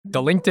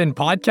The LinkedIn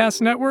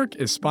Podcast Network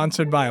is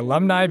sponsored by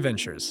Alumni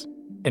Ventures.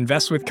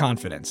 Invest with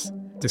confidence.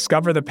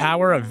 Discover the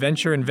power of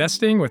venture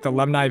investing with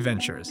Alumni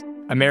Ventures,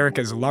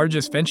 America's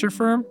largest venture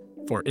firm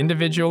for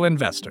individual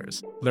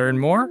investors. Learn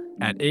more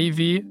at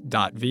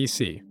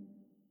av.vc.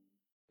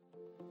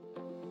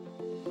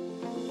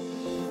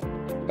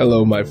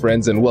 Hello, my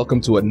friends, and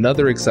welcome to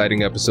another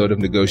exciting episode of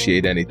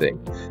Negotiate Anything.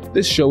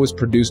 This show is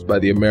produced by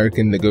the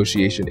American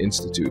Negotiation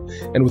Institute,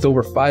 and with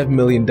over 5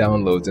 million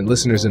downloads and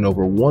listeners in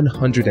over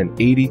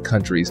 180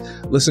 countries,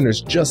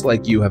 listeners just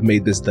like you have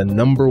made this the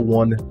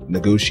 #1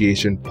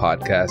 negotiation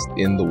podcast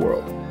in the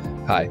world.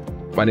 Hi,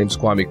 my name is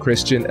Kwame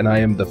Christian, and I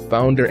am the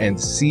founder and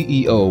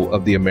CEO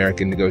of the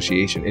American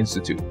Negotiation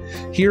Institute.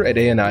 Here at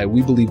ANI,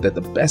 we believe that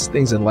the best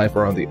things in life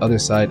are on the other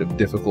side of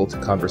difficult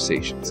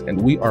conversations,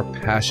 and we are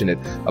passionate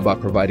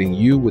about providing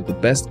you with the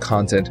best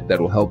content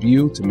that will help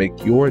you to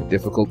make your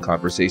difficult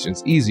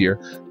conversations easier,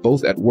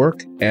 both at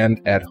work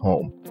and at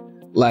home.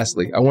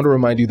 Lastly, I want to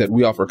remind you that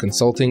we offer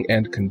consulting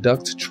and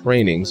conduct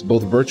trainings,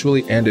 both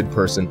virtually and in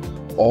person,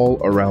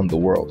 all around the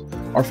world.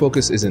 Our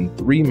focus is in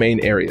 3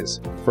 main areas.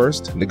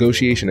 First,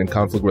 negotiation and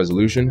conflict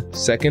resolution.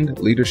 Second,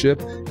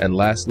 leadership. And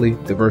lastly,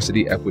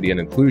 diversity, equity, and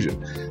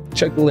inclusion.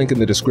 Check the link in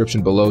the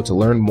description below to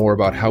learn more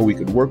about how we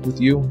could work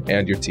with you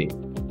and your team.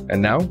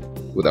 And now,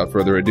 without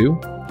further ado,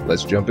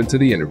 let's jump into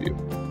the interview.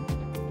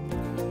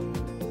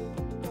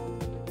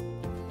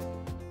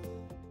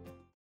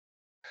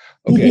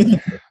 Okay.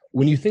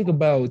 When you think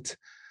about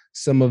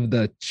some of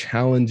the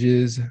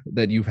challenges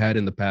that you've had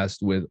in the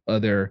past with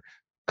other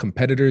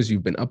competitors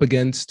you've been up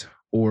against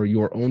or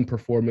your own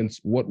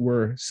performance, what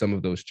were some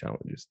of those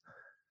challenges?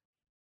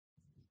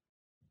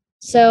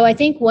 So I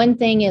think one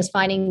thing is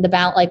finding the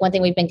balance, like one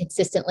thing we've been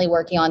consistently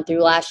working on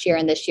through last year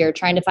and this year,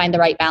 trying to find the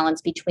right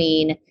balance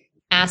between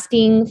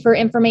asking for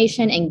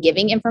information and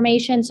giving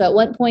information. So at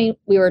one point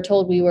we were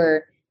told we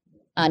were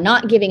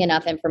not giving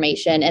enough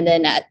information. And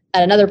then at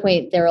another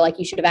point, they were like,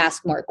 you should have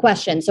asked more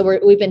questions. So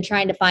we've been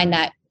trying to find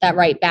that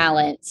right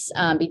balance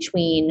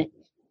between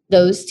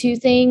those two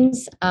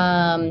things.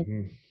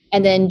 And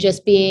then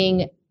just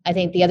being, I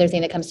think the other thing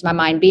that comes to my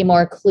mind, be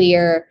more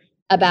clear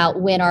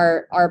about when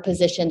our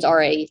positions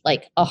are a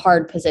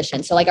hard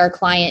position. So like our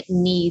client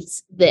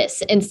needs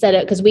this instead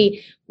of, because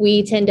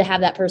we tend to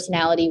have that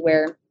personality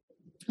where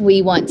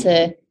we want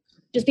to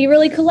just be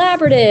really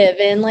collaborative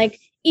and like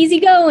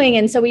easygoing.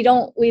 And so we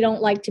don't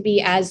like to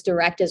be as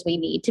direct as we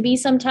need to be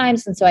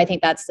sometimes. And so I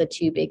think that's the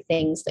 2 big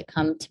things that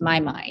come to my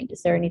mind.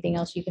 Is there anything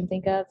else you can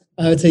think of?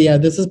 I would say, yeah,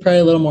 this is probably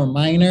a little more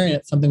minor and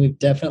it's something we've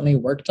definitely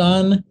worked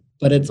on,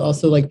 but it's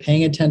also like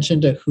paying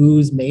attention to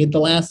who's made the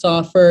last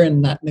offer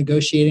and not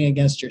negotiating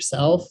against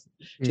yourself,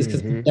 just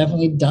because we've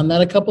definitely done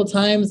that a couple of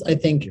times. I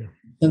think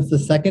since the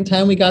second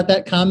time we got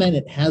that comment,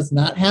 it has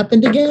not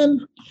happened again,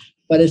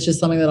 but it's just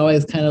something that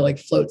always kind of like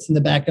floats in the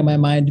back of my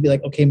mind to be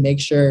like, okay, make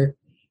sure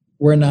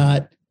we're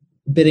not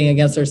bidding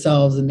against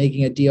ourselves and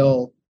making a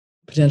deal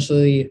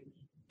potentially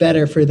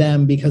better for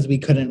them because we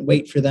couldn't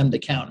wait for them to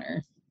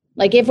counter.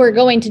 Like if we're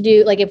going to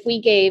do, like if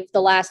we gave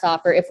the last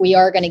offer, if we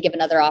are going to give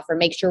another offer,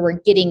 make sure we're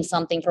getting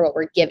something for what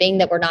we're giving,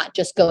 that we're not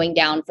just going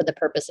down for the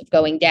purpose of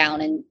going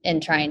down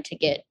and trying to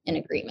get an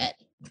agreement.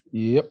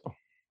 Yep.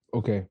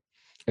 Okay.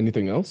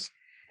 Anything else?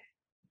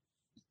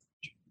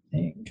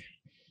 I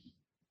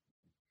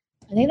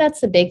think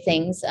that's the big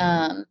things.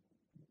 I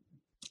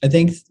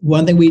think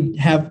one thing we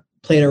have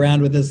played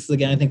around with this,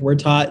 again, I think we're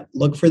taught,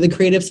 look for the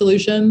creative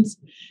solutions.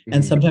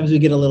 And sometimes we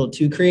get a little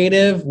too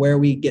creative where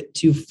we get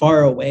too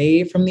far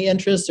away from the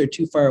interest or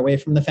too far away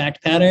from the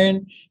fact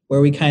pattern, where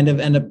we kind of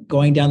end up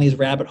going down these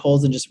rabbit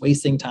holes and just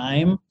wasting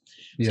time.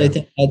 Yeah. So I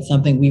think that's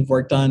something we've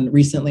worked on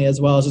recently as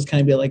well, is just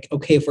kind of be like,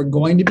 okay, if we're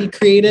going to be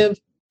creative,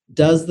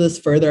 does this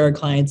further our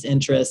client's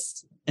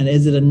interests? And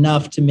is it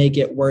enough to make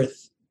it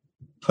worth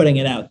putting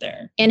it out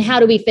there? And how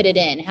do we fit it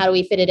in? How do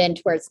we fit it in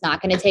to where it's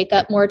not going to take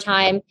up more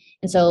time?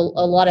 And so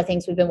a lot of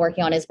things we've been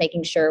working on is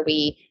making sure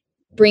we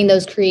bring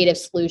those creative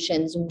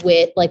solutions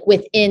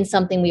within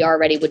something we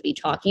already would be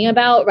talking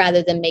about,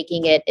 rather than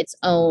making it its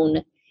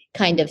own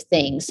kind of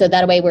thing. So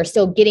that way we're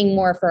still getting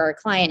more for our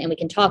client and we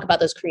can talk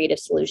about those creative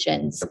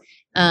solutions.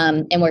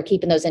 And we're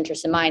keeping those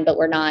interests in mind, but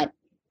we're not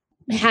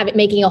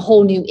making a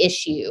whole new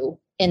issue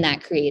in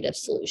that creative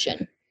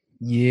solution.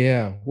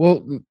 Yeah.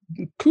 Well,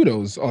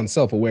 kudos on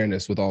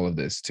self-awareness with all of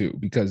this too,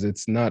 because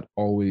it's not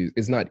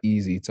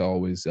easy to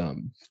always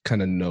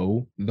kind of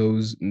know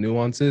those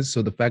nuances.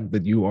 So the fact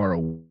that you are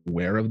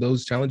aware of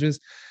those challenges,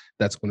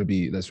 that's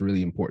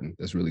really important.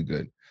 That's really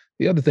good.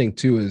 The other thing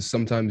too is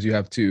sometimes you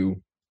have to,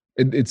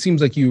 it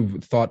seems like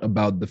you've thought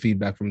about the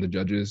feedback from the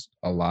judges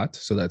a lot,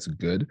 so that's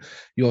good.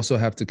 You also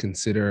have to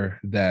consider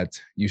that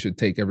you should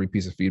take every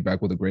piece of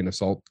feedback with a grain of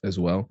salt as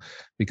well,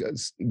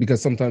 because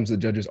sometimes the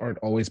judges aren't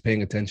always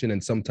paying attention,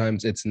 and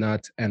sometimes it's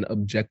not an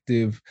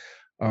objective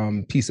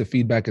piece of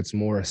feedback. It's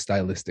more a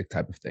stylistic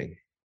type of thing,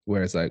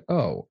 where it's like,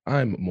 oh,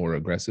 I'm more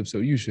aggressive, so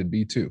you should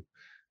be too.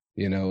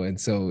 And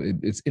so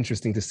it's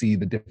interesting to see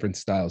the different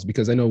styles,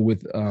 because I know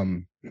with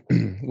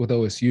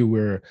OSU,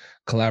 we're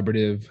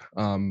collaborative,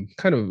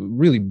 kind of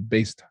really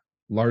based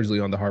largely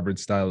on the Harvard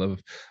style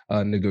of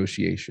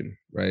negotiation,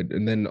 right?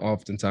 And then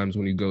oftentimes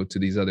when you go to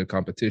these other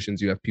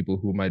competitions, you have people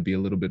who might be a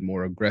little bit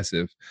more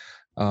aggressive,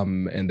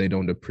 and they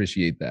don't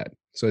appreciate that.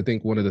 So I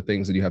think one of the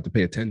things that you have to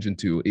pay attention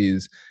to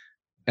is,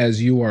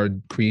 as you are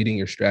creating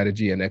your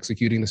strategy and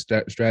executing the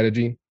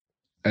strategy,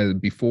 as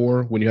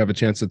before, when you have a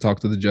chance to talk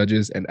to the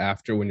judges, and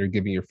after, when you're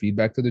giving your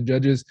feedback to the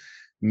judges,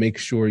 make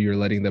sure you're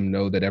letting them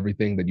know that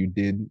everything that you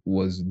did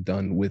was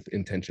done with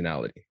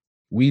intentionality.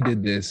 We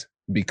did this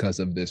because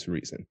of this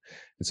reason.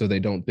 And so they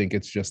don't think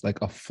it's just like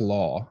a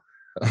flaw.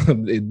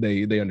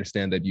 They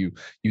understand that you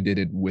did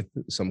it with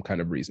some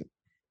kind of reason.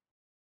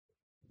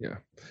 Yeah.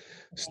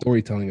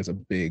 Storytelling is a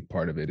big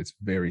part of it. It's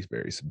very,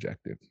 very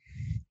subjective.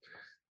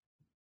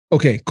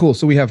 Okay, cool.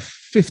 So we have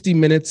 50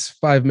 minutes,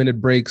 5-minute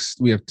breaks.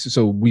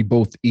 So we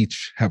both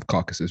each have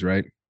caucuses,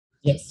 right?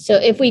 Yes. So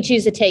if we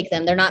choose to take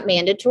them, they're not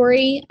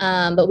mandatory,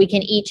 but we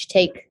can each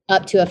take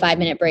up to a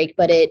 5-minute break,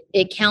 but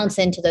it counts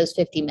into those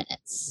 50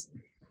 minutes.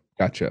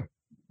 Gotcha.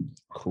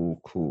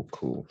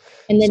 Cool.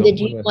 And then did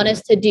you want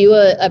us to do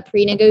a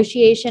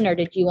pre-negotiation, or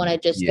did you want to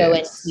just go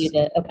into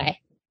the, okay.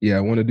 Yeah,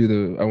 I want to do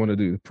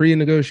the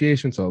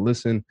pre-negotiation. So I'll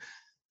listen,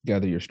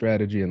 gather your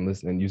strategy, and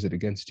listen and use it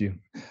against you.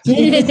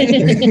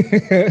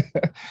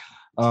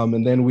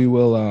 And then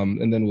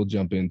we'll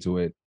jump into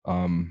it.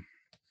 And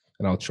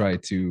I'll try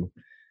to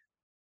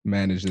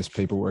manage this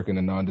paperwork in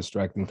a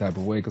non-distracting type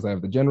of way, because I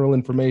have the general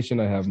information,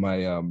 I have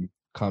my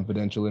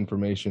confidential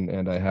information,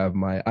 and I have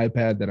my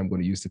iPad that I'm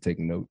going to use to take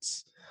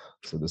notes.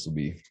 So this will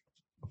be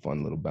a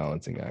fun little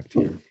balancing act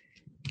here.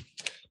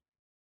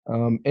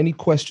 Any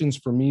questions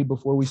for me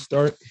before we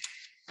start?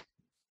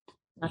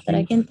 Not that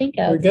I can think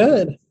of. We're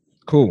good.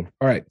 Cool.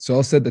 All right. So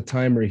I'll set the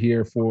timer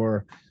here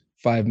for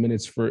 5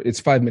 minutes it's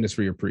 5 minutes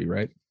for your pre,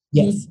 right?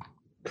 Yes.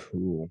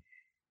 Cool.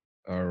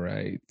 All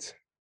right.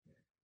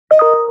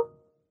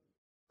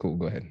 Cool.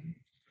 Go ahead.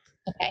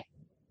 Okay.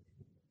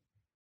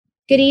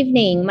 Good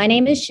evening. My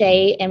name is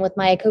Shay, and with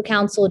my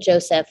co-counsel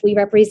Joseph, we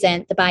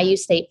represent the Bayou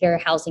State Fair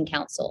Housing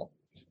Council.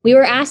 We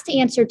were asked to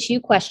answer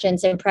 2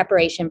 questions in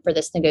preparation for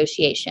this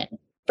negotiation.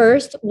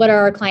 First, what are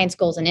our clients'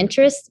 goals and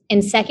interests?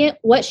 And second,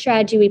 what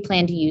strategy we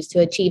plan to use to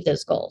achieve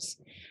those goals.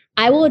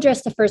 I will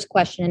address the first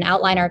question and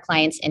outline our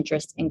client's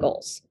interests and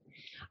goals.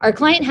 Our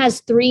client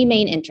has 3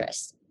 main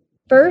interests.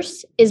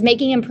 First is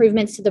making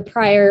improvements to the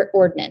prior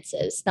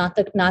ordinances, not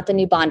the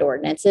new bond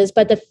ordinances,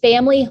 but the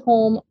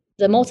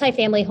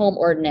multifamily home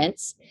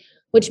ordinance,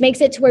 which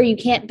makes it to where you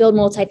can't build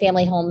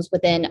multifamily homes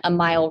within a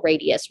mile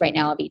radius right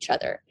now of each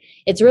other.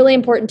 It's really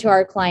important to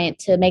our client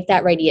to make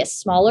that radius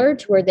smaller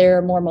to where there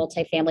are more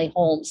multifamily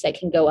homes that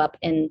can go up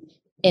in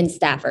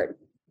Stafford.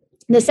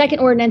 The second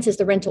ordinance is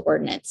the rental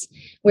ordinance,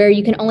 where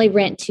you can only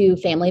rent to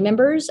family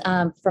members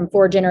from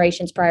 4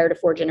 generations prior to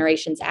 4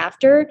 generations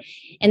after.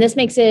 And this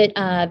makes it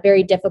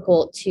very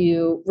difficult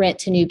to rent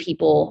to new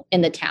people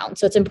in the town.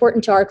 So it's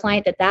important to our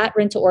client that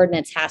rental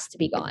ordinance has to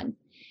be gone.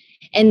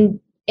 And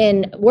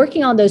in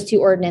working on those 2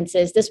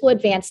 ordinances, this will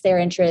advance their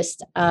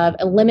interest of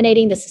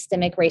eliminating the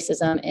systemic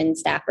racism in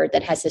Stafford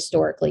that has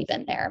historically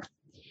been there.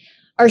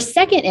 Our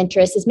second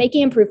interest is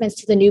making improvements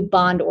to the new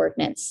bond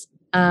ordinance.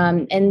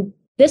 And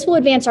this will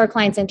advance our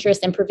client's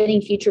interest in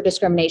preventing future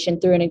discrimination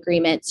through an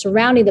agreement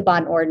surrounding the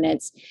bond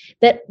ordinance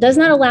that does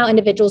not allow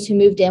individuals who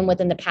moved in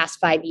within the past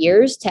 5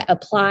 years to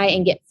apply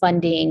and get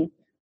funding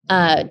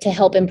to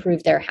help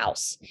improve their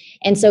house.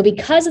 And so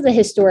because of the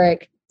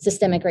historic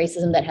systemic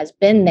racism that has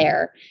been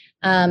there,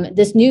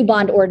 this new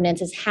bond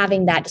ordinance is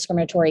having that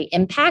discriminatory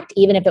impact,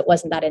 even if it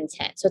wasn't that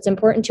intent. So it's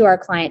important to our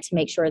client to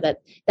make sure that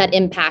that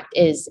impact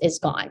is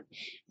gone.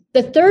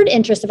 The third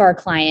interest of our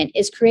client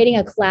is creating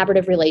a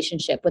collaborative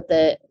relationship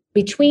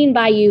between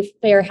Bayou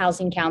Fair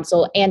Housing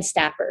Council and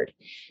Stafford.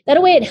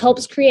 That way it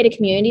helps create a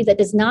community that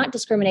does not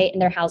discriminate in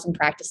their housing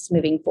practices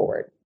moving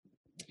forward.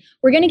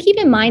 We're going to keep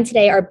in mind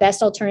today our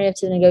best alternative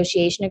to the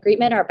negotiation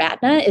agreement, our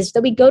BATNA, is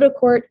that we go to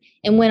court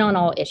and win on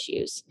all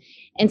issues.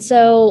 And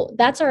so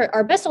that's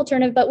our best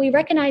alternative, but we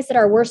recognize that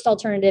our worst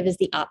alternative is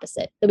the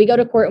opposite, that we go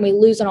to court and we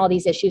lose on all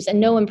these issues and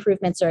no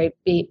improvements are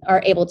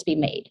able to be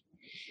made.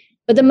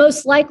 But the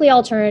most likely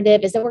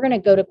alternative is that we're going to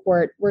go to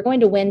court, we're going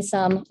to win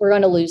some, we're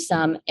going to lose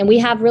some, and we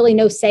have really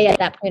no say at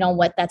that point on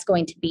what that's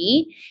going to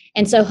be.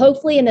 And so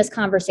hopefully in this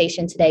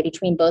conversation today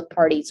between both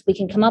parties, we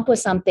can come up with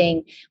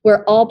something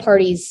where all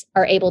parties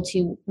are able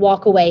to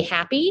walk away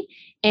happy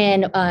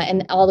and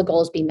all the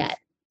goals be met.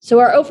 So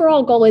our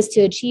overall goal is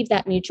to achieve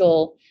that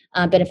mutual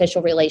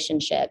beneficial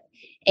relationship.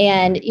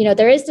 And,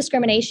 there is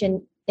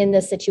discrimination in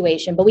this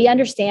situation, but we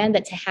understand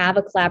that to have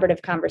a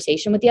collaborative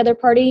conversation with the other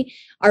party,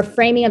 our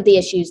framing of the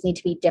issues need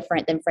to be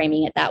different than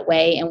framing it that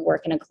way and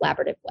work in a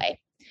collaborative way.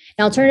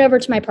 Now I'll turn it over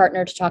to my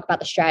partner to talk about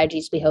the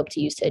strategies we hope to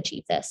use to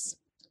achieve this.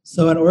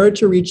 So in order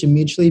to reach a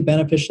mutually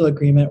beneficial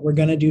agreement, we're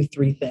going to do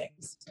 3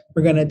 things.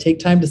 We're going to take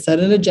time to set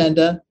an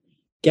agenda,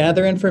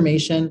 gather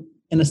information,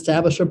 and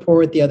establish rapport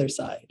with the other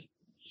side.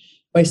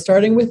 By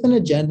starting with an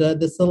agenda,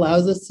 this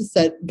allows us to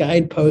set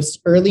guideposts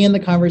early in the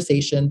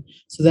conversation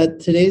so that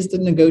today's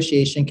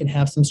negotiation can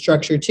have some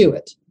structure to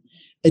it.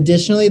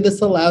 Additionally,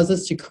 this allows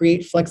us to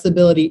create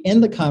flexibility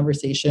in the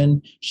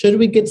conversation should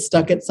we get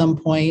stuck at some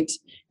point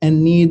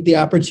and need the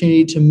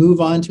opportunity to move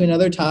on to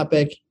another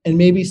topic and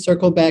maybe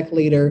circle back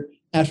later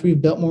after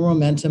we've built more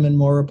momentum and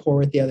more rapport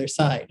with the other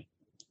side.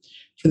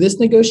 For this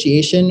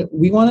negotiation,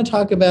 we want to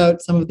talk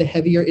about some of the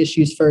heavier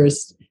issues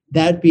first,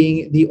 that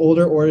being the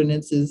older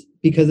ordinances,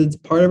 because it's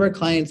part of our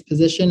client's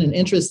position and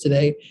interest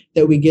today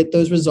that we get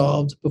those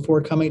resolved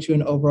before coming to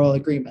an overall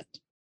agreement.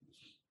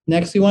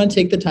 Next, we want to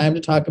take the time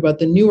to talk about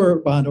the newer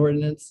bond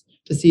ordinance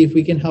to see if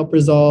we can help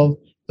resolve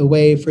the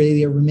way for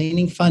the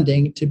remaining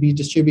funding to be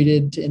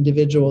distributed to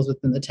individuals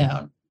within the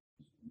town.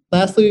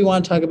 Lastly, we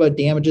want to talk about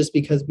damages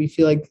because we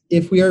feel like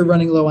if we are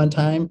running low on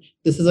time,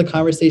 this is a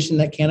conversation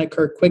that can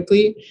occur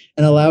quickly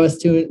and allow us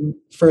to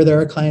further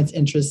our client's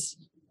interests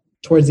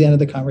towards the end of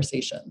the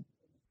conversation.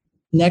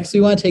 Next, we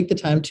want to take the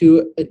time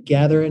to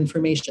gather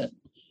information.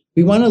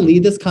 We want to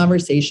lead this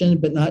conversation,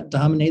 but not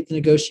dominate the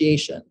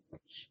negotiation.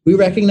 We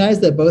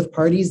recognize that both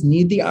parties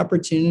need the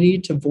opportunity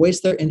to voice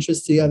their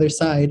interests to the other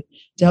side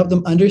to help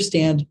them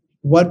understand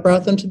what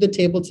brought them to the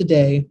table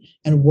today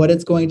and what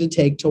it's going to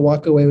take to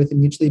walk away with a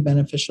mutually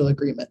beneficial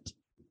agreement.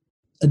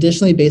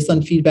 Additionally, based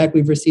on feedback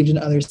we've received in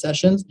other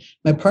sessions,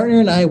 my partner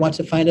and I want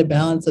to find a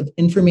balance of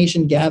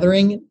information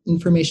gathering,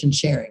 information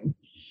sharing.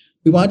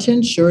 We want to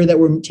ensure that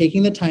we're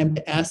taking the time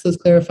to ask those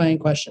clarifying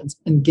questions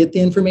and get the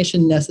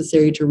information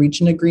necessary to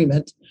reach an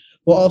agreement,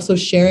 while also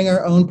sharing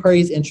our own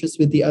party's interests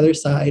with the other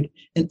side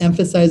and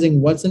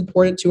emphasizing what's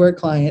important to our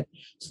client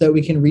so that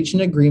we can reach an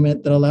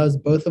agreement that allows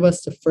both of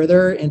us to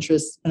further our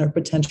interests and our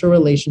potential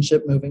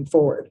relationship moving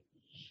forward.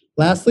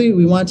 Lastly,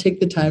 we want to take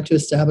the time to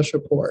establish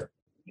rapport.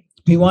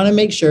 We want to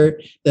make sure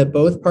that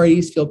both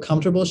parties feel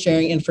comfortable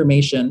sharing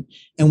information.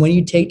 And when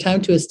you take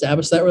time to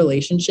establish that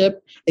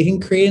relationship, it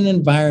can create an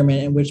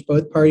environment in which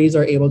both parties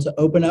are able to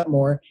open up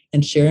more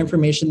and share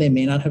information they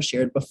may not have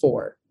shared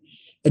before.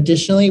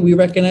 Additionally, we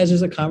recognize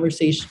there's a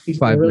conversation.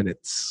 5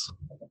 minutes.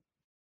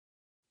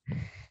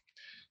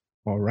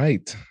 All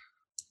right.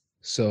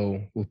 So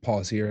we'll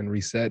pause here and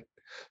reset.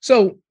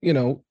 So,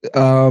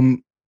 I'll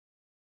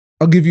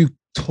give you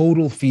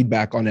total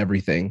feedback on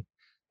everything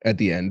at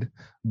the end,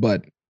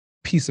 but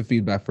piece of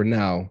feedback for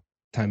now,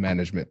 time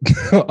management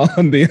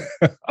on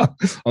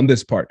on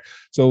this part.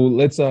 So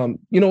let's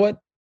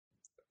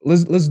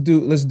let's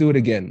do it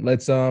again.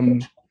 Let's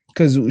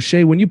because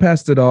Shay, when you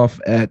passed it off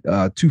at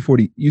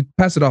 240, you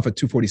passed it off at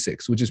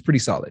 246, which is pretty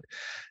solid.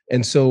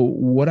 And so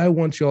what I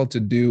want y'all to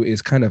do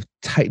is kind of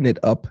tighten it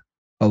up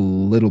a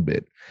little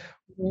bit.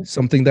 Mm-hmm.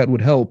 Something that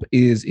would help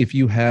is if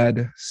you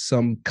had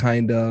some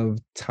kind of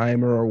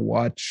timer or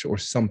watch or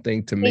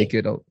something to make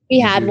it. We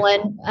had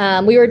one.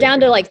 We were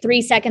down to like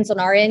 3 seconds on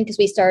our end because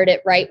we started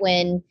it right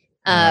when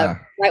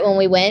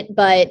we went.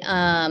 But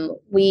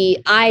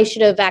I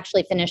should have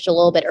actually finished a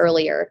little bit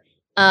earlier.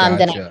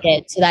 Than I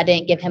did. So that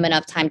didn't give him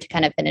enough time to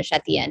kind of finish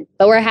at the end.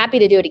 But we're happy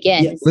to do it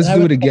again. Yes, let's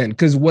do it again.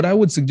 Because what I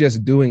would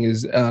suggest doing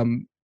is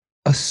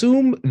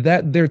assume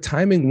that their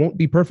timing won't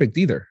be perfect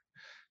either.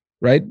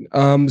 Right.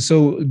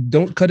 So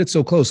don't cut it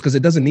so close because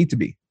it doesn't need to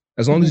be.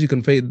 As long as you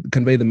convey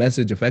the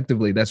message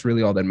effectively, that's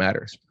really all that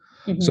matters.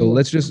 Mm-hmm. So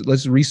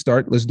let's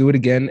restart. Let's do it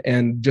again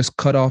and just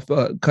cut a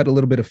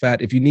little bit of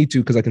fat if you need to,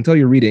 because I can tell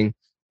you're reading.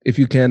 If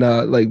you can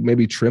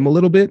maybe trim a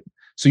little bit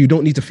so you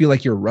don't need to feel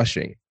like you're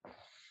rushing.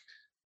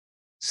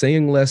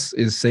 Saying less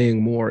is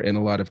saying more in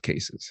a lot of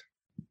cases.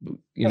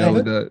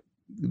 The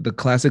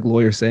classic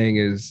lawyer saying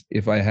is,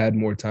 if I had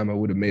more time, I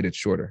would have made it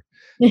shorter.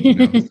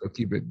 So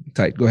keep it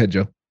tight. Go ahead,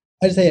 Joe.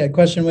 I just had a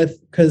question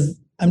because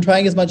I'm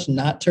trying as much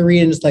not to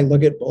read and just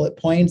look at bullet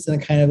points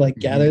and kind of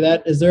gather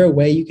that. Is there a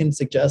way you can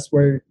suggest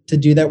where to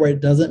do that where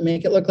it doesn't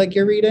make it look like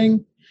you're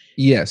reading?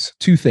 Yes,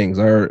 2 things.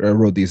 I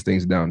wrote these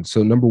things down.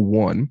 So number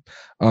 1,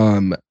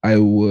 I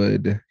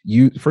would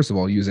first of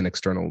all use an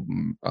external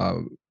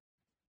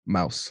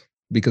mouse,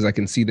 because I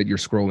can see that you're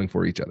scrolling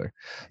for each other.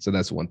 So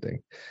that's one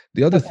thing.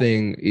 The other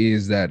thing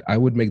is that I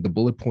would make the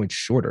bullet points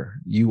shorter.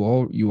 You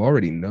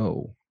already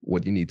know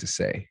what you need to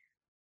say,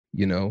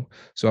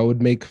 So I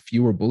would make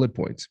fewer bullet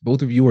points.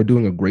 Both of you are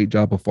doing a great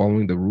job of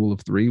following the rule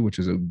of 3, which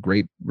is a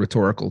great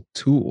rhetorical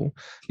tool.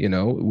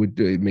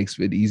 It makes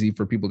it easy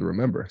for people to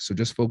remember. So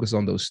just focus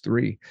on those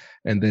 3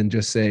 and then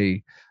just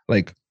say,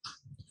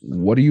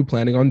 what are you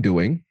planning on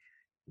doing?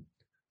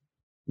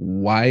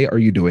 Why are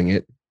you doing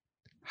it?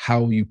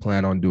 How you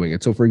plan on doing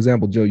it. So for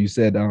example, Joe, you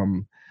said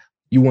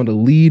you want to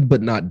lead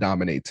but not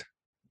dominate,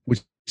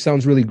 which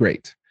sounds really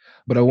great.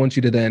 But I want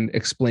you to then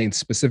explain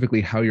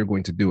specifically how you're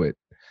going to do it.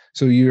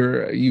 So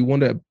you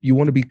want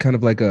to be kind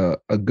of like a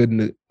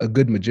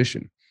good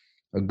magician.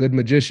 A good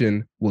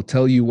magician will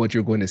tell you what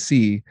you're going to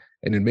see,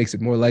 and it makes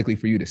it more likely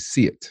for you to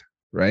see it,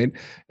 right?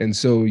 And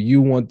so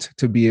you want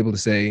to be able to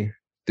say,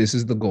 this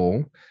is the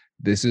goal.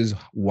 This is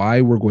why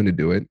we're going to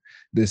do it.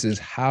 This is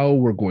how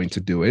we're going to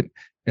do it.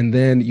 And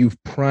then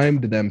you've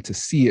primed them to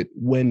see it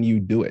when you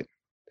do it,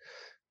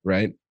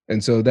 right?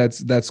 And so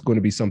that's going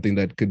to be something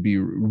that could be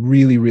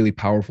really, really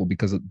powerful,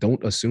 because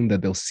don't assume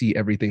that they'll see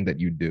everything that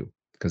you do,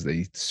 because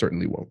they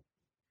certainly won't.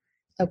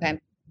 Okay.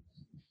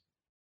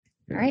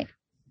 All right.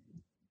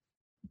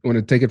 Want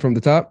to take it from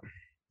the top?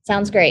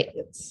 Sounds great.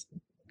 Yes.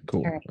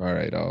 Cool. All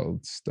right, I'll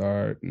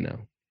start now.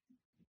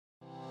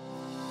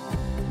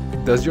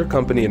 Does your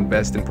company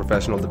invest in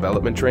professional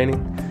development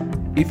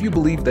training? If you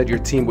believe that your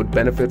team would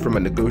benefit from a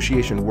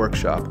negotiation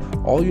workshop,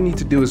 all you need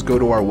to do is go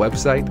to our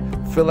website,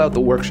 fill out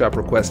the workshop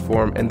request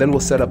form, and then we'll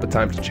set up a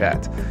time to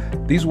chat.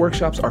 These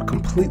workshops are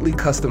completely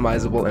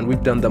customizable, and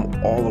we've done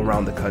them all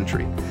around the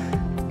country.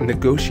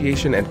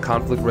 Negotiation and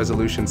conflict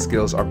resolution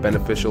skills are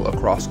beneficial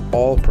across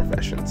all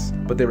professions,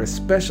 but they're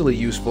especially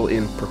useful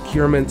in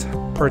procurement,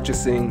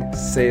 purchasing,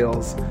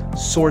 sales,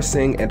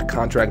 sourcing, and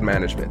contract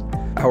management.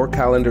 Our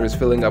calendar is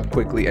filling up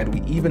quickly, and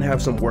we even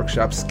have some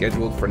workshops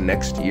scheduled for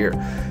next year.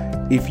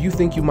 If you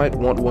think you might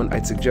want one,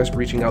 I'd suggest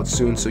reaching out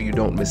soon so you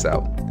don't miss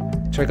out.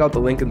 Check out the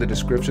link in the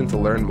description to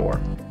learn more,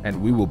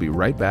 and we will be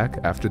right back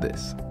after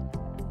this.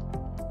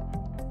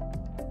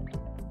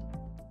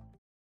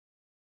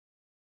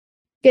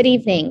 Good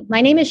evening.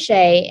 My name is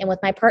Shay, and with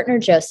my partner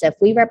Joseph,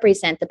 we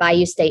represent the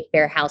Bayou State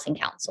Fair Housing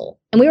Council.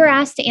 And we were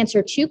asked to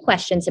answer 2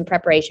 questions in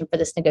preparation for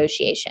this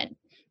negotiation.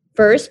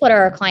 First, what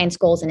are our clients'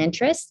 goals and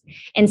interests?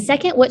 And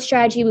second, what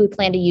strategy we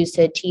plan to use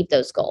to achieve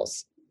those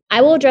goals?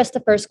 I will address the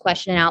first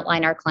question and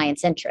outline our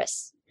client's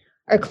interests.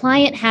 Our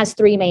client has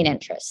 3 main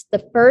interests.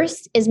 The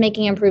first is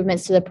making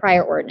improvements to the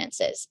prior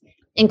ordinances,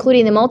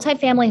 including the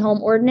multifamily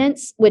home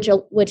ordinance,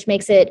 which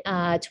makes it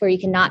to where you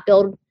cannot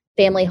build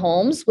family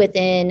homes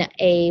within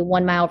a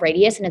 1-mile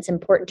radius, and it's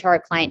important to our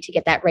client to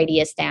get that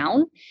radius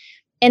down.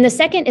 And the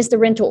second is the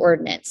rental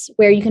ordinance,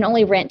 where you can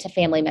only rent to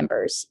family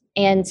members.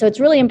 And so it's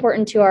really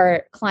important to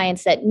our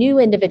clients that new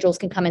individuals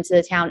can come into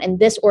the town, and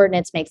this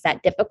ordinance makes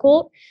that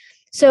difficult.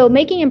 So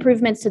making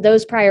improvements to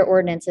those prior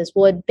ordinances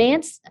will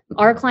advance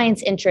our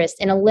clients' interest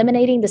in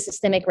eliminating the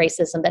systemic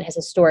racism that has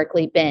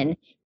historically been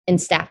in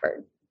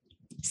Stafford.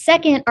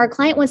 Second, our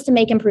client wants to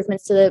make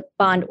improvements to the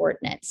bond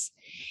ordinance.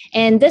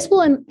 And this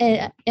will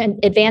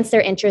advance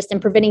their interest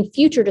in preventing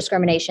future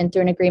discrimination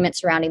through an agreement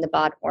surrounding the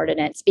bond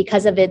ordinance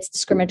because of its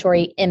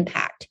discriminatory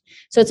impact.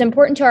 So it's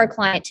important to our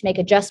client to make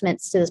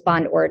adjustments to this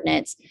bond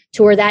ordinance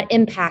to where that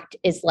impact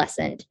is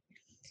lessened.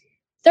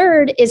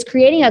 Third is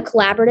creating a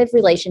collaborative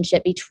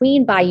relationship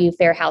between Bayou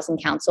Fair Housing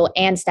Council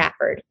and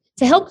Stafford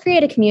to help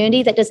create a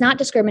community that does not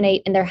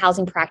discriminate in their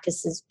housing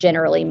practices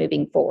generally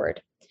moving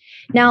forward.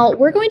 Now,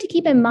 we're going to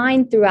keep in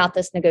mind throughout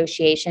this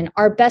negotiation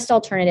our best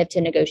alternative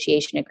to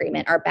negotiation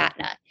agreement, our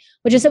BATNA,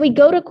 which is that we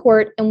go to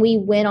court and we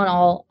win on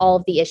all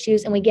of the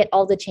issues and we get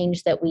all the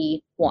change that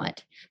we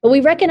want. But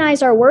we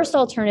recognize our worst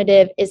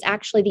alternative is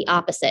actually the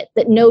opposite,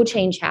 that no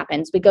change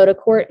happens. We go to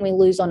court and we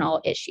lose on all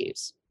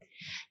issues.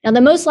 Now, the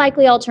most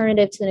likely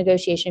alternative to the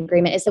negotiation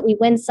agreement is that we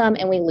win some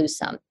and we lose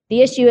some.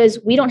 The issue is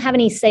we don't have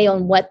any say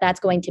on what that's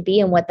going to be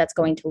and what that's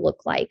going to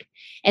look like.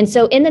 And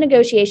so in the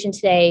negotiation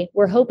today,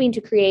 we're hoping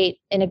to create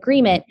an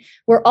agreement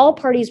where all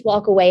parties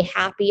walk away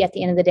happy at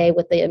the end of the day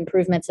with the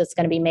improvements that's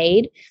going to be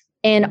made,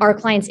 and our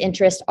clients'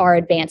 interests are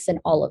advanced in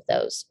all of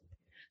those.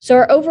 So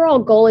our overall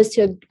goal is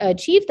to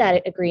achieve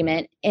that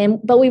agreement,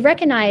 but we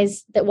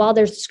recognize that while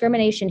there's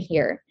discrimination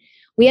here,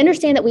 we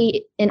understand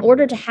that in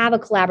order to have a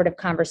collaborative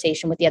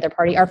conversation with the other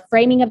party, our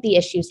framing of the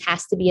issues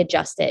has to be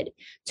adjusted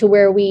to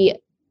where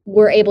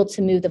we're able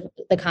to move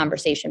the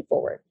conversation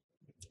forward.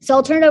 So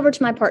I'll turn it over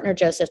to my partner,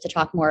 Joseph, to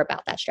talk more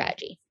about that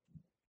strategy.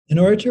 In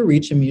order to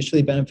reach a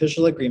mutually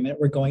beneficial agreement,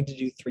 we're going to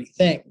do 3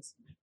 things.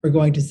 We're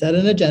going to set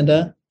an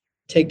agenda,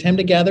 take time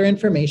to gather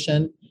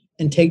information,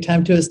 and take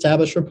time to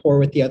establish rapport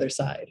with the other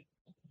side.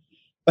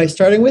 By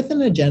starting with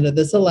an agenda,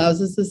 this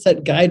allows us to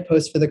set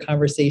guideposts for the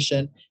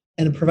conversation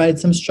and provide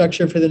some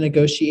structure for the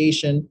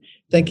negotiation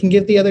that can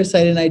give the other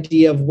side an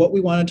idea of what we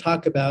want to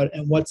talk about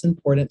and what's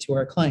important to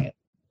our client.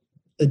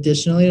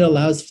 Additionally, it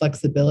allows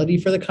flexibility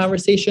for the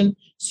conversation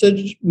so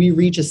we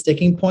reach a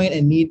sticking point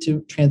and need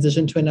to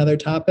transition to another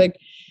topic.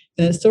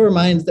 And it still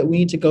reminds that we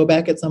need to go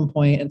back at some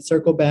point and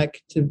circle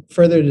back to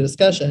further the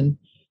discussion,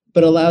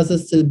 but allows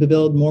us to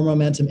build more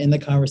momentum in the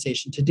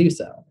conversation to do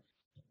so.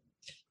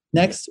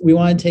 Next, we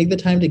want to take the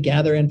time to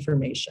gather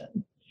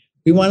information.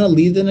 We want to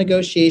lead the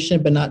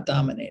negotiation, but not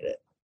dominate it.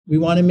 We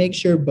want to make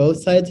sure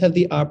both sides have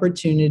the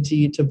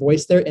opportunity to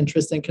voice their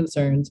interests and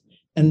concerns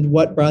and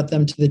what brought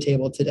them to the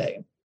table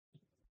today.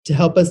 To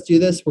help us do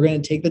this, we're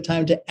going to take the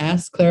time to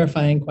ask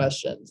clarifying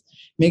questions,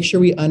 make sure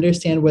we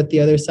understand what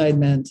the other side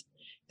meant,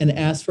 and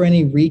ask for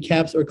any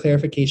recaps or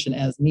clarification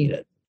as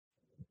needed.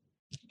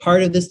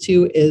 Part of this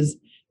too is,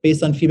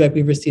 based on feedback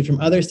we've received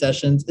from other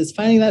sessions, is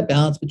finding that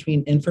balance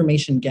between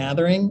information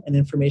gathering and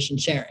information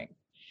sharing.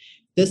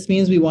 This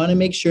means we want to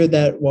make sure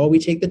that while we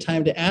take the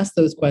time to ask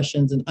those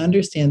questions and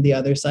understand the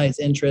other side's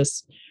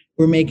interests,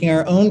 we're making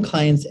our own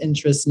client's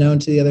interests known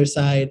to the other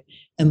side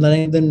and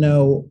letting them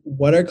know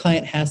what our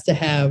client has to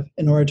have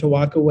in order to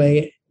walk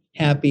away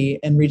happy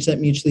and reach that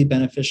mutually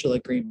beneficial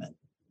agreement.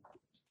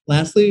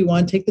 Lastly, we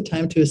want to take the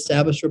time to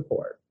establish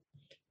rapport.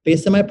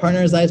 Based on my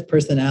partner and I's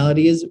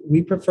personalities,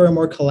 we prefer a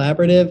more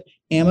collaborative,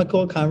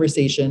 amicable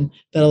conversation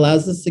that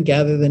allows us to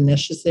gather the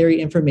necessary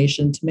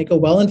information to make a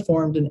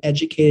well-informed and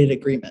educated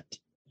agreement.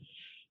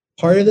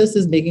 Part of this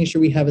is making sure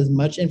we have as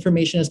much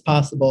information as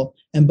possible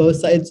and both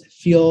sides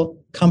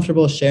feel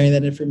comfortable sharing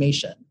that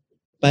information.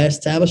 By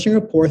establishing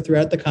rapport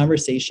throughout the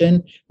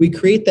conversation, we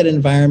create that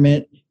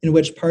environment in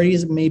which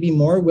parties may be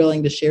more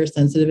willing to share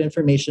sensitive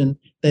information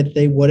that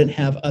they wouldn't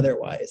have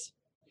otherwise.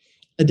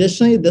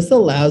 Additionally, this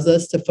allows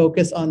us to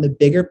focus on the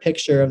bigger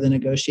picture of the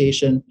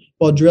negotiation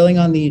while drilling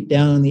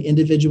down on the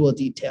individual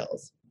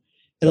details.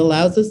 It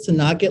allows us to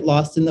not get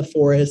lost in the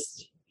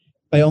forest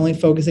by only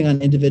focusing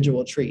on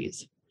individual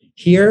trees.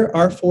 Here,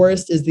 our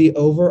forest is the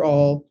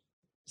overall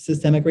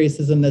systemic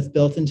racism that's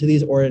built into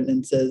these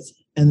ordinances,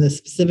 and the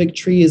specific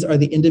trees are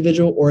the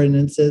individual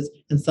ordinances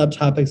and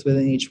subtopics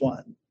within each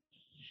one.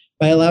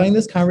 By allowing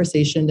this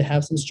conversation to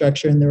have some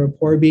structure and the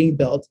rapport being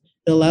built,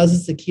 it allows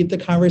us to keep the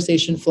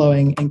conversation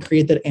flowing and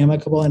create that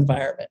amicable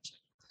environment,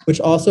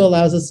 which also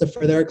allows us to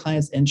further our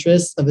clients'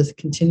 interests of a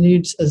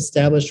continued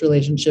established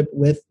relationship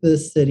with the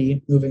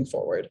city moving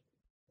forward.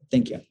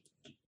 Thank you.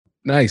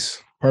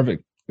 Nice.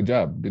 Perfect. Good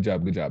job. Good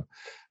job. Good job.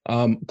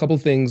 A couple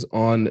things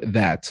on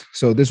that.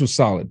 So this was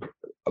solid,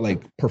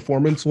 like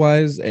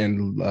performance-wise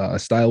and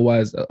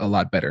style-wise, a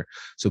lot better.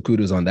 So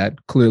kudos on that.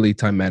 Clearly,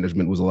 time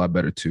management was a lot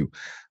better too.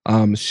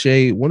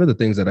 Shay, one of the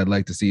things that I'd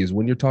like to see is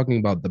when you're talking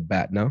about the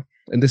BATNA,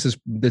 and this is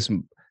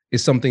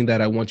something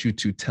that I want you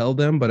to tell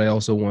them, but I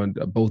also want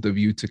both of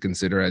you to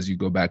consider as you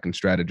go back and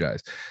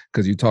strategize,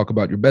 because you talk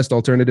about your best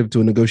alternative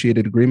to a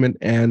negotiated agreement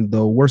and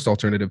the worst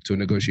alternative to a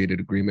negotiated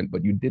agreement,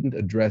 but you didn't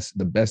address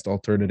the best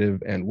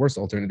alternative and worst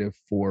alternative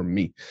for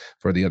me,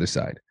 for the other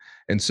side.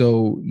 And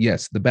so,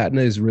 yes, the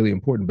BATNA is really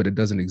important, but it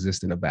doesn't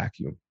exist in a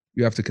vacuum.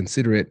 You have to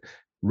consider it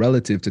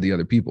relative to the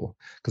other people,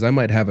 because I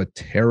might have a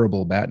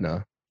terrible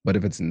BATNA, but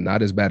if it's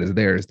not as bad as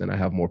theirs, then I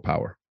have more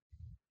power.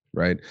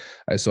 Right.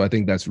 So I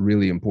think that's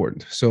really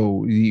important.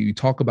 So you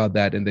talk about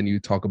that, and then you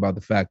talk about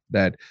the fact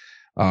that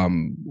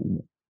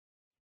when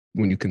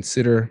you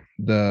consider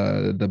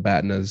the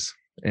BATNAs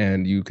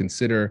and you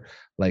consider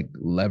like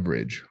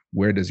leverage,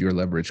 where does your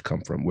leverage come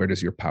from? Where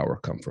does your power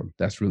come from?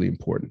 That's really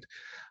important.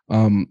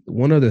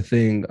 One other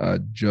thing,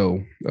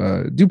 Joe,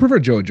 do you prefer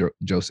Joe or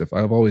Joseph?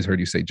 I've always heard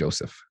you say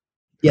Joseph.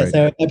 Yes,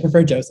 right? I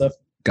prefer Joseph.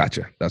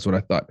 Gotcha. That's what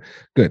I thought.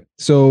 Good.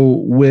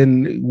 So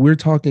when we're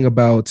talking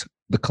about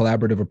the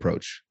collaborative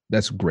approach,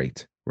 that's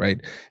great,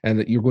 right? And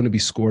that you're going to be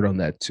scored on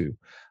that too.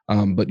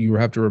 But you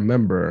have to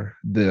remember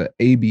the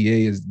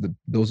ABA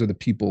those are the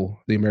people,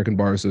 the American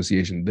Bar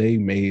Association, they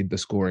made the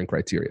scoring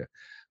criteria,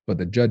 but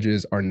the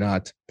judges are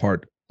not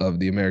part of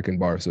the American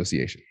Bar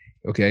Association.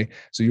 Okay.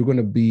 So you're going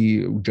to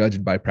be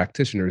judged by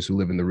practitioners who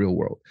live in the real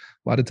world.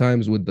 A lot of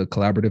times with the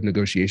collaborative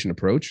negotiation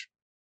approach,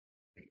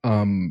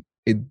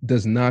 it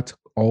does not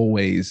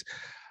always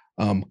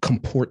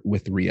comport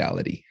with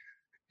reality.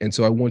 And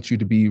so I want you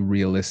to be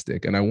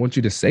realistic, and I want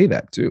you to say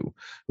that too,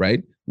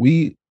 right?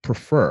 We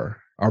prefer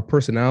our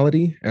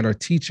personality, and our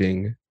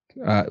teaching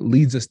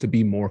leads us to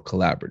be more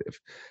collaborative.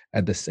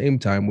 At the same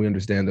time, we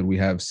understand that we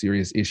have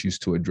serious issues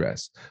to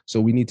address. So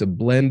we need to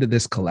blend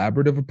this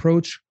collaborative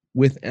approach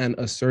with an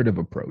assertive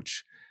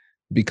approach,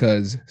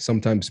 because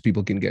sometimes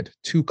people can get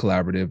too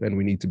collaborative, and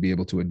we need to be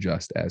able to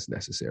adjust as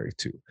necessary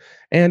too.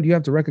 And you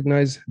have to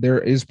recognize there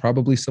is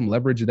probably some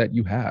leverage that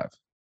you have.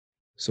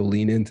 So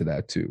lean into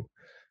that too.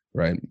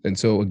 Right. And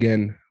so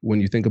again,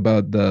 when you think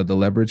about the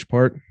leverage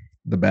part,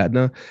 the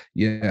BATNA,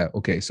 yeah,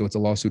 okay, so it's a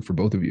lawsuit for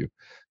both of you,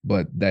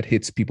 but that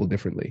hits people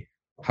differently.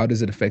 How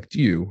does it affect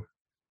you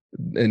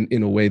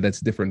in a way that's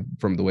different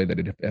from the way that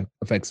it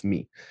affects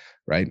me?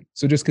 Right.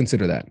 So just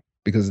consider that,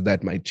 because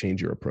that might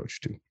change your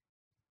approach too.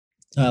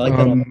 I like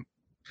that.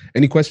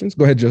 Any questions?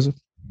 Go ahead, Joseph.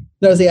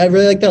 No, see, I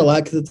really like that a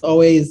lot, because it's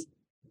always,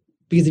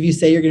 because if you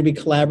say you're going to be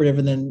collaborative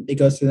and then it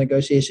goes to the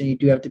negotiation, you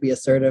do have to be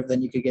assertive,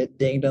 then you could get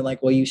dinged on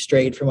like, well, you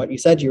strayed from what you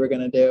said you were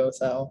going to do.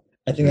 So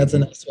I think that's a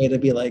nice way to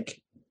be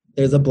like,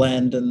 there's a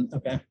blend, and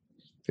okay.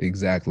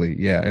 Exactly.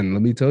 Yeah. And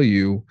let me tell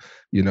you,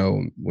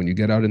 when you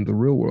get out in the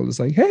real world, it's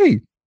like,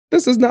 hey,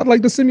 this is not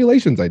like the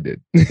simulations I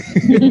did.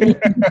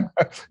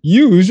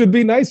 You should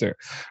be nicer,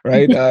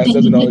 right? It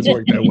doesn't always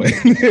work that way.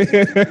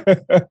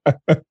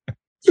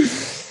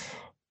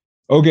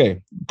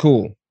 Okay,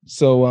 cool.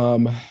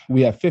 So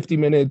we have 50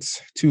 minutes,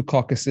 2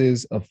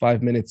 caucuses of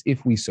 5 minutes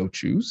if we so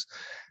choose.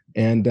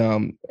 And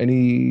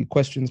any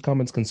questions,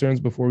 comments, concerns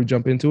before we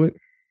jump into it?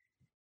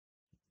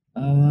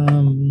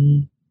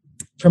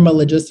 From a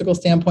logistical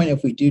standpoint,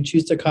 if we do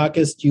choose to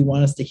caucus, do you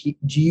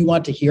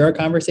want to hear our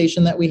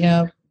conversation that we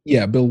have?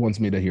 Yeah, Bill wants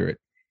me to hear it.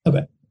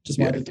 Okay, just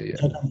wanted to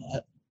touch on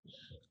that.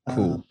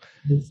 Cool.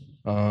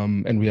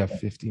 And we have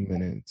 50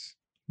 minutes.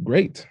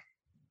 Great.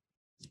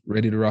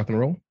 Ready to rock and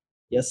roll?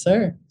 Yes,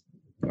 sir.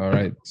 All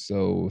right,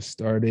 so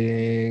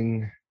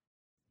starting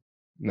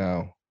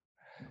now.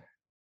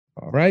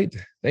 All right,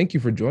 thank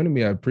you for joining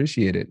me. I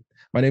appreciate it.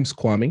 My name's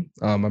Kwame.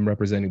 I'm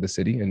representing the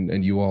city,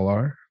 and you all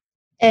are?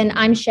 And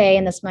I'm Shay,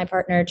 and this is my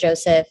partner,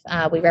 Joseph.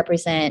 We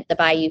represent the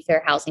Bayou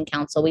Fair Housing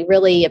Council. We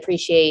really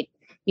appreciate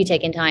you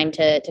taking time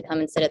to come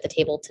and sit at the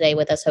table today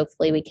with us.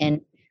 Hopefully we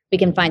can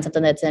find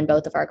something that's in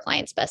both of our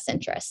clients' best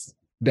interests.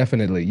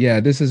 Definitely. Yeah,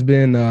 this has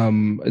been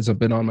it's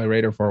been on my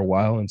radar for a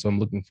while, and so I'm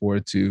looking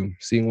forward to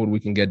seeing what we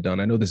can get done.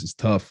 I know this is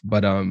tough,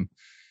 but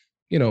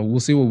we'll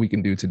see what we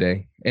can do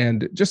today.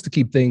 And just to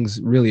keep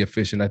things really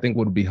efficient, I think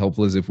what would be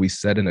helpful is if we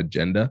set an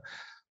agenda.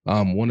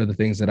 One of the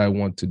things that I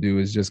want to do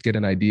is just get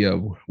an idea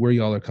of where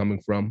y'all are coming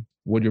from,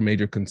 what your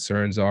major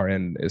concerns are,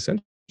 and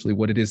essentially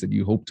what it is that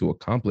you hope to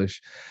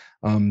accomplish.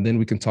 Then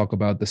we can talk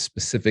about the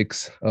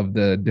specifics of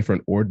the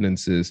different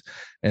ordinances,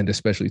 and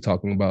especially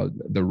talking about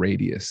the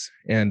radius.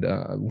 And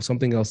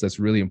something else that's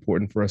really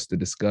important for us to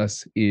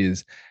discuss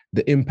is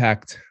the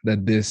impact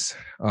that this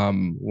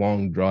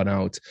long drawn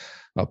out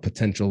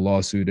potential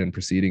lawsuit and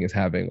proceeding is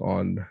having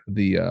on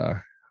the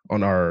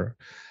on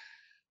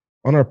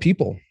our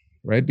people,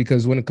 right?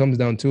 Because when it comes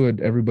down to it,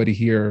 everybody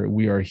here,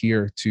 we are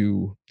here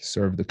to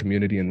serve the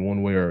community in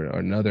one way or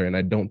another. And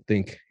I don't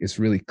think it's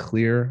really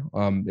clear,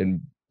 and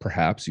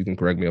perhaps you can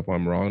correct me if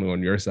I'm wrong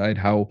on your side,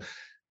 how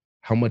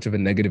much of a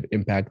negative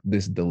impact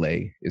this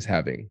delay is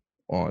having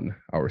on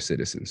our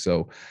citizens.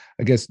 So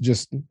I guess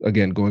just,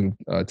 again, going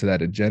to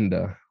that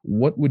agenda,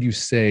 what would you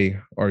say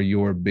are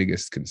your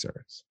biggest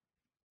concerns?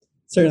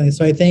 Certainly.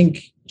 So I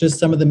think just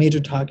some of the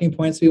major talking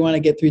points we want to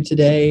get through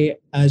today,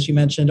 as you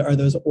mentioned, are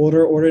those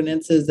older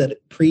ordinances that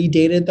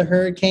predated the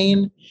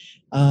hurricane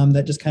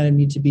that just kind of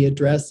need to be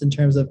addressed in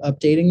terms of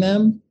updating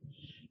them.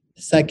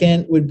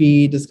 Second would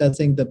be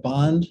discussing the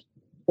bond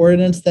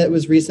ordinance that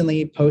was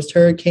recently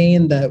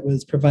post-hurricane that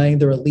was providing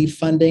the relief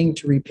funding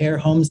to repair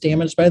homes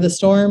damaged by the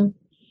storm.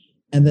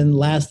 And then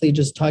lastly,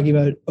 just talking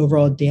about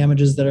overall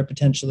damages that are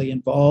potentially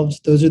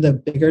involved. Those are the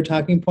bigger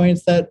talking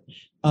points that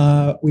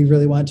we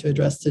really want to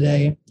address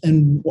today,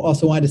 and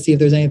also wanted to see if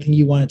there's anything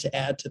you wanted to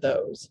add to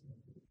those.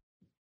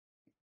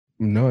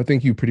 No, I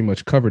think you pretty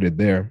much covered it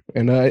there.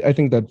 And I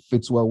think that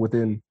fits well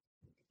within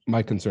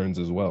my concerns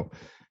as well.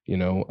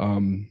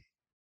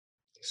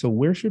 So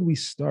where should we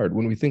start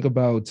when we think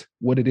about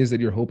what it is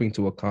that you're hoping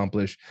to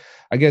accomplish?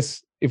 I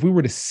guess if we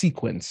were to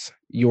sequence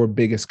your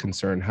biggest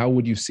concern, how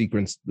would you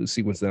sequence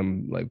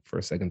them, like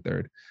first, second,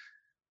 third?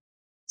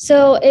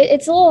 So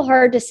it's a little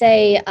hard to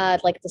say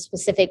like the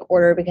specific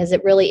order, because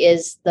it really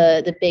is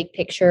the big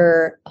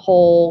picture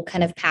whole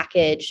kind of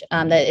package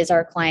that is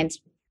our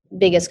client's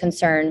biggest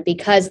concern,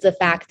 because the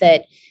fact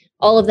that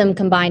all of them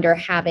combined are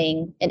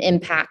having an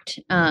impact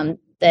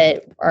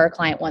that our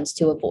client wants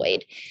to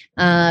avoid.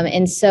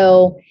 And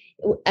so,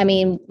 I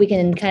mean, we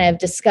can kind of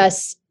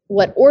discuss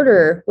what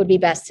order would be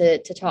best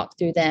to talk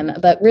through them,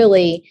 but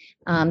really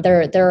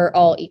they're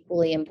all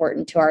equally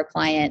important to our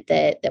client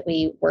that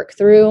we work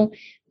through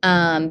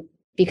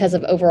because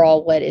of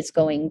overall what is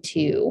going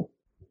to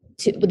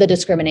the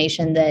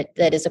discrimination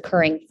that is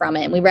occurring from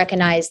it. And we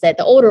recognize that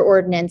the older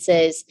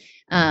ordinances,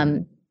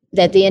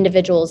 that the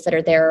individuals that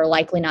are there are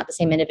likely not the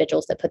same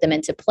individuals that put them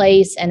into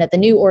place, and that the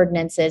new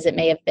ordinances, it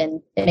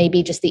may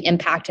be just the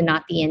impact and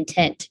not the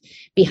intent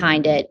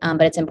behind it.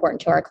 But it's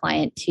important to our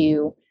client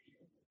to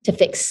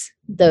fix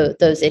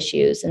those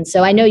issues. And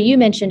so I know you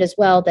mentioned as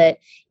well that,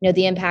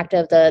 the impact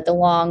of the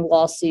long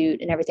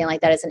lawsuit and everything like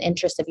that is an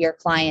interest of your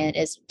client,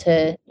 is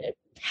to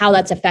how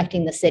that's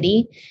affecting the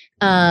city.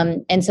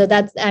 And so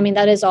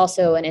that is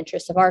also an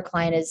interest of our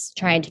client, is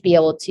trying to be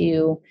able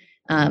to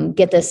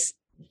get this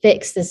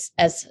fixed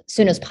as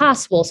soon as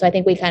possible. So I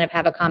think we kind of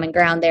have a common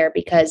ground there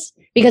because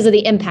of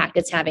the impact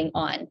it's having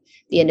on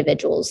the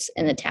individuals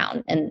in the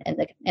town and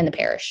the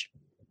parish.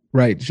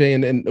 Right, Shay,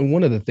 and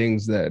one of the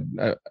things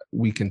that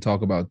we can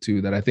talk about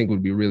too that I think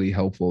would be really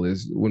helpful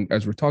is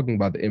as we're talking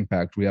about the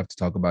impact, we have to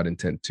talk about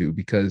intent too,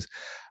 because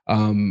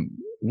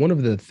one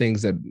of the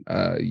things that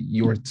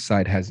your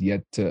side has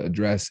yet to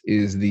address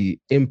is the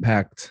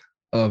impact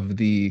of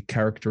the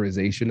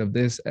characterization of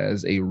this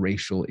as a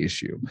racial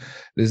issue.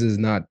 This is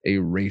not a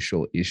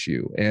racial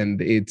issue,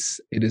 and it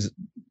is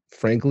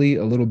frankly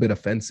a little bit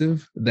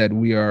offensive that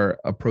we are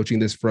approaching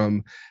this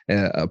from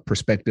a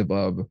perspective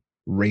of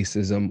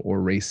racism or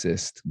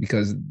racist,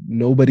 because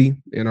nobody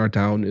in our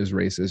town is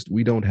racist.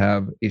 We don't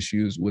have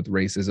issues with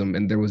racism,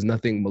 and there was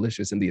nothing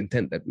malicious in the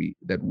intent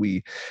that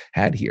we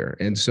had here.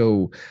 And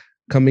so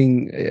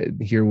coming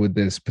here with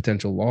this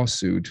potential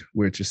lawsuit,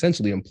 which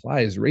essentially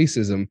implies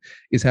racism,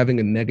 is having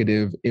a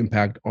negative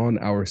impact on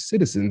our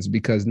citizens,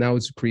 because now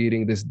it's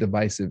creating this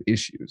divisive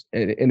issues.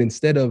 And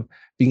instead of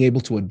being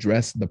able to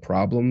address the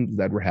problem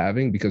that we're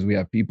having, because we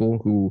have people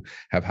who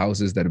have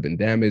houses that have been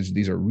damaged,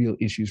 these are real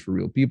issues for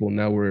real people.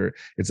 Now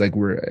it's like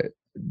we're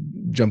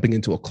jumping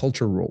into a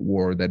cultural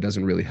war that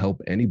doesn't really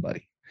help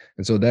anybody.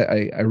 And so that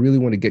I really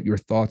want to get your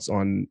thoughts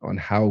on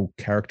how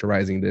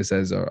characterizing this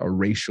as a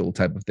racial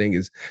type of thing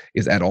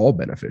is at all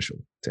beneficial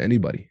to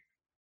anybody.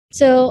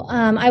 So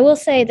I will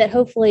say that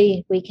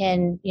hopefully we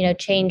can,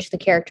 change the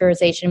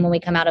characterization when we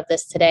come out of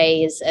this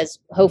today as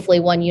hopefully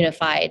one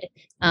unified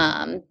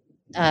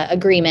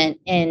agreement,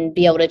 and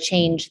be able to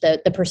change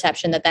the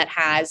perception that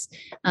has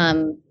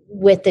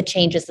with the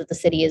changes that the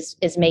city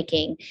is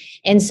making.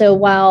 And so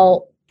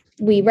while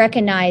we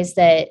recognize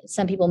that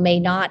some people may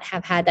not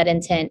have had that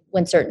intent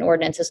when certain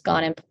ordinances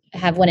went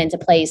into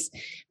place,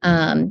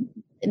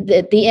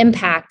 the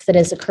impact that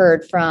has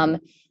occurred from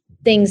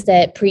things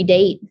that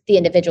predate the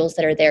individuals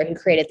that are there who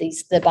created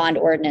the bond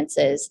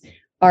ordinances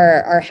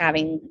are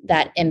having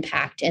that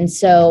impact. And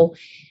so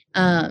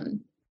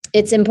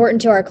it's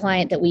important to our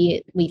client that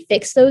we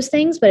fix those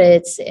things,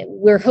 but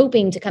we're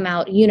hoping to come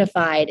out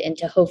unified and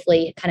to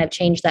hopefully kind of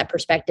change that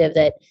perspective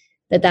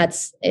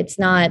that's it's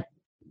not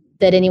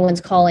that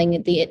anyone's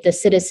calling the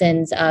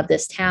citizens of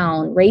this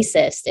town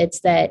racist.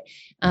 It's that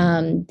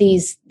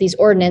these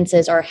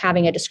ordinances are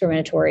having a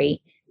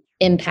discriminatory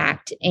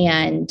impact.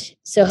 And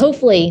so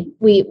hopefully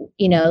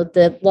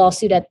the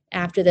lawsuit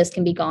after this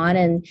can be gone,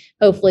 and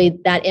hopefully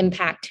that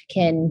impact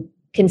can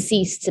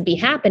cease to be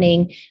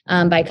happening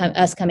by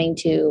us coming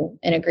to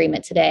an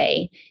agreement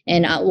today.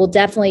 And we'll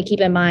definitely keep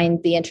in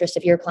mind the interest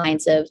of your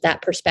clients, of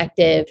that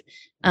perspective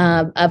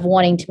of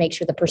wanting to make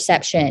sure the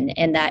perception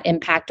and that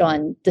impact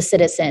on the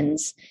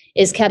citizens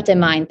is kept in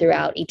mind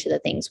throughout each of the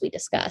things we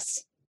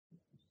discuss.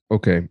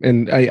 Okay.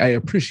 And I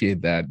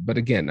appreciate that. But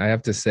again, I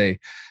have to say,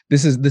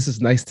 this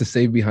is nice to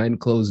say behind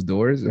closed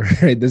doors,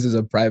 right? This is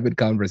a private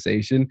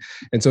conversation.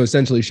 And so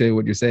essentially, Shay,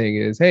 what you're saying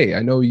is, hey,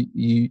 I know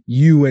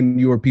you and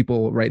your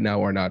people right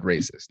now are not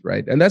racist,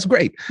 right? And that's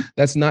great.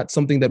 That's not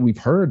something that we've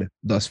heard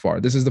thus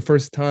far. This is the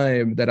first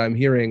time that I'm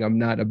hearing I'm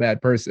not a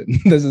bad person.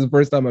 This is the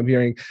first time I'm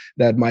hearing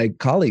that my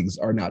colleagues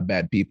are not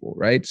bad people,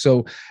 right?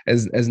 So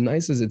as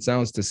nice as it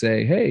sounds to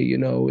say, hey,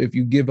 if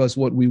you give us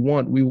what we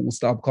want, we will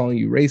stop calling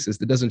you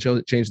racist, it doesn't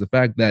change the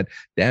fact that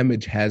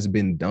damage has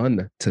been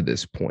done to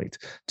this point,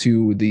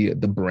 to the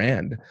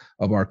brand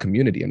of our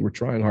community. And we're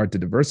trying hard to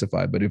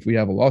diversify, but if we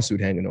have a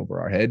lawsuit hanging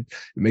over our head, it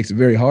makes it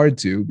very hard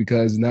to,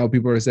 because now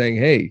people are saying,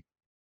 hey,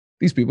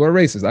 these people are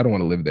racist, I don't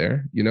want to live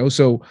there,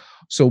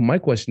 So my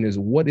question is,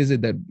 what is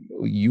it that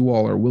you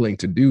all are willing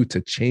to do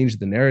to change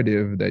the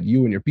narrative that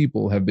you and your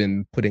people have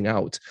been putting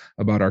out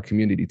about our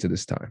community to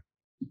this time?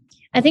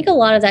 I think a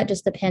lot of that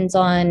just depends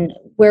on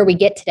where we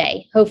get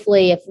today.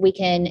 Hopefully, if we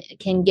can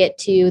get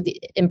to the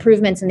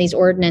improvements in these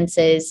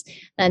ordinances,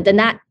 then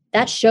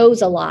that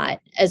shows a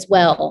lot as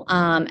well.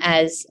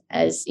 As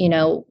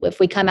if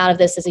we come out of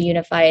this as a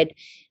unified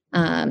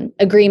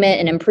agreement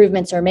and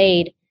improvements are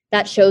made,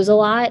 that shows a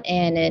lot.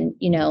 And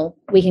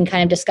we can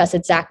kind of discuss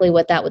exactly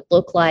what that would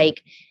look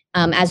like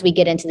as we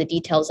get into the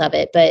details of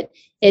it. But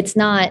it's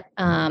not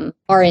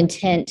our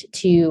intent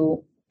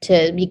to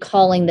be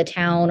calling the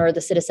town or the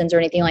citizens or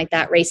anything like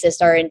that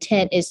racist. Our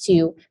intent is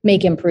to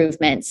make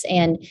improvements.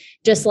 And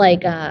just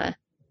like, I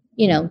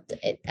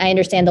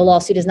understand the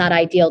lawsuit is not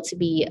ideal to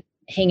be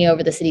hanging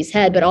over the city's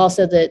head, but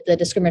also the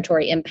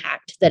discriminatory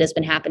impact that has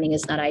been happening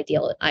is not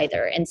ideal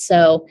either. And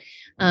so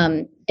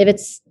if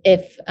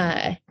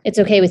it's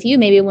okay with you,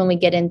 maybe when we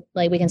get in,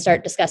 we can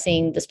start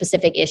discussing the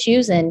specific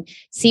issues and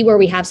see where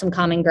we have some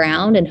common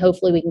ground. And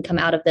hopefully we can come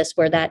out of this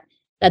where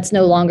that's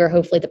no longer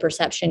hopefully the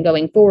perception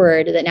going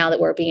forward, that now that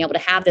we're being able to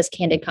have this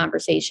candid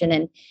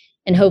conversation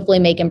and hopefully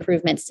make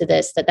improvements to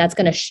this, that's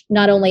going to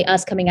not only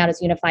us coming out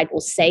as unified will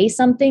say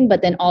something,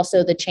 but then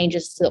also the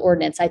changes to the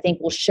ordinance, I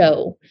think, will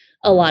show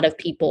a lot of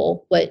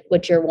people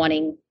what you're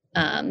wanting,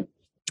 the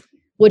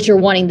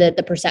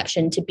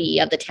perception to be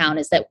of the town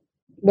is that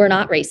we're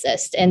not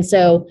racist. And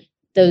so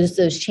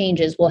those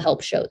changes will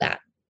help show that.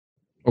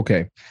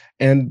 Okay.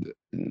 And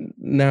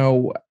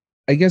now,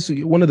 I guess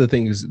one of the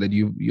things that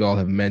you all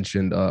have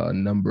mentioned a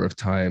number of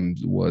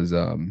times was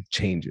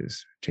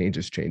changes.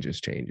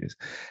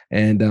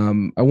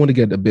 And I want to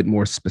get a bit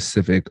more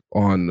specific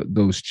on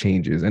those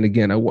changes. And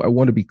again, I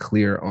want to be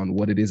clear on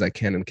what it is I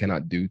can and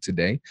cannot do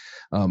today.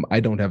 I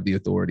don't have the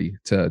authority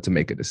to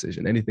make a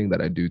decision. Anything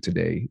that I do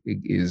today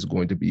is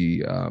going to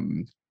be,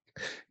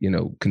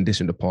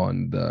 conditioned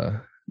upon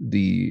the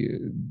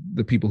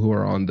people who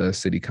are on the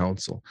city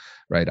council,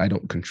 right? I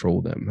don't control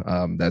them.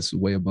 That's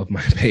way above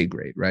my pay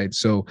grade, right?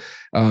 So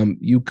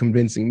you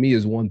convincing me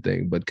is one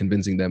thing, but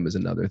convincing them is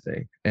another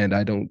thing. And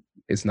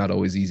it's not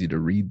always easy to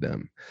read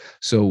them.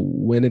 So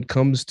when it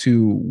comes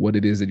to what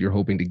it is that you're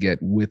hoping to get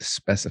with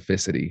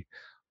specificity,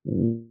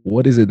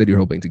 what is it that you're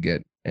hoping to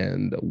get,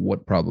 and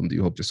what problem do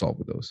you hope to solve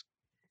with those?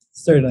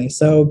 Certainly.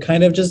 So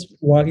kind of just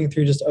walking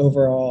through just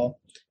overall,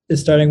 is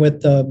starting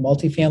with the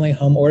multifamily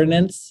home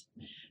ordinance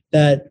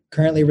that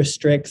currently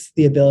restricts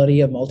the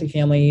ability of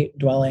multifamily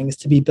dwellings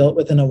to be built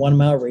within a 1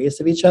 mile radius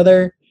of each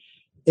other.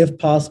 If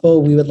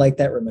possible, we would like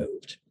that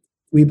removed.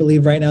 We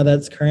believe right now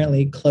that's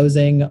currently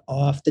closing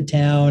off the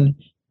town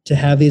to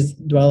have these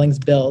dwellings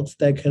built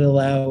that could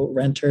allow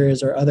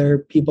renters or other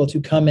people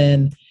to come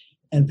in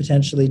and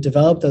potentially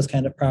develop those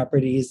kind of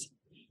properties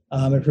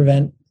and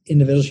prevent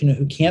individuals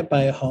who can't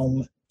buy a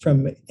home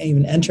from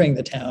even entering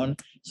the town.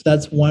 So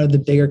that's one of the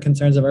bigger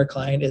concerns of our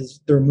client,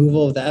 is the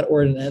removal of that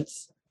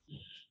ordinance.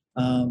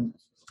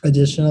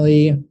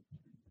 Additionally,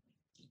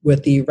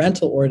 with the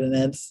rental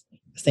ordinance,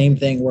 same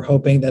thing. We're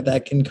hoping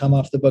that can come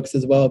off the books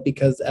as well,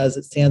 because as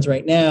it stands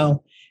right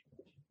now,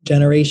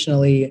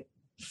 generationally,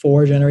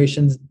 4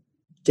 generations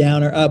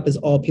down or up is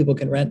all people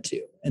can rent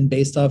to. And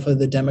based off of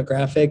the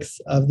demographics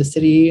of the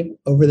city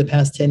over the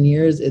past 10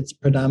 years, it's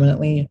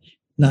predominantly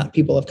not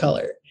people of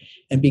color.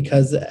 And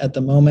because at the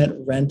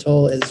moment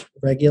rental is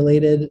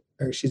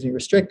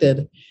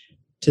restricted,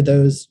 to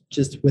those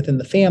just within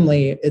the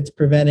family, it's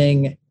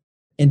preventing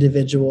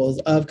individuals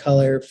of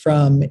color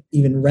from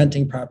even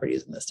renting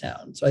properties in this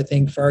town. So I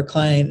think for our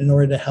client, in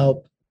order to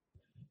help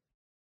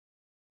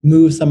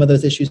move some of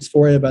those issues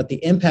forward about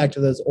the impact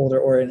of those older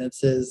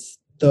ordinances,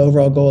 the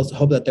overall goal is to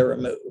hope that they're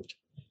removed.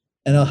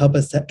 And it'll help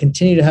us to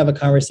continue to have a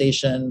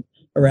conversation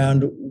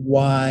around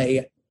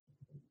why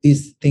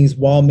these things,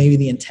 while maybe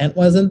the intent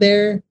wasn't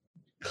there,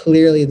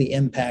 clearly the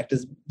impact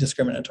is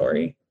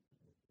discriminatory.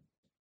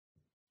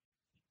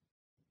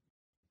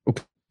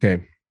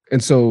 Okay.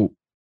 And so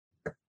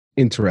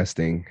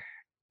interesting.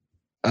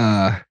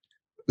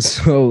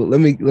 So let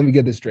me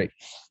get this straight.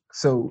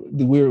 So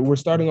we're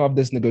starting off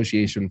this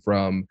negotiation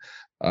from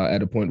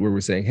at a point where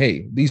we're saying,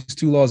 hey, these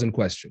two laws in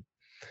question,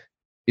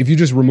 if you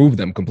just remove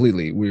them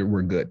completely,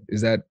 we're good.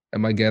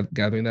 Am I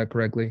gathering that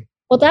correctly?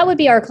 Well, that would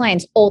be our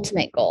client's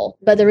ultimate goal.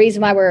 But the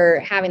reason why we're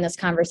having this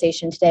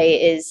conversation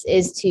today is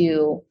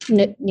to,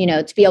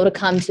 to be able to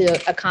come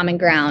to a common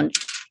ground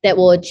that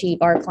will achieve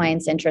our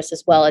client's interests,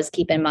 as well as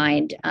keep in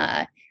mind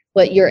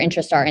what your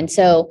interests are. And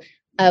so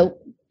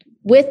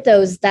with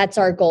those, that's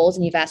our goals.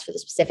 And you've asked for the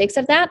specifics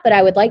of that. But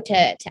I would like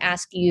to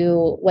ask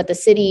you what the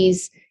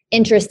city's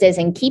interest is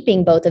in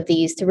keeping both of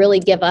these, to really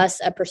give us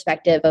a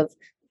perspective of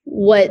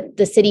what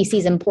the city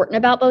sees important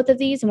about both of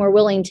these. And we're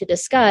willing to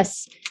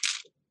discuss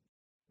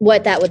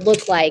what that would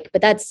look like,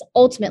 but that's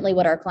ultimately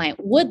what our client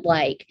would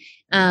like.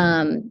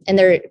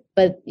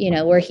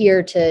 We're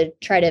here to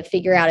try to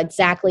figure out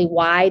exactly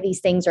why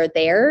these things are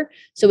there,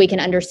 so we can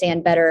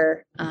understand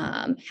better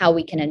how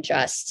we can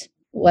adjust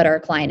what our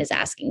client is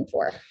asking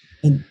for.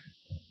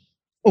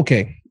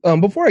 Okay.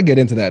 Before I get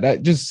into that, I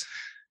just,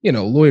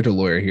 lawyer to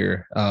lawyer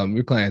here.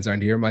 Your clients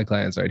aren't here. My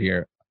clients aren't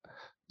here.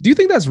 Do you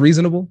think that's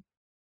reasonable?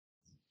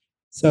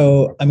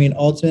 So,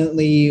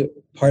 ultimately,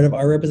 part of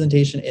our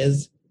representation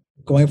is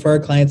going for our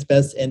client's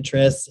best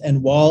interests.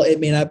 And while it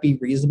may not be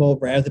reasonable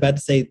right off the bat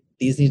to say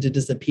these need to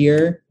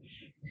disappear,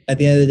 at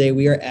the end of the day,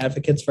 we are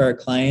advocates for our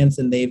clients,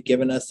 and they've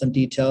given us some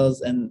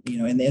details. And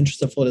in the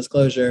interest of full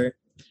disclosure,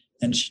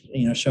 and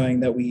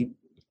showing that we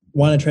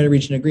want to try to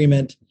reach an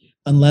agreement,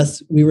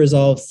 unless we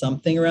resolve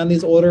something around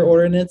these older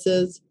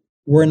ordinances,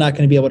 we're not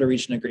going to be able to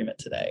reach an agreement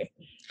today.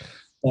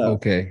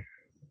 Okay.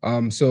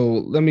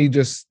 So let me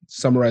just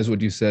summarize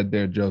what you said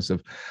there,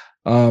 Joseph.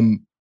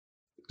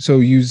 So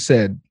you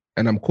said,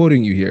 and I'm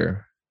quoting you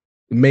here,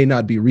 it may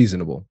not be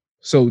reasonable.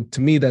 So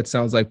to me, that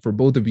sounds like for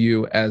both of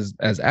you as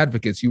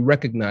advocates, you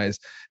recognize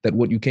that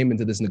what you came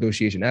into this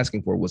negotiation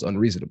asking for was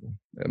unreasonable.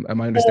 Am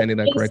I understanding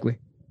that correctly?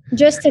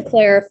 Just to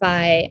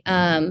clarify,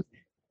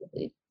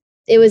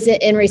 it was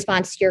in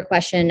response to your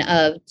question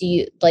of, do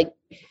you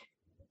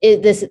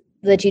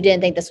that you didn't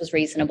think this was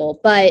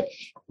reasonable? But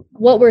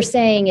what we're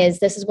saying is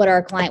this is what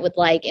our client would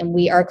like, and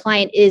our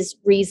client is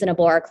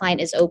reasonable. Our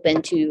client is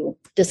open to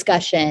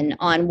discussion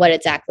on what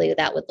exactly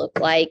that would look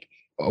like.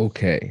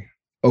 Okay,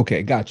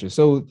 gotcha.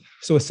 So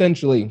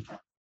essentially,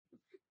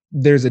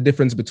 there's a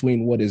difference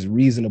between what is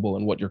reasonable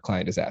and what your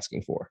client is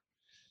asking for.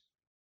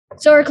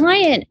 So our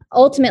client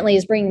ultimately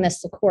is bringing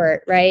this to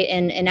court, right?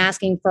 And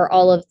asking for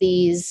all of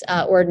these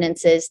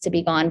ordinances to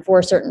be gone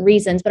for certain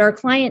reasons. But our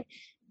client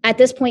at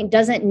this point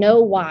doesn't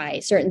know why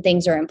certain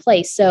things are in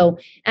place. So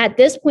at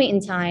this point in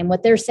time,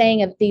 what they're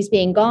saying of these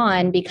being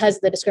gone because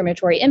of the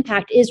discriminatory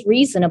impact is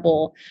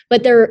reasonable,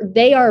 but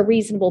they are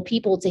reasonable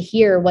people to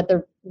hear what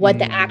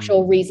the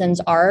actual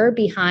reasons are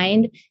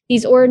behind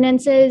these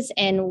ordinances.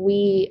 And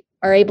we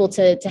are able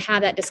to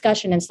have that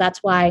discussion. And so that's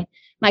why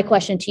my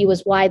question to you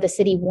was why the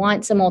city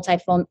wants a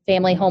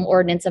multi-family home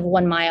ordinance of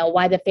 1 mile,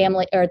 why the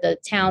family or the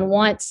town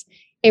wants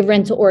a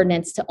rental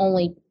ordinance to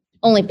only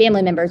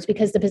family members,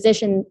 because the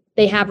position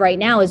they have right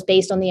now is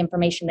based on the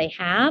information they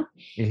have.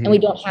 Mm-hmm. And we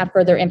don't have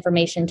further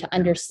information to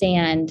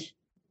understand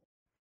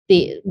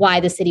why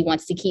the city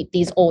wants to keep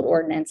these old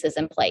ordinances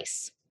in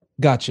place.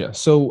 Gotcha.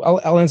 So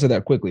I'll answer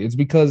that quickly. It's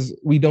because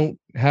we don't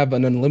have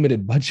an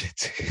unlimited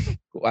budget.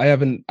 I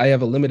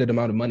have a limited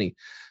amount of money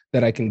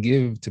that I can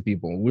give to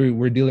people.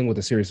 We're dealing with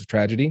a serious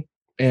tragedy.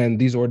 And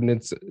these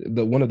ordinances,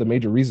 one of the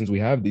major reasons we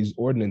have these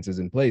ordinances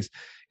in place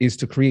is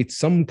to create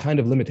some kind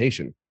of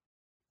limitation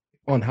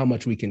on how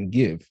much we can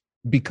give,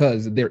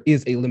 because there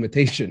is a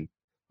limitation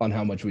on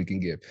how much we can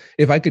give.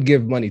 If I could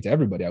give money to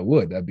everybody, I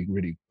would. That'd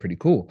be pretty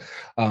cool.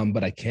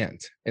 But I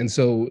can't. And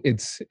so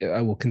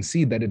I will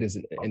concede that it is,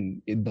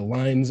 and the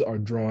lines are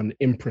drawn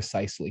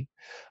imprecisely,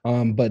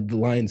 but the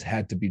lines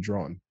had to be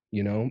drawn,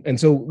 And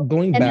so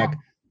going back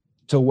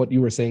to what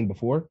you were saying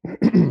before,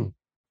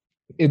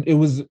 it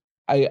was,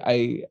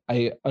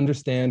 I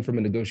understand from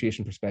a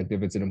negotiation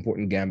perspective, it's an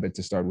important gambit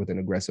to start with an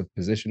aggressive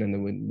position, and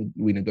then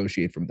we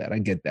negotiate from that. I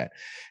get that.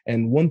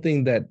 And one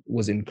thing that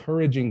was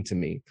encouraging to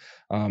me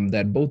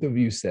that both of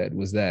you said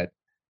was that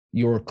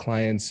your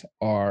clients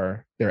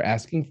they're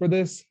asking for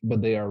this,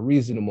 but they are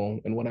reasonable.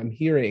 And what I'm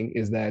hearing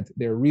is that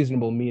they're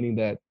reasonable, meaning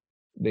that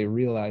they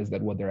realize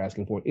that what they're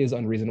asking for is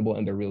unreasonable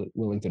and they're really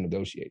willing to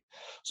negotiate.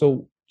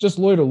 So just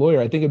lawyer to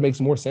lawyer, I think it makes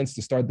more sense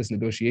to start this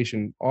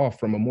negotiation off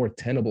from a more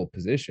tenable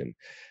position.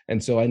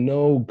 And so I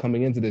know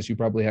coming into this, you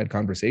probably had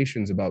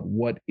conversations about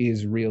what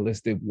is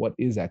realistic, what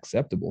is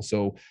acceptable.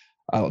 So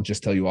I'll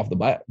just tell you off the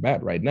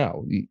bat right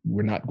now,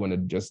 we're not going to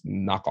just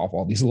knock off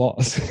all these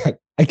laws.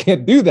 I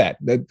can't do that.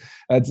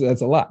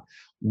 That's a lot.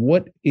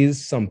 What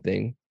is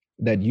something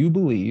that you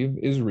believe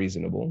is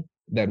reasonable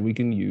that we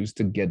can use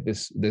to get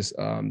this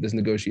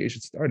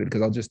negotiation started?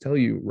 Because I'll just tell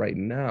you right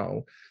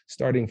now,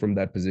 starting from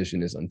that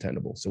position is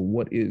untenable. So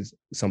what is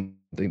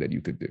something that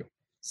you could do?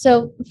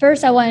 So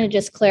first, I wanted to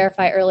just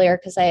clarify earlier,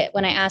 because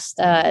when I asked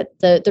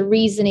the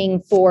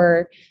reasoning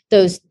for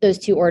those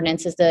two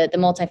ordinances, the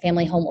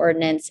multifamily home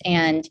ordinance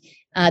and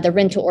the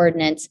rental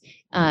ordinance,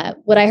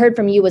 what I heard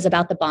from you was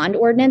about the bond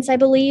ordinance, I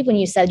believe, when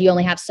you said you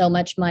only have so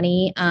much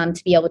money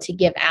to be able to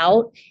give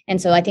out.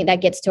 And so I think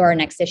that gets to our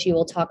next issue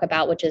we'll talk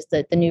about, which is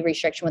the new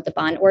restriction with the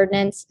bond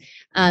ordinance.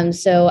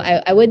 So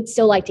I would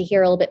still like to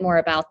hear a little bit more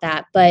about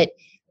that. But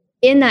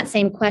in that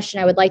same question,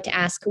 I would like to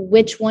ask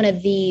which one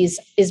of these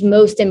is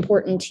most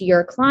important to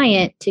your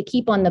client to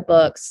keep on the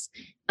books,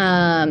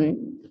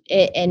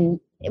 and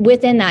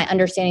within that,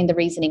 understanding the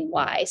reasoning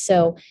why.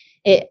 So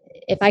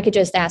if I could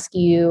just ask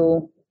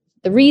you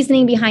the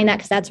reasoning behind that,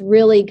 because that's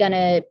really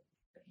going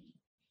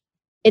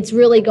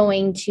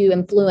to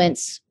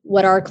influence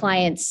what our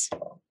client's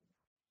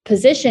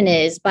position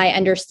is by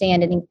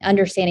understanding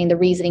the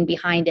reasoning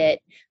behind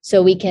it,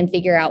 so we can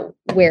figure out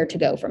where to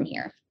go from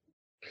here.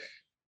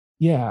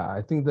 Yeah,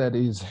 I think that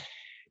is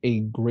a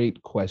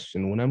great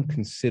question. When I'm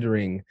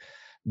considering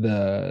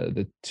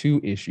the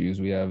two issues,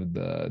 we have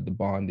the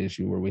bond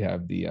issue where we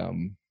have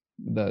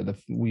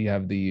we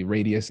have the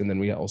radius, and then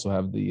we also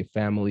have the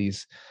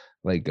families,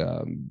 like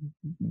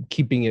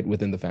keeping it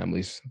within the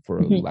families,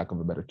 for lack of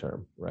a better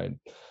term, right?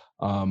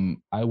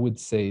 I would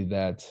say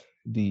that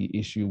the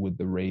issue with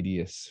the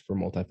radius for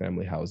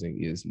multifamily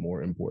housing is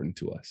more important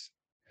to us.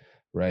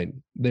 Right,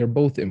 they're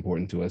both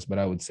important to us, but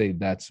I would say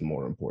that's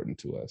more important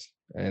to us.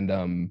 And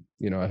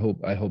I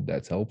hope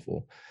that's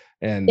helpful.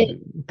 And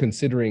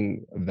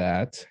considering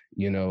that,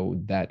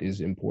 that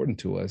is important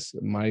to us,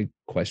 my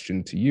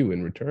question to you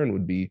in return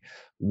would be,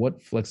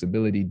 what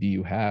flexibility do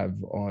you have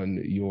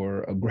on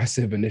your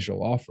aggressive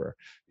initial offer?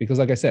 Because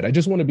like I said, I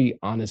just want to be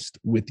honest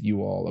with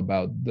you all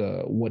about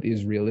what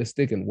is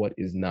realistic and what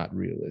is not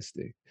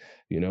realistic.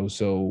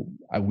 So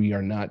we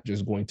are not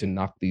just going to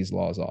knock these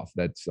laws off.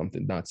 That's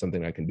not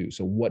something I can do.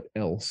 So what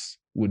else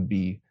would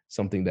be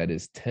something that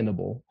is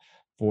tenable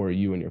for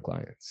you and your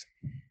clients?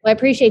 Well, I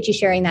appreciate you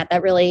sharing that.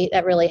 That really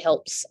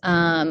helps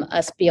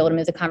us be able to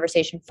move the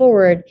conversation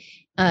forward,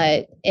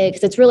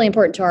 because it's really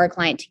important to our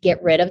client to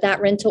get rid of that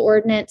rental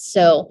ordinance.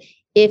 So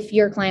if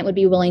your client would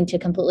be willing to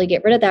completely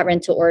get rid of that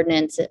rental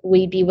ordinance,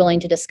 we'd be willing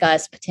to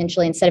discuss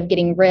potentially, instead of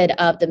getting rid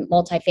of the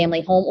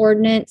multifamily home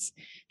ordinance,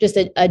 just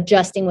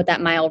adjusting what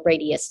that mile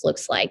radius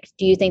looks like.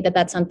 Do you think that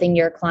that's something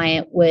your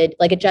client would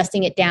like,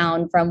 adjusting it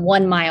down from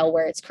 1 mile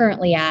where it's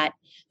currently at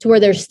to where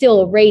there's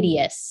still a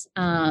radius?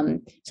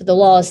 So the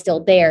law is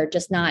still there,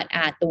 just not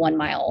at the 1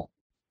 mile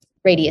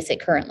radius it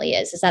currently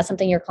is. Is that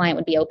something your client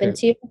would be open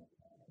to?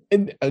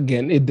 And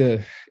again,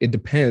 it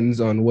depends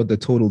on what the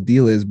total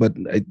deal is. But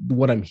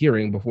what I'm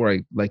hearing, before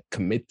I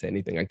commit to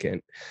anything, I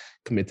can't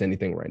commit to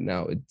anything right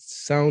now. It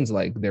sounds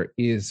like there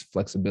is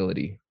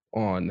flexibility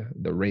on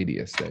the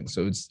radius thing.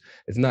 So it's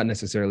not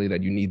necessarily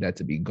that you need that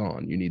to be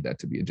gone. You need that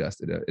to be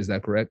adjusted. Is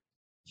that correct?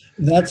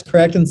 That's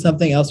correct. And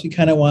something else we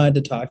kind of wanted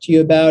to talk to you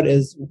about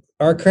is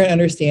our current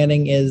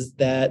understanding is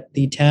that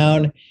the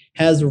town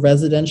has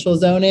residential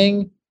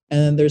zoning and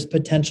then there's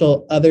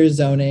potential other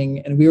zoning.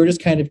 And we were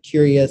just kind of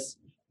curious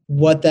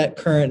what that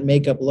current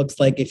makeup looks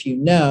like, if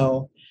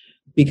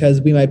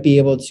because we might be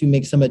able to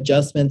make some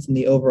adjustments in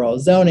the overall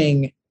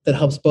zoning that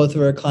helps both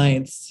of our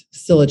clients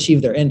still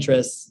achieve their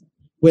interests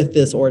with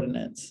this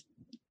ordinance.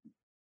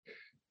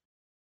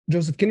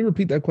 Joseph, can you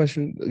repeat that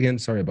question again?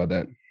 Sorry about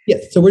that.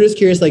 Yes. So we're just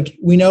curious,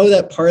 we know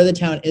that part of the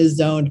town is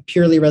zoned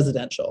purely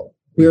residential.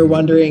 We were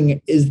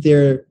wondering, is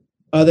there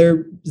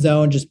other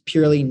zone just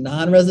purely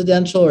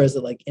non-residential, or is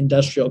it like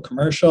industrial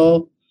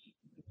commercial?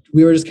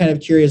 We were just kind of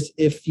curious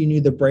if you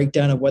knew the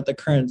breakdown of what the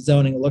current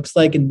zoning looks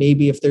like, and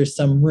maybe if there's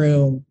some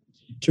room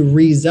to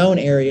rezone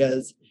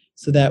areas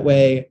so that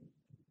way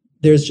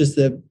there's just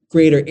a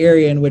greater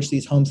area in which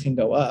these homes can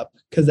go up.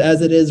 Because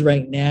as it is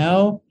right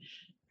now,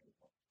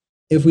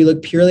 if we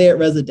look purely at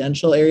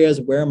residential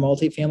areas where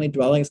multifamily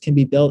dwellings can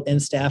be built in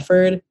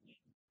Stafford,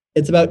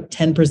 it's about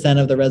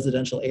 10% of the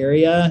residential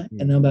area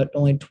and about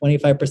only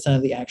 25%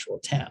 of the actual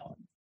town.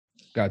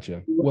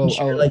 Gotcha. Well,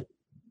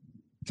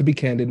 to be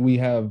candid, we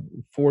have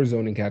 4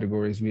 zoning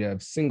categories. We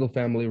have single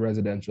family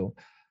residential,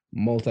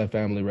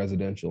 multifamily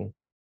residential,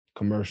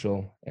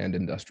 commercial, and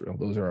industrial.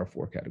 Those are our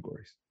 4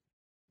 categories.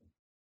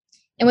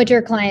 And would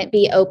your client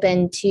be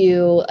open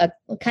to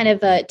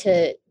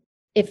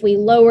if we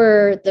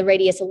lower the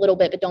radius a little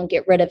bit, but don't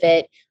get rid of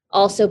it,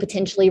 also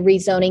potentially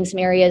rezoning some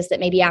areas that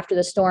maybe after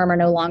the storm are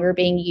no longer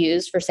being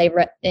used for, say,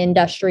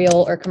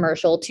 industrial or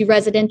commercial to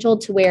residential,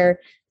 to where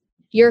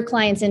your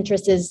client's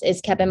interest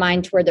is kept in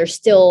mind, to where there's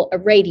still a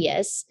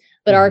radius,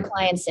 but our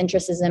client's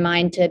interest is in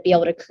mind to be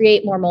able to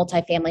create more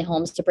multifamily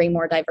homes to bring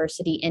more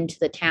diversity into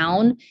the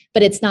town,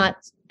 but it's not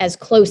as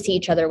close to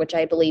each other, which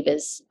I believe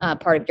is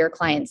part of your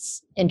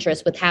client's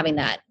interest with having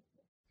that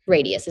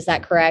radius. Is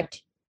that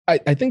correct?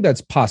 I think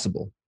that's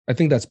possible.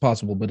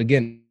 But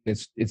again,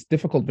 it's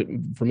difficult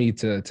for me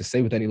to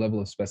say with any level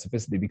of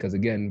specificity, because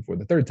again, for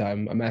the third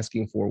time, I'm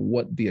asking for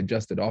what the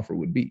adjusted offer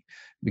would be,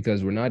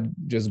 because we're not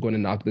just going to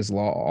knock this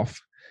law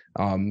off.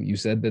 You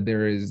said that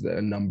there is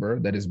a number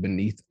that is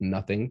beneath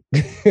nothing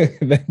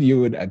that you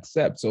would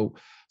accept. So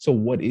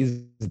what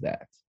is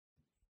that?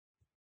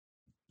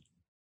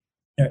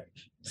 All right.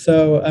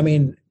 So, I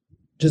mean,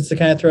 just to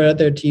kind of throw it out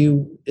there to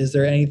you, is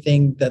there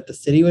anything that the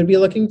city would be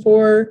looking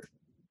for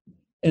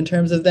in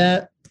terms of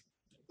that?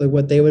 Like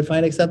what they would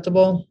find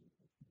acceptable?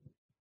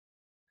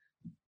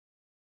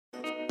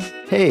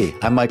 Hey,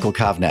 I'm Michael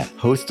Kovnat,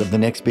 host of The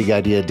Next Big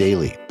Idea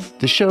Daily.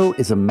 The show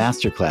is a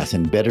masterclass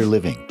in better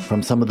living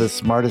from some of the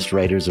smartest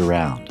writers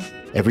around.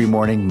 Every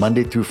morning,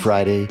 Monday through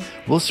Friday,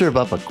 we'll serve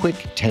up a quick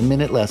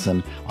 10-minute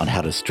lesson on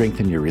how to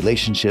strengthen your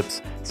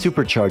relationships,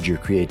 supercharge your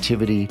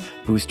creativity,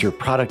 boost your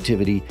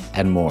productivity,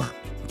 and more.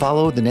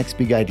 Follow The Next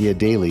Big Idea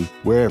Daily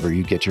wherever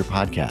you get your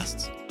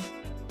podcasts.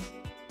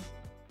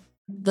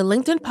 The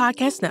LinkedIn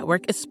Podcast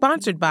Network is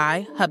sponsored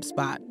by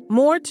HubSpot.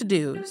 More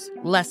to-dos,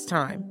 less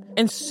time,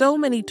 and so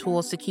many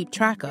tools to keep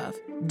track of.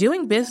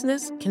 Doing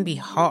business can be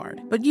hard,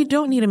 but you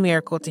don't need a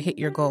miracle to hit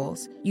your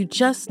goals. You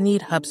just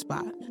need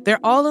HubSpot. Their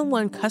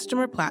all-in-one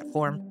customer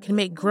platform can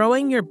make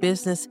growing your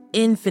business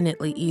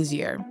infinitely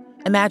easier.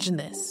 Imagine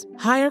this: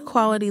 higher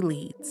quality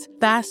leads,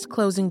 fast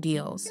closing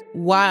deals,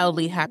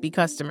 wildly happy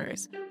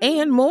customers,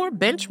 and more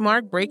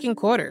benchmark-breaking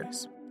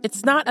quarters.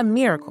 It's not a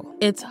miracle,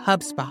 it's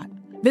HubSpot.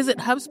 Visit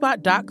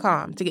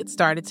HubSpot.com to get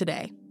started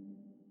today.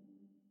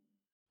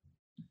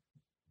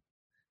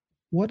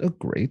 What a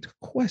great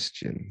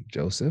question,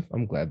 Joseph.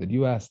 I'm glad that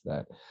you asked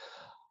that.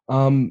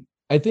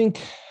 I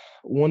think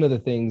one of the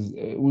things,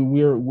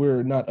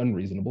 we're not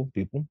unreasonable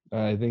people.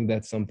 I think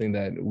that's something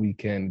that we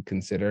can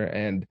consider.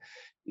 And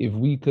if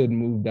we could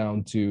move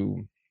down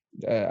to,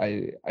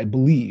 I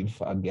believe,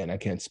 again, I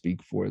can't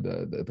speak for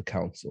the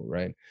council,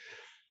 right?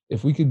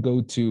 If we could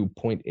go to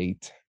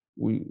 0.8,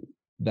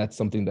 that's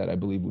something that I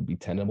believe would be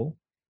tenable,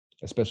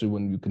 especially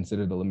when you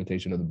consider the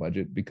limitation of the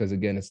budget, because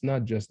again, it's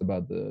not just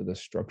about the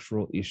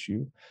structural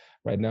issue.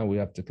 Right now, we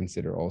have to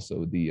consider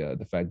also the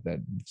fact that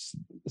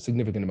a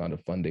significant amount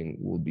of funding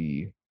will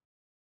be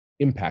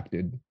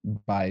impacted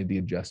by the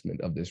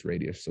adjustment of this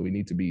radius. So we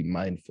need to be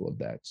mindful of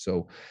that.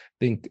 So I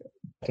think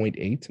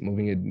 0.8,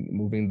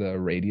 moving the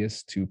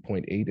radius to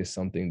 0.8 is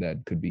something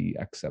that could be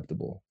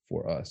acceptable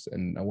for us.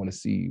 And I want to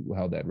see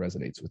how that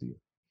resonates with you.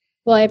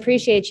 Well, I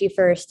appreciate you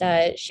first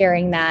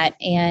sharing that.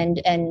 And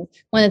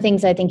one of the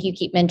things I think you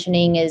keep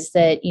mentioning is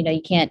that,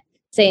 you can't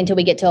say until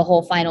we get to a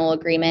whole final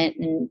agreement.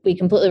 And we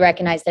completely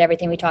recognize that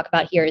everything we talk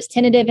about here is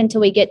tentative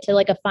until we get to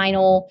like a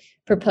final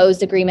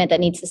proposed agreement that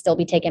needs to still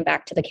be taken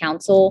back to the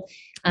council.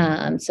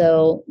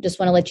 So just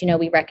want to let you know,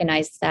 we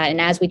recognize that. And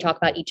as we talk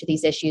about each of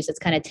these issues, it's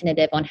kind of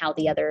tentative on how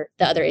the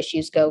other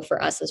issues go for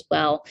us as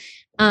well.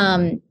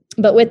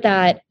 But with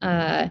that,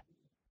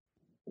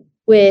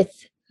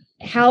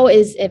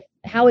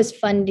 how is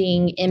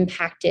funding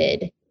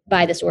impacted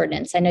by this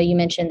ordinance? I know you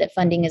mentioned that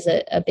funding is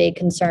a big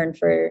concern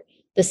for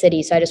the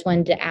city. So I just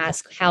wanted to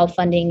ask how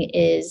funding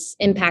is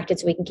impacted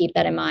so we can keep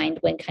that in mind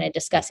when kind of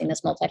discussing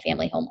this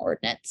multifamily home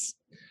ordinance.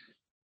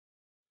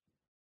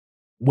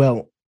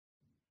 Well,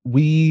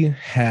 we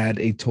had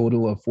a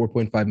total of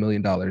 $4.5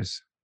 million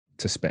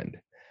to spend.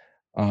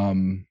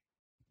 And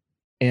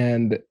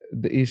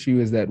the issue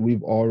is that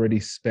we've already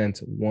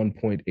spent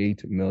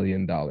 $1.8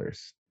 million.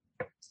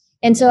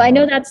 And so I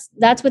know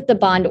that's with the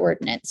bond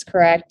ordinance,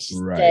 correct?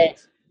 Right.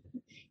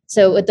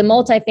 So with the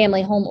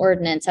multifamily home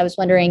ordinance, I was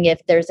wondering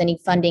if there's any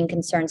funding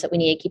concerns that we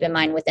need to keep in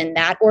mind within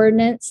that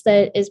ordinance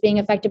that is being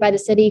affected by the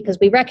city, because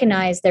we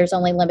recognize there's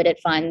only limited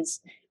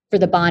funds for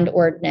the bond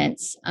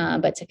ordinance,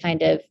 but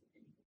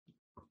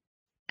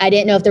I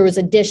didn't know if there was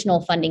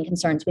additional funding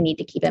concerns we need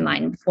to keep in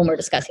mind when we're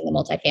discussing the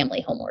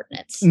multifamily home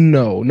ordinance.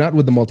 No, not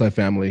with the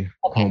multifamily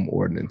home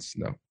ordinance,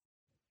 no.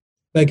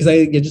 Because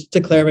just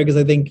to clarify, because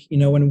I think,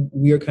 when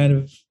we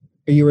were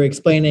you were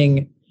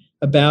explaining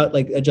about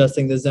like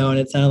adjusting the zone,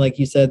 it sounded like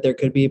you said there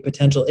could be a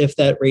potential, if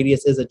that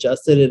radius is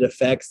adjusted, it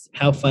affects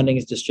how funding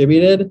is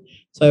distributed.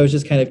 So I was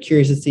just kind of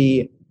curious to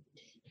see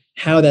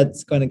how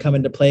that's going to come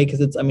into play,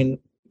 because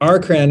our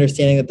current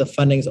understanding that the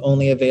funding is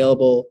only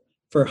available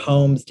for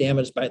homes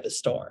damaged by the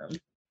storm.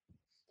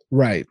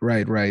 Right.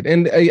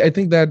 And I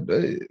think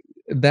that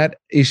that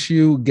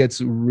issue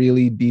gets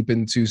really deep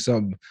into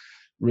some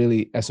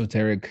really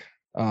esoteric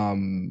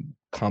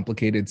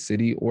complicated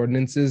city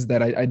ordinances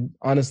that I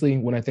honestly,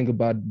 when I think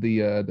about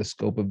the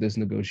scope of this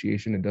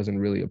negotiation, it doesn't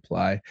really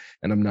apply,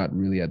 and I'm not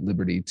really at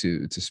liberty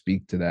to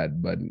speak to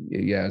that. But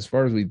yeah, as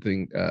far as we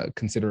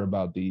consider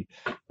about the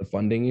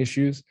funding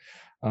issues,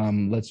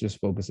 let's just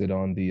focus it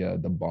on the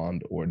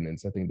bond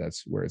ordinance. I think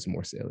that's where it's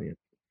more salient.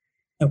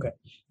 Okay,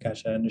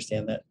 gotcha. I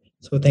understand that.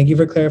 So thank you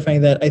for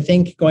clarifying that. I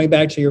think going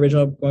back to the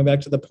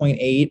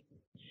 0.8,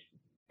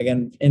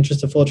 again,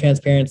 interest of full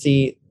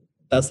transparency,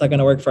 that's not going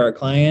to work for our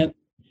client.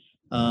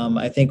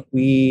 I think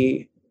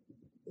they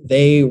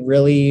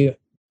really,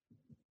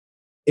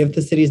 if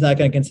the city's not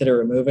going to consider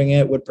removing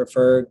it, would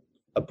prefer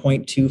a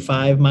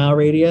 0.25 mile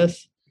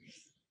radius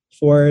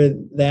for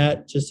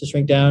that, just to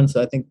shrink down.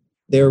 So I think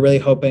they were really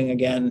hoping,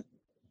 again,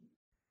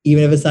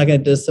 even if it's not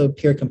going to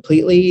disappear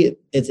completely,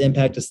 its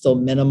impact is still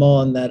minimal,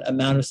 and that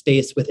amount of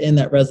space within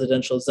that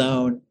residential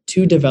zone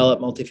to develop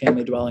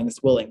multifamily dwellings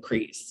will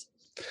increase.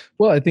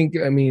 Well,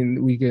 I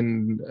mean, we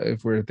can,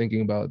 if we're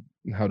thinking about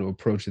how to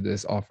approach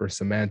this offer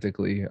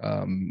semantically,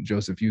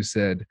 Joseph, you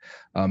said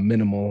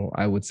minimal,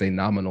 I would say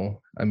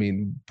nominal. I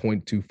mean,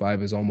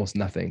 0.25 is almost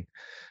nothing.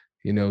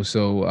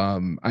 So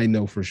I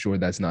know for sure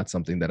that's not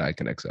something that I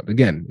can accept,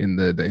 again, in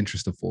the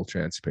interest of full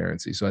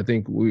transparency. So I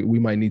think we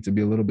might need to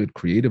be a little bit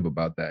creative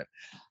about that,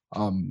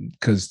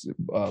 because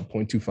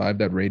 0.25,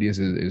 that radius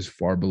is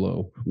far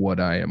below what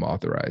I am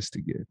authorized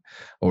to give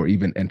or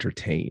even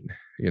entertain,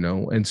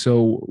 and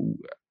so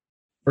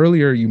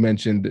earlier you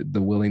mentioned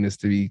the willingness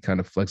to be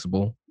kind of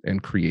flexible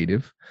and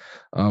creative.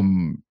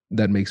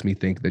 That makes me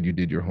think that you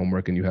did your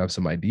homework and you have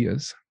some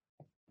ideas.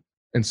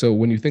 And so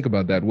when you think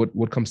about that,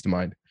 what comes to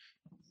mind?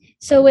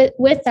 So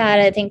with that,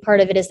 I think part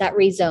of it is that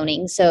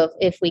rezoning. So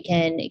if we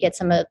can get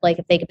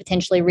if they could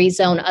potentially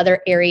rezone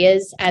other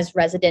areas as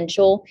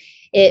residential,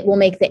 it will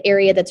make the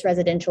area that's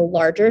residential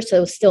larger.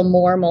 So still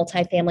more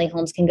multifamily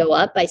homes can go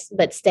up,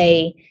 but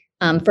stay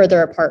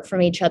further apart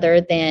from each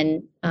other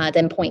than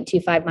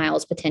 0.25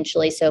 miles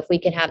potentially. So if we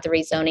could have the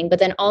rezoning, but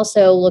then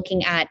also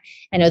looking at,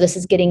 I know this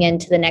is getting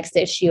into the next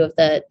issue of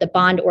the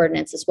bond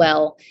ordinance as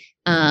well.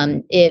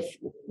 If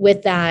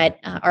with that,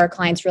 our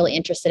clients really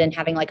interested in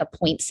having like a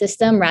point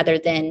system rather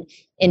than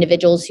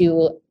individuals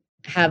who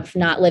have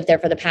not lived there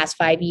for the past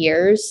 5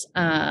 years,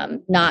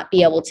 not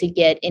be able to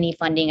get any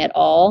funding at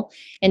all.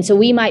 And so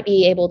we might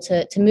be able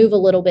to move a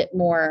little bit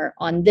more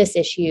on this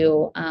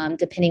issue,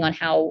 depending on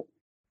how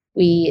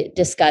we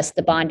discuss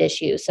the bond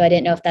issue. So I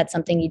didn't know if that's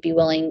something you'd be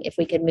willing, if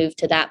we could move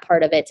to that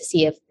part of it, to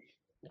see if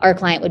our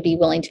client would be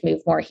willing to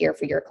move more here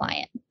for your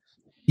client.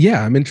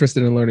 Yeah, I'm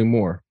interested in learning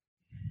more.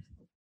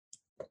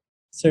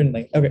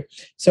 Certainly. Okay.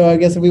 So I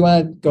guess if we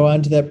want to go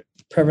on to the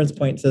preference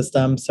point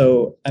system.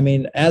 So, I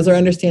mean, as our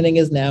understanding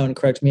is now, and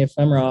correct me if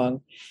I'm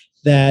wrong,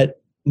 that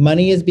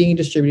money is being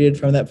distributed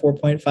from that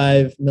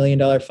 $4.5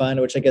 million fund,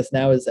 which I guess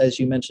now is, as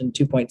you mentioned,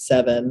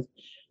 2.7,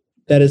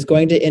 that is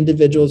going to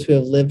individuals who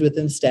have lived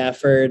within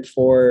Stafford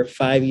for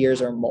 5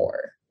 years or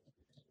more.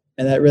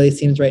 And that really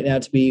seems right now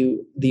to be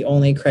the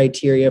only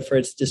criteria for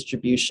its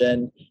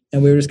distribution.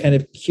 And we were just kind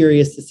of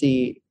curious to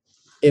see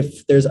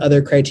if there's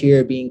other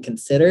criteria being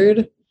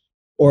considered,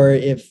 or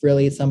if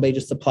really somebody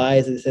just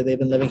applies and they say they've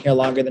been living here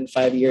longer than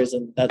 5 years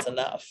and that's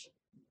enough.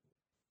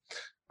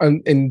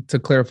 And to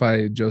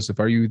clarify, Joseph,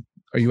 are you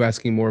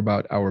asking more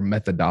about our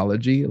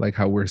methodology, like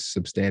how we're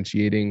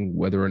substantiating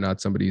whether or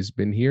not somebody's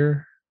been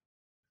here?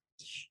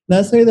 Not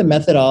necessarily the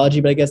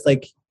methodology, but I guess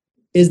like,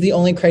 is the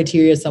only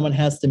criteria someone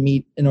has to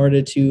meet in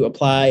order to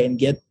apply and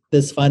get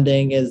this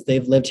funding is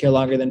they've lived here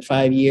longer than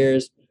 5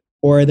 years,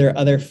 or are there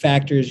other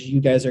factors you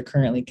guys are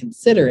currently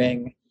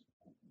considering?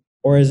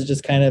 Or is it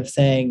just kind of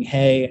saying,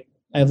 hey,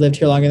 I've lived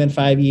here longer than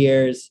 5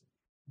 years,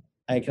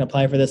 I can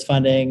apply for this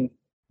funding.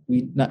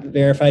 We not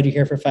verified you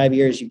here for 5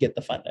 years, you get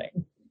the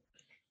funding.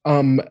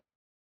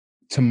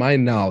 To my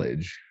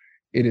knowledge,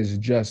 it is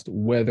just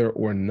whether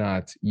or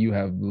not you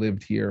have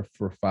lived here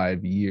for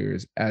 5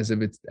 years. As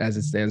it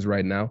stands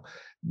right now,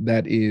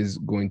 that is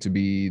going to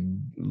be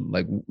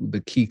like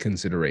the key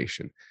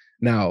consideration.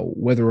 Now,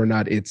 whether or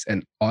not it's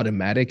an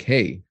automatic,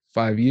 hey,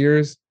 5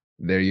 years,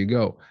 there you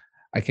go,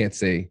 I can't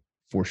say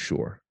for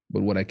sure.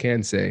 But what I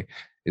can say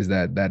is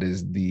that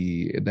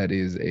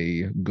is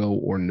a go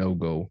or no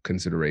go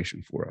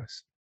consideration for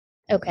us.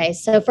 Okay.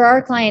 So for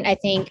our client, I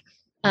think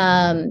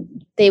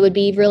they would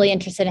be really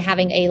interested in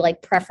having a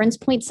like preference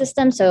point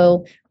system.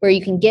 So where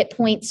you can get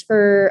points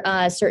for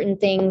certain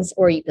things,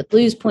 or you could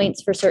lose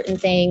points for certain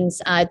things,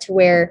 to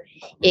where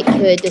it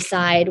could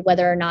decide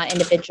whether or not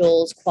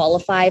individuals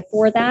qualify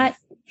for that.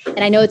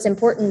 And I know it's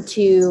important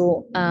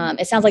to,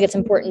 it sounds like it's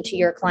important to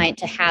your client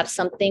to have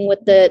something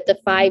with the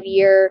 5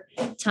 year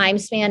time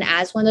span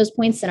as one of those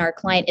points. And our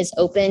client is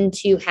open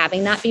to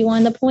having that be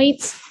one of the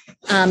points.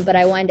 But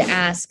I wanted to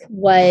ask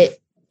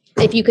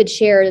if you could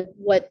share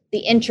what the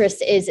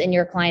interest is in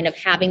your client of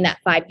having that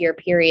 5 year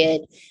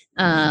period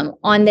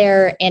on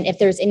there. And if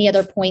there's any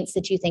other points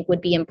that you think would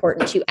be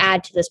important to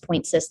add to this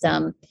point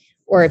system,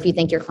 or if you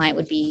think your client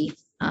would be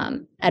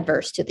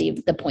adverse to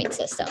the point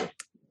system.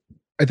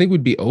 I think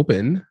we'd be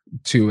open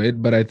to it,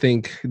 but I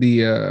think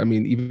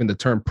even the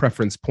term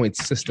preference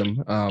points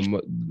system,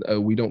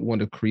 we don't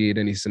want to create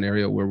any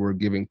scenario where we're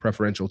giving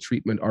preferential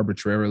treatment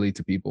arbitrarily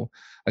to people.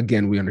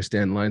 Again, we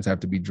understand lines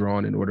have to be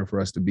drawn in order for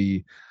us to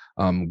be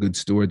good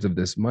stewards of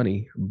this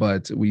money,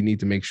 but we need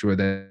to make sure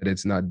that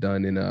it's not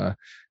done in a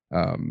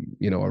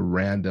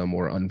random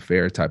or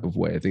unfair type of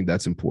way. I think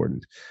that's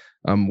important.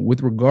 With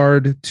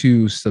regard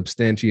to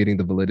substantiating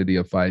the validity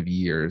of 5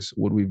 years,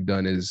 what we've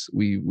done is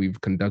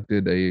we've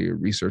conducted a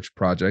research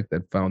project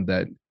that found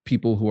that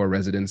people who are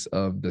residents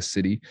of the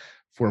city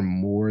for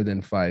more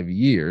than 5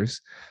 years,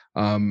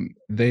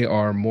 they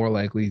are more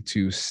likely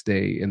to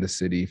stay in the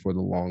city for the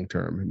long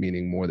term,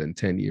 meaning more than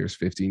 10 years,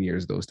 15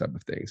 years, those type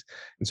of things.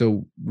 And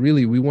so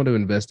really, we want to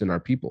invest in our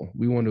people.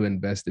 We want to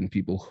invest in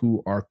people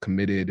who are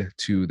committed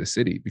to the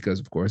city, because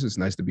of course, it's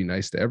nice to be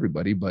nice to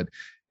everybody, but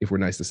if we're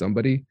nice to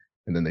somebody,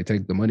 and then they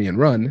take the money and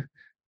run,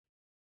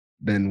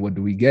 then what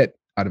do we get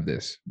out of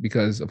this?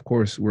 Because of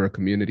course we're a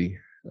community,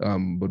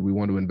 but we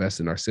want to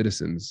invest in our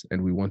citizens,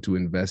 and we want to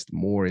invest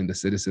more in the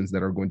citizens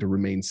that are going to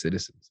remain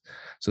citizens.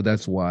 So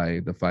that's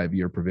why the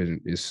 5-year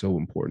provision is so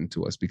important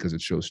to us, because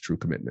it shows true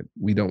commitment.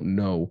 We don't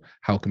know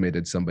how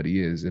committed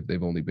somebody is if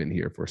they've only been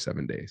here for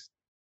 7 days.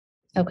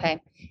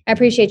 Okay. I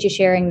appreciate you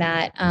sharing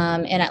that.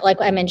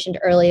 Like I mentioned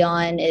early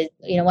on, is,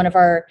 one of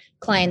our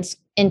clients'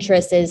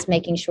 interests is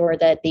making sure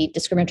that the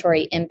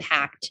discriminatory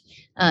impact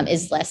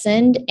is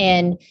lessened.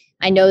 And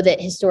I know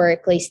that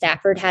historically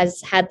Stafford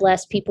has had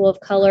less people of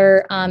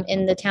color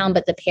in the town,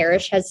 but the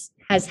parish has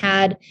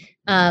had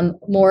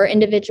more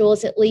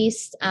individuals, at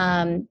least,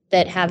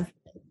 that have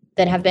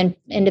been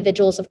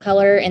individuals of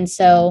color. And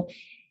so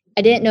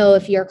I didn't know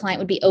if your client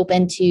would be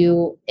open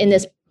to, in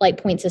this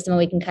point system, and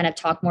we can kind of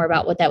talk more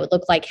about what that would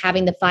look like,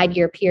 having the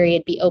 5-year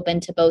period be open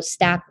to both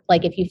staff,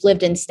 like if you've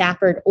lived in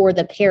Stafford or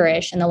the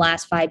parish in the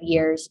last 5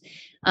 years,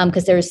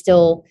 because there's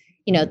still,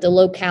 the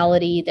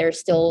locality, they're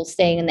still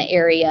staying in the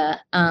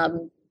area,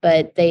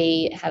 but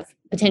they have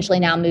potentially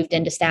now moved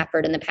into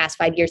Stafford in the past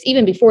 5 years,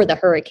 even before the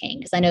hurricane,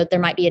 because I know there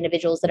might be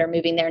individuals that are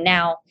moving there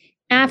now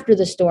after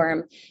the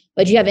storm,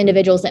 but you have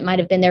individuals that might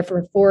have been there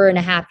for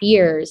 4.5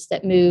 years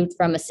that moved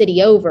from a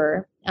city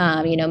over,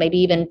 maybe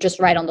even just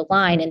right on the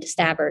line into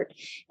Stafford.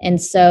 And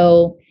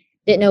so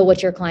didn't know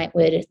what your client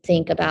would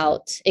think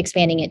about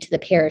expanding it to the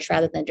parish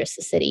rather than just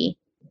the city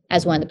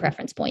as one of the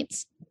preference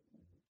points.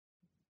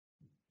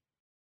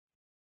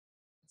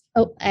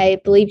 Oh,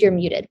 I believe you're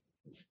muted.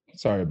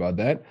 Sorry about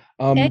that.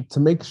 Okay. To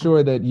make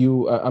sure that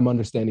I'm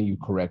understanding you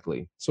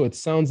correctly. So it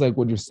sounds like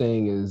what you're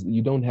saying is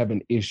you don't have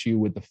an issue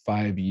with the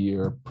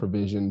 5-year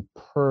provision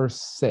per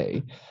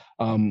se.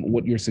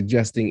 What you're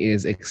suggesting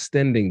is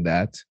extending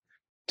that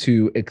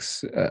to,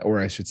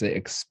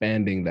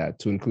 expanding that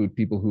to include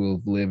people who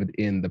have lived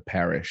in the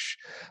parish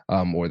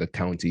or the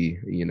county,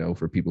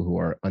 for people who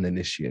are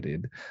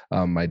uninitiated,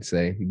 I'd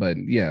say. But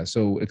yeah,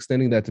 so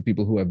extending that to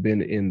people who have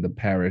been in the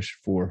parish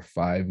for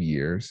 5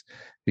 years,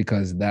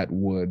 because that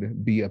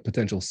would be a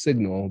potential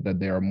signal that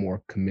they are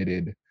more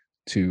committed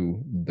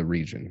to the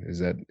region. Is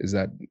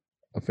that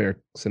a fair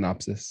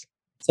synopsis?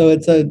 So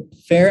it's a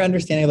fair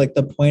understanding of like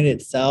the point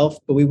itself,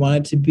 but we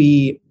want it to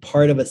be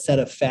part of a set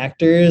of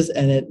factors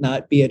and it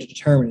not be a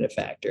determinative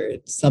factor.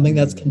 It's something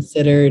that's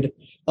considered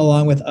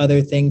along with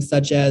other things,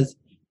 such as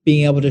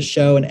being able to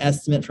show an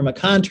estimate from a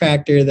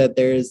contractor that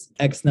there's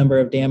X number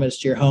of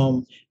damage to your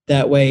home.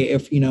 That way,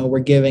 if we're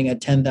giving a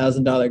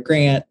 $10,000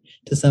 grant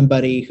to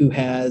somebody who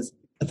has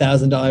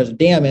 $1,000 of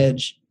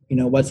damage,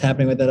 what's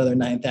happening with that other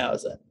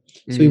 9,000.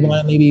 So we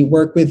want to maybe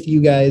work with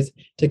you guys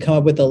to come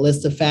up with a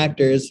list of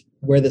factors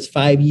where this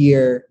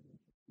 5-year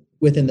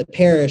within the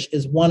parish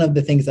is one of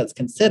the things that's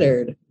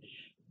considered,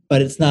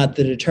 but it's not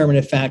the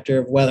determinative factor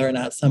of whether or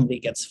not somebody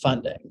gets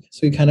funding.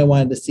 So we kind of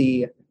wanted to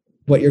see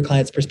what your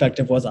client's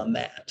perspective was on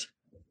that.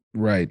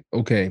 Right.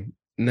 Okay.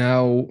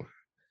 Now,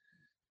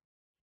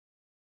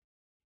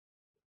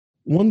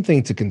 one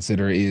thing to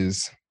consider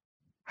is,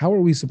 how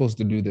are we supposed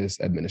to do this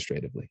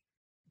administratively?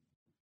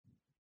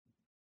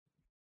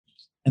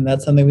 And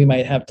that's something we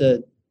might have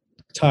to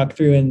talk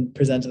through and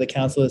present to the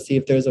council to see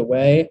if there's a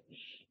way.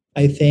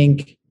 I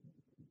think,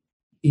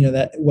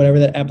 that whatever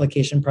that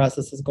application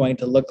process is going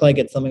to look like,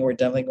 it's something we're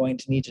definitely going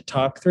to need to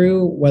talk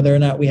through. Whether or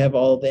not we have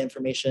all the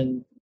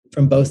information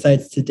from both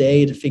sides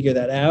today to figure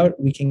that out,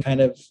 we can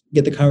kind of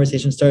get the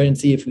conversation started and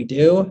see if we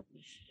do.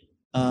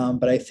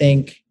 But I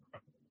think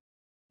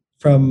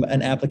from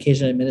an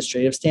application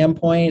administrative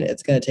standpoint,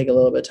 it's going to take a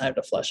little bit of time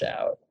to flush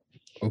out.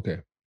 Okay.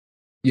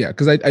 Yeah,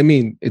 because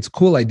it's a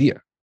cool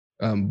idea.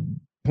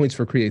 Points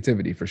for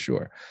creativity for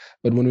sure.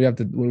 But when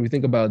we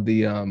think about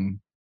the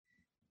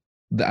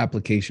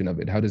application of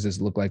it, how does this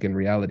look like in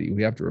reality?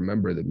 We have to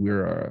remember that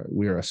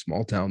we're a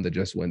small town that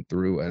just went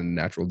through a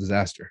natural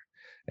disaster.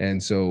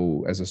 And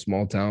so as a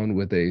small town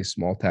with a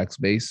small tax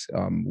base,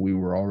 we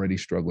were already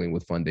struggling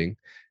with funding.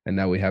 And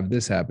now we have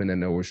this happen,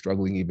 and now we're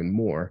struggling even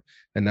more.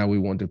 And now we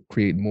want to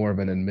create more of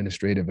an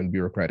administrative and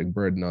bureaucratic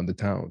burden on the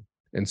town.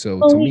 And so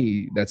to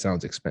me, that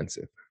sounds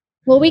expensive.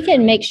 Well, we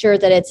can make sure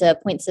that it's a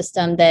point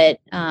system that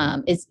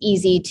is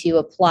easy to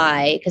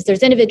apply, because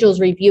there's individuals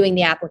reviewing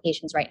the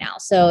applications right now.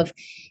 So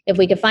if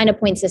we could find a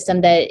point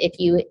system that if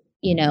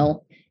you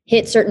know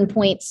hit certain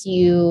points,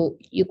 you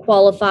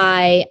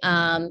qualify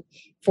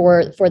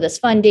for this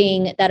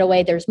funding. That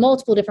way, there's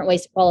multiple different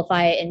ways to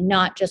qualify, and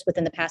not just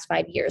within the past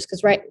 5 years,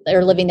 because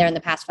they're living there in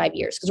the past 5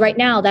 years. Because right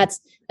now, that's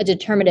a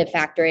determinative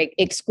factor. It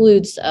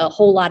excludes a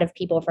whole lot of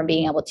people from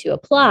being able to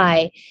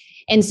apply.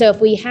 And so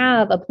if we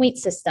have a point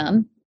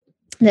system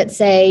that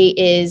say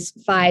is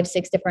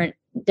 5-6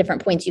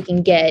 different points you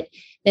can get,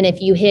 then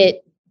if you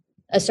hit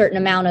a certain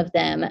amount of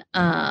them,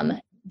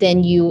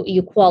 then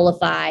you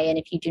qualify, and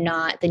if you do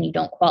not, then you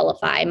don't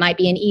qualify. It might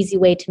be an easy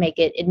way to make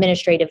it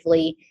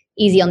administratively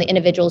easy on the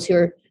individuals who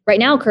are right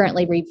now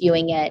currently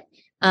reviewing it.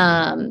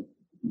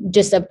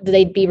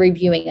 They'd be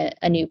reviewing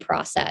a new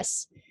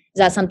process. Is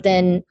that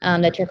something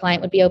that your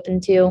client would be open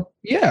to?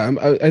 Yeah,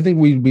 I think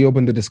we'd be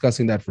open to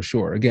discussing that for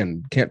sure.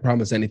 Again, can't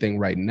promise anything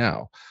right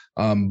now.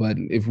 But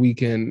if we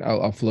can,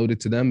 I'll float it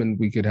to them, and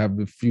we could have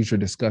the future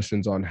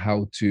discussions on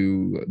how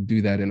to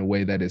do that in a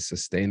way that is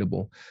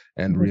sustainable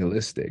and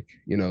realistic.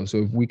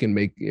 So if we can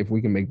make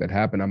that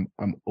happen,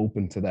 I'm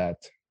open to that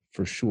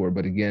for sure.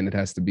 But again, it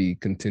has to be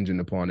contingent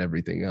upon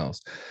everything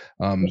else,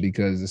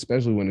 because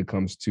especially when it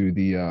comes to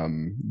the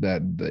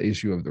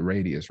issue of the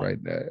radius, right?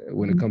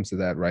 When it comes to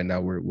that, right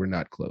now we're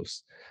not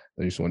close.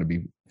 I just want to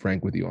be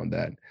frank with you on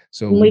that.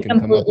 So we can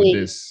come up with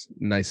this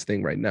nice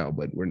thing right now,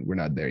 but we're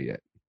not there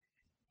yet.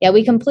 Yeah,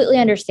 we completely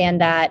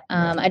understand that.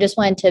 I just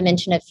wanted to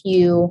mention a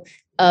few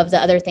of the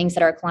other things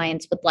that our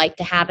clients would like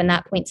to have in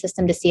that point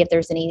system, to see if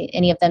there's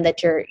any of them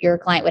that your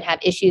client would have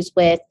issues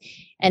with.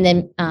 And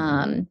then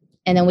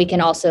we can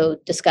also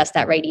discuss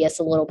that radius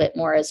a little bit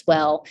more as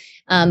well.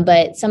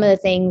 But some of the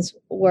things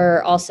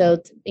were also,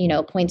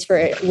 points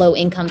for low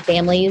income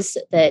families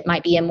that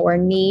might be in more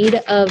need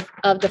of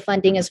the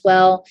funding as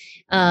well.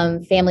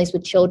 Families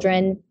with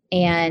children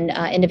and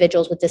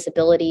individuals with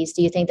disabilities.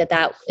 Do you think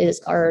that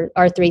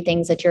are 3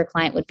 things that your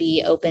client would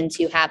be open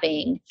to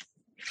having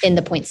in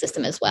the point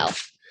system as well?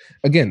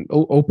 Again,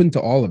 open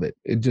to all of it.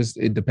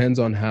 It depends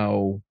on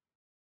how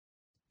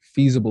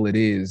feasible it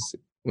is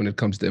when it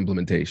comes to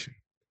implementation.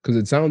 Because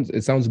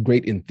it sounds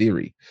great in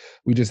theory.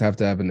 We just have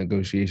to have a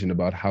negotiation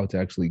about how to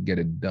actually get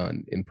it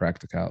done in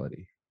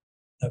practicality.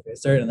 Okay,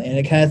 certainly. And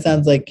it kind of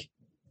sounds like,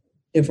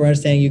 if we're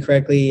understanding you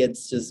correctly,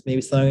 it's just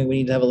maybe something we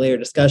need to have a later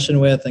discussion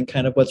with, and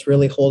kind of what's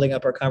really holding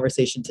up our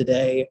conversation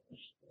today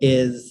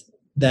is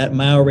that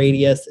mile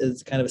radius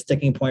is kind of a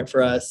sticking point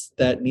for us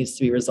that needs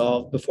to be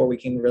resolved before we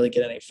can really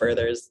get any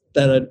further. Is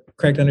that a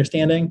correct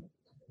understanding?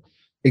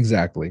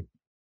 Exactly.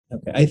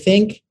 Okay, I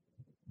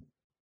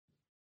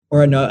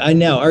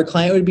know our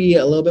client would be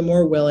a little bit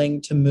more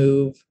willing to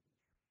move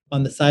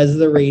on the size of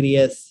the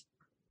radius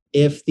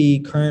if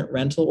the current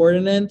rental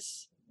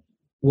ordinance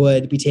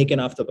would be taken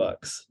off the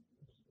books.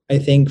 I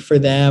think for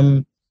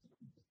them,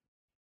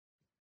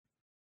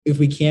 if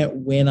we can't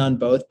win on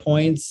both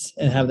points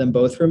and have them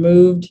both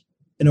removed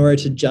in order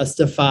to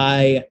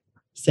justify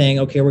saying,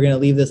 okay, we're going to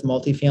leave this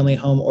multifamily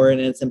home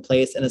ordinance in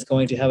place and it's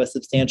going to have a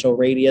substantial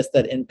radius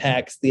that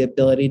impacts the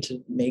ability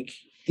to make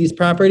these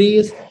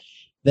properties,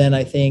 then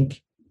I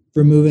think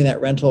removing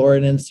that rental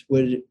ordinance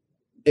would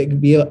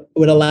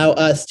allow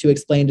us to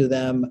explain to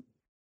them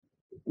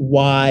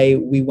why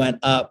we went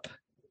up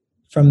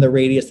from the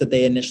radius that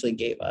they initially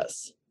gave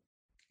us.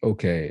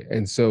 Okay.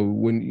 And so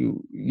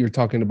when you're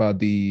talking about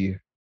the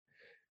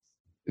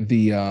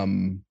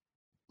issue,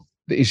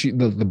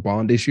 the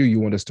bond issue, you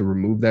want us to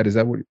remove that? Is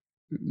that what,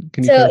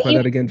 can you clarify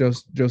that again,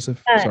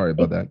 Joseph? Sorry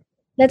about that.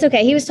 That's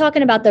okay. He was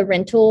talking about the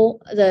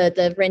rental,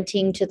 the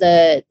renting to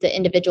the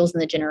individuals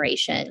in the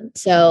generation.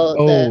 So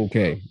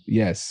okay.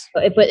 Yes.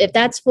 If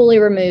that's fully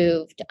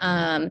removed,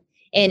 and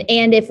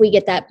if we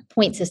get that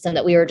point system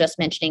that we were just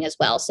mentioning as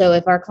well. So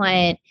if our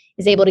client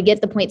is able to get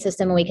the point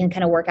system and we can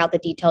kind of work out the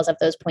details of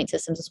those point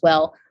systems as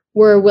well,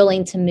 we're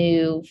willing to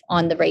move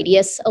on the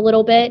radius a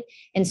little bit.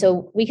 And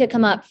so we could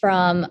come up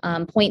from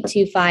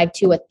 0.25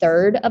 to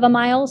 1/3 of a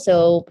mile,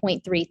 so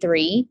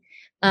 0.33.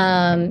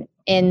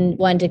 And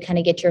wanted to kind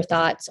of get your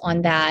thoughts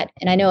on that.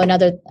 And I know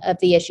another of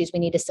the issues we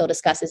need to still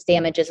discuss is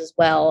damages as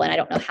well. And I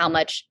don't know how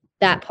much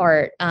that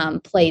part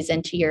plays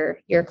into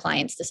your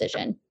client's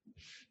decision.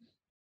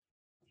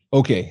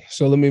 Okay,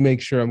 so let me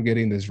make sure I'm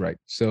getting this right.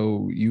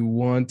 So you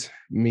want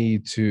me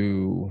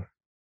to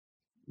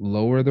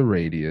lower the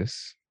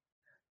radius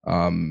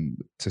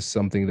to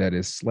something that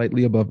is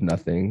slightly above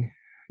nothing.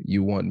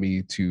 You want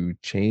me to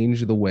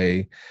change the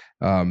way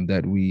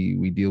that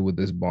we deal with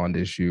this bond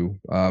issue.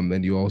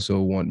 And you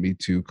also want me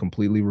to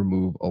completely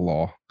remove a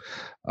law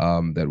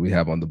that we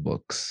have on the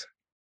books.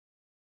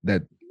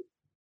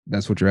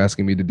 That's what you're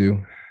asking me to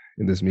do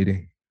in this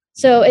meeting?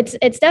 So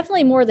it's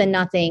definitely more than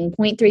nothing.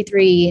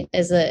 0.33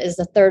 is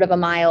a third of a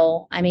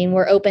mile. I mean,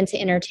 we're open to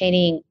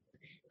entertaining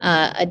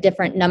a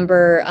different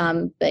number,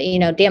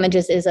 but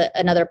damages is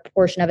another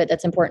portion of it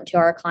that's important to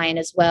our client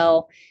as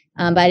well.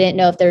 But I didn't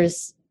know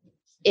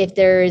if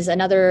there's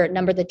another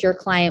number that your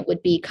client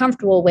would be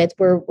comfortable with.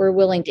 We're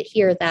willing to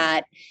hear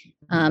that.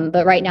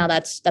 But right now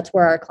that's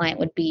where our client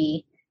would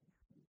be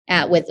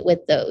at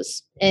with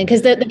those. And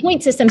because the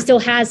point system still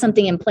has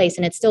something in place,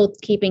 and it's still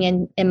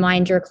keeping in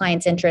mind your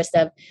client's interest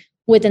of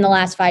within the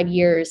last 5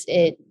 years,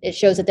 it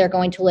shows that they're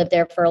going to live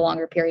there for a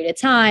longer period of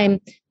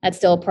time. That's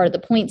still part of the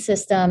point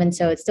system. And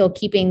so it's still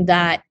keeping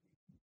that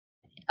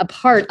a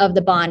part of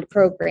the bond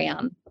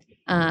program.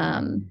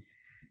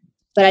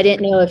 But I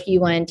didn't know if you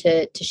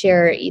wanted to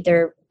share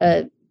either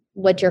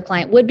what your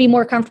client would be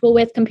more comfortable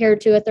with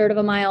compared to a third of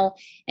a mile,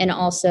 and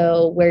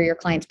also where your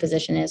client's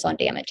position is on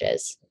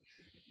damages.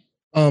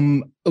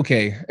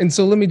 Okay. And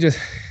so let me just,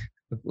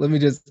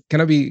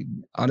 can I be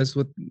honest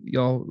with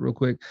y'all real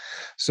quick?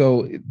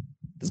 So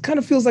this kind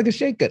of feels like a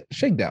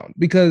shakedown,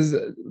 because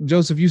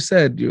Joseph, you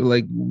said you're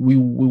like, we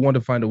want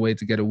to find a way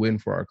to get a win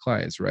for our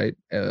clients, right?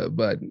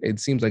 But it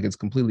seems like it's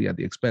completely at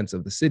the expense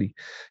of the city,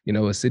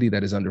 a city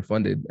that is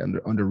underfunded and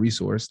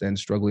under-resourced and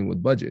struggling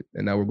with budget.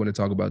 And now we're going to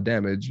talk about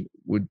damage,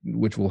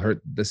 which will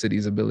hurt the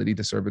city's ability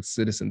to serve its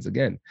citizens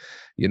again.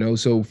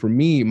 So for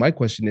me, my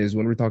question is,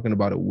 when we're talking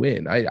about a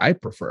win, I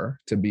prefer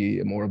to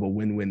be more of a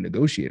win-win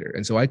negotiator.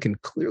 And so I can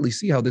clearly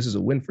see how this is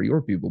a win for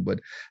your people, but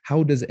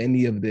how does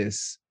any of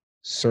this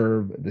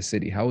serve the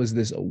city? How is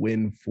this a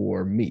win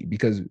for me?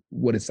 Because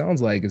what it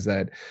sounds like is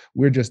that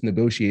we're just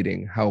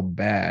negotiating how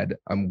bad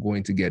I'm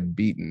going to get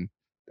beaten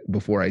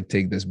before I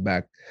take this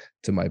back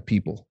to my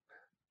people.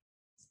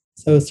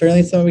 So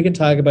certainly something we can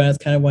talk about.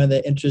 It's kind of one of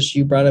the interests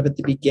you brought up at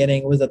the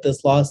beginning, was that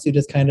this lawsuit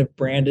has kind of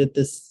branded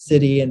this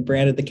city and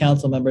branded the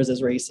council members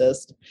as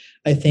racist.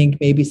 I think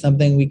maybe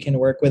something we can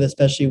work with,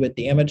 especially with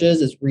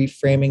damages, is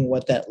reframing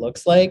what that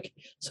looks like.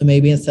 So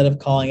maybe instead of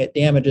calling it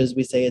damages,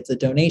 we say it's a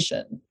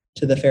donation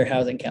to the Fair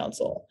Housing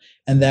Council.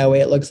 And that way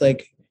it looks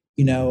like,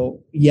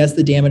 yes,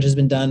 the damage has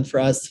been done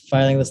for us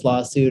filing this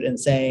lawsuit and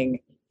saying,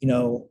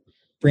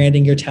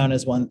 branding your town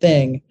as one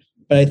thing.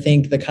 But I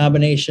think the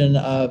combination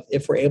of,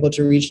 if we're able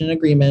to reach an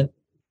agreement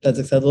that's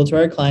acceptable to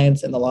our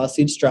clients and the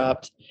lawsuit's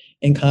dropped,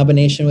 in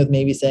combination with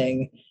maybe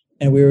saying,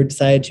 and we were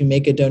decided to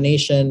make a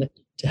donation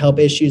to help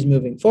issues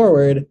moving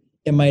forward,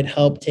 it might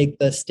help take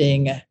the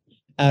sting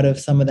out of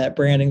some of that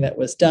branding that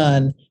was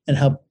done and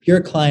help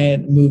your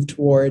client move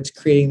towards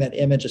creating that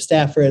image of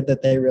Stafford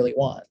that they really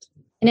want.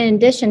 And in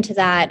addition to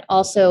that,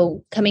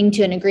 also coming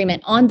to an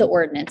agreement on the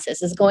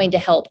ordinances is going to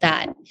help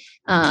that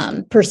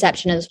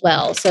perception as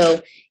well.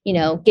 So,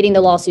 getting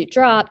the lawsuit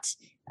dropped,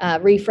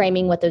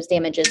 reframing what those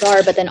damages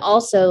are, but then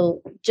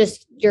also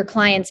just your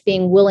clients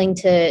being willing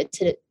to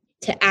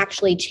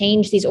actually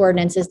change these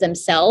ordinances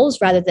themselves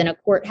rather than a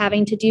court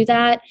having to do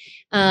that,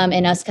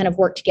 and us kind of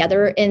work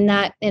together in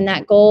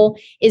that goal,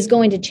 is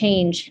going to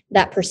change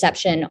that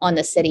perception on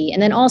the city. And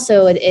then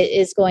also it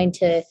is going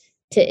to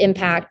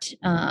impact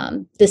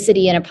the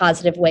city in a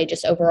positive way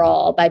just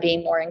overall by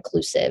being more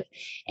inclusive.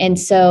 And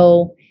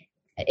so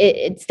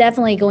it's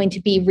definitely going to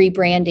be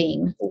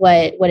rebranding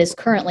what is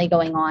currently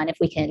going on if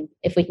we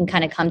can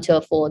kind of come to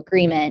a full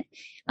agreement.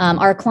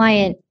 Our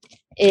client,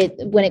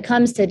 when it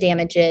comes to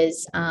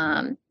damages,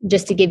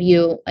 just to give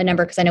you a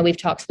number, because I know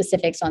we've talked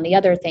specifics on the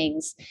other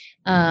things,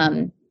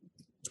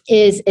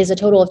 is a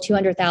total of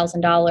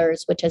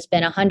 $200,000, which has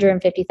been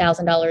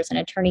 $150,000 in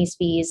attorney's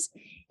fees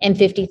and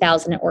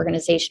 $50,000 in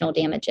organizational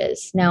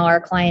damages. Now,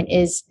 our client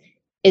is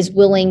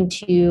willing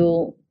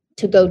to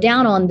go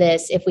down on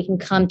this if we can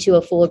come to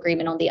a full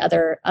agreement on the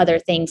other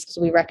things, because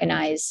we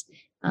recognize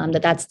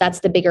that's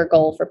the bigger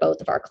goal for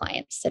both of our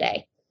clients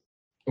today.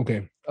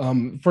 Okay.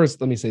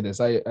 First, let me say this.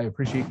 I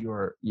appreciate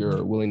your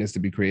willingness to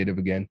be creative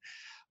again.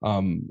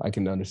 I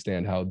can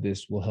understand how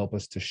this will help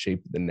us to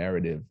shape the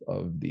narrative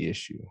of the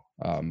issue.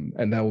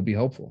 And that will be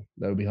helpful.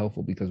 That would be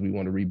helpful because we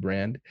want to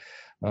rebrand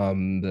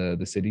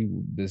the city.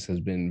 This has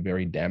been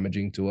very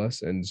damaging to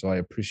us. And so I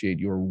appreciate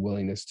your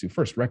willingness to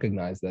first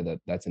recognize that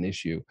that's an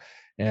issue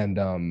and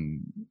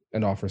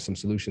offer some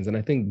solutions. And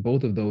I think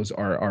both of those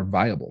are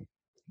viable.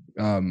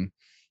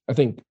 I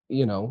think,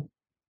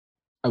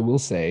 I will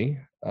say,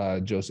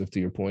 Joseph, to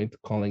your point,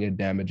 calling it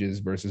damages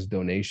versus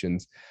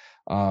donations,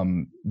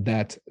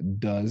 that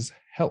does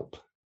help.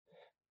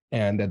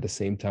 And at the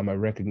same time, I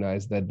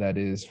recognize that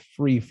is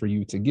free for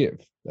you to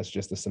give. That's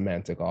just a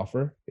semantic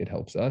offer. It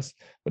helps us,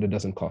 but it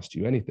doesn't cost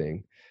you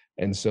anything.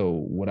 And so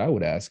what I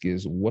would ask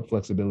is, what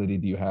flexibility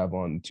do you have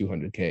on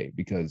 $200K?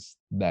 Because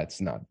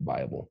that's not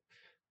viable.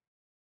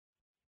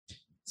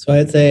 So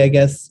I'd say, I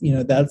guess,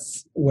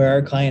 that's where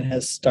our client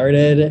has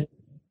started.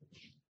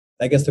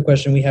 I guess the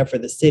question we have for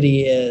the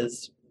city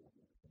is,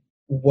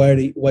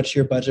 what's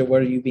your budget?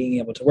 What are you being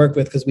able to work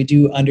with? Because we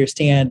do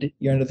understand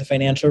you're under the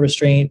financial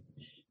restraint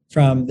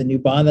from the new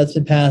bond that's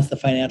been passed, the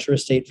financial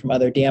restraint from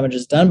other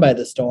damages done by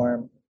the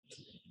storm.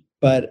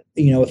 But,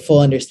 with full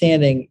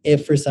understanding,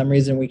 if for some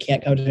reason we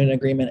can't come to an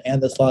agreement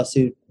and this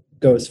lawsuit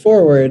goes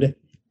forward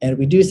and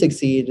we do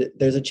succeed,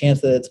 there's a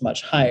chance that it's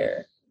much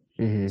higher.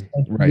 Mm-hmm.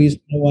 So right.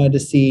 We wanted to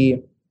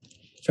see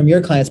from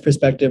your client's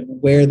perspective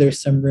where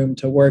there's some room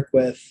to work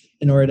with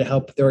in order to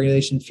help the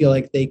organization feel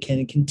like they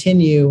can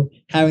continue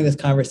having this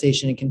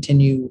conversation and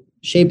continue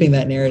shaping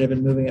that narrative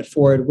and moving it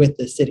forward with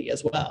the city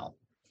as well.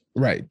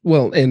 Right.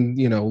 Well, and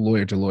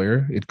lawyer to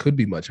lawyer, it could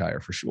be much higher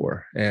for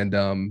sure. And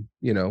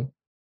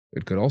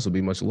it could also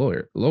be much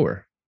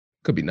lower.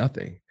 Could be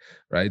nothing.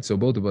 Right. So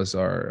both of us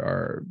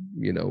are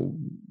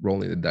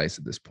rolling the dice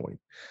at this point.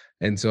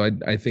 And so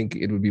I think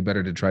it would be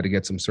better to try to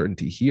get some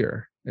certainty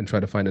here and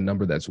try to find a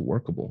number that's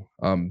workable.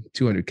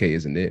 200K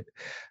isn't it.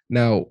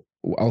 Now,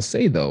 I'll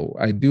say though,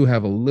 I do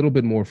have a little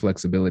bit more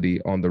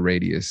flexibility on the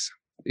radius.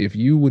 If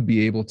you would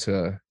be able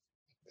to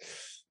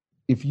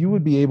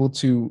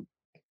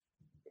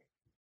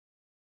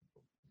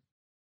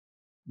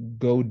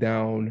go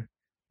down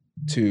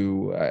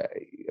to,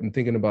 I'm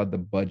thinking about the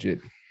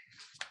budget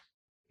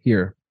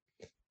here.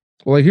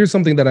 Well, here's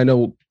something that I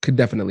know could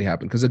definitely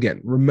happen. Because again,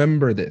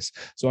 remember this.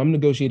 So I'm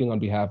negotiating on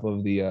behalf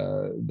of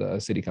the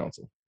city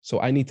council. So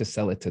I need to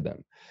sell it to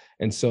them.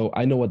 And so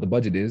I know what the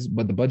budget is,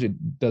 but the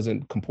budget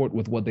doesn't comport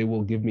with what they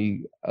will give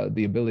me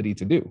the ability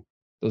to do.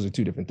 Those are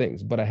two different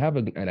things. But I have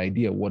an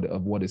idea of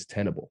what is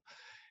tenable.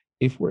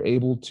 If we're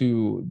able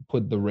to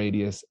put the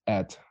radius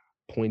at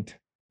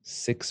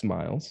 0.6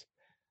 miles,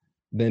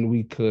 then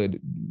we could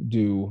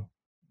do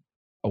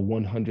a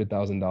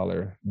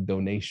 $100,000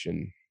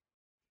 donation.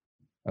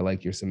 I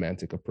like your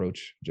semantic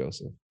approach,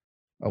 Joseph.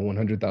 A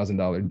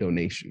 $100,000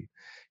 donation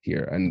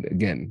here. And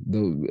again,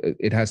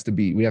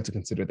 we have to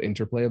consider the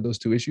interplay of those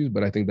two issues,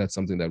 but I think that's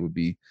something that would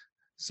be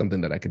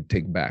something that I could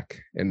take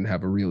back and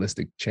have a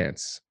realistic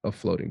chance of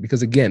floating.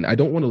 Because again, I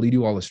don't want to lead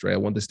you all astray. I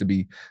want this to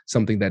be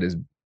something that is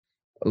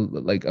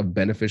like a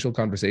beneficial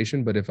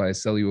conversation. But if I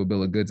sell you a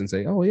bill of goods and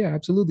say, oh yeah,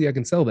 absolutely, I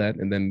can sell that,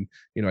 and then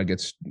I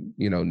get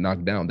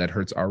knocked down, that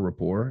hurts our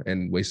rapport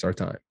and wastes our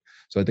time.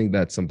 So I think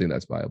that's something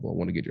that's viable. I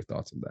want to get your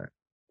thoughts on that.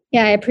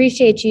 Yeah, I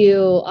appreciate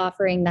you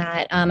offering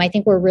that. I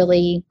think we're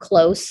really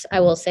close, I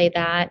will say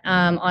that,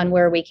 on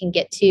where we can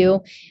get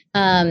to.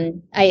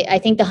 I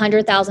think the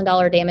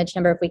 $100,000 damage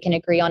number, if we can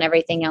agree on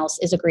everything else,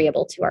 is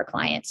agreeable to our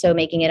client. So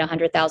making it a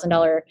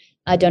 $100,000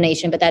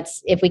 donation, but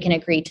that's if we can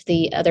agree to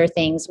the other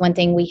things. One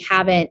thing we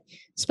haven't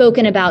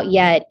spoken about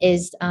yet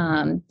is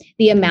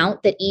the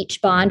amount that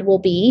each bond will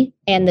be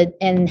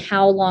and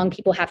how long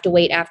people have to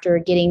wait after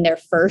getting their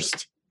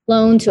first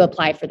loan to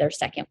apply for their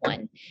second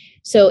one.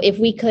 So if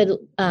we could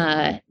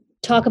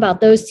talk about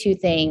those two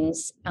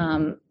things,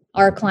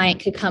 our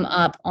client could come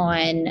up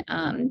on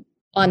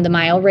the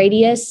mile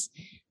radius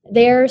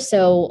there.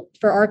 So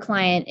for our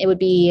client, it would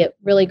be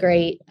really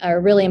great or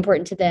really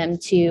important to them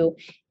to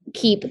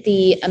keep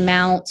the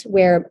amount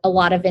where a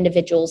lot of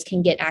individuals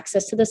can get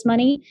access to this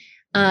money.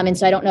 And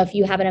so I don't know if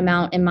you have an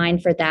amount in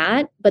mind for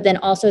that, but then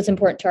also it's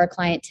important to our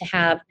client to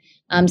have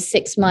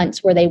 6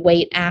 months where they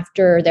wait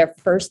after their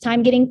first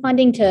time getting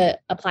funding to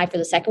apply for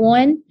the second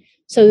one.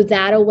 So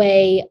that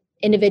way,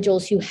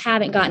 individuals who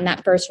haven't gotten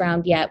that first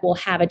round yet will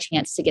have a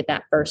chance to get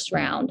that first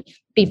round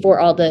before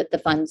all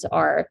the funds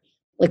are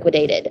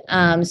liquidated.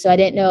 So I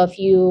didn't know if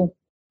you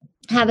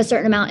have a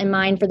certain amount in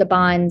mind for the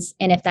bonds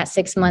and if that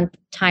 6-month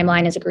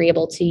timeline is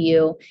agreeable to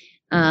you.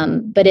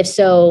 But if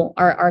so,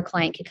 our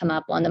client could come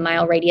up on the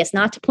mile radius,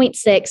 not to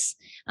 0.6.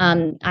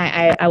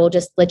 I will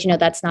just let you know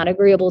that's not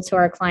agreeable to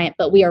our client,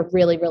 but we are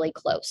really, really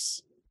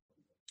close.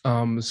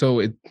 So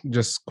it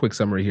just quick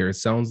summary here. It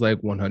sounds like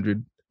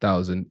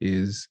 100,000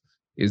 is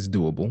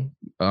doable,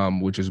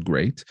 which is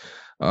great.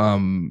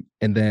 And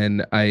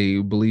then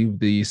I believe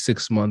the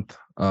 6-month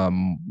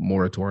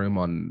moratorium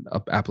on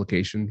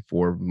application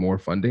for more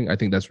funding, I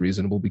think that's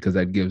reasonable because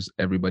that gives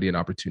everybody an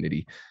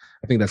opportunity.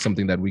 I think that's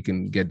something that we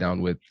can get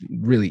down with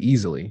really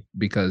easily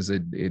because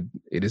it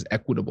is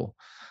equitable,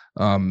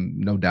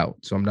 no doubt.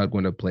 So I'm not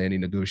going to play any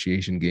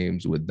negotiation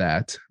games with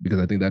that because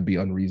I think that'd be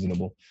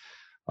unreasonable.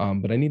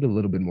 But I need a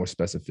little bit more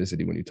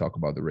specificity when you talk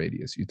about the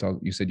radius.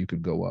 You said you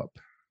could go up.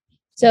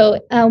 So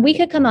we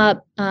could come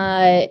up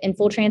in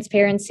full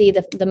transparency.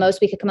 The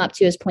most we could come up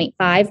to is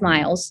 0.5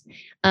 miles.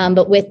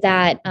 But with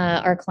that,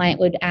 our client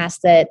would ask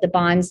that the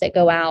bonds that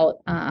go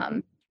out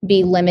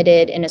be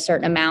limited in a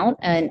certain amount.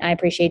 And I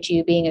appreciate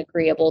you being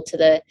agreeable to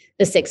the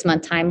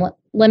 6-month time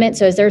limit.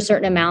 So is there a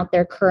certain amount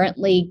they're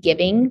currently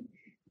giving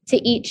to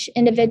each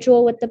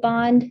individual with the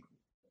bond?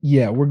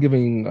 Yeah, we're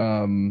giving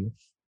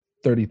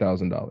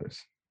 $30,000.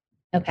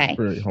 Okay.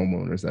 For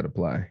homeowners that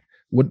apply.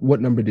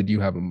 What number did you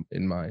have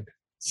in mind?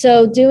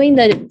 So doing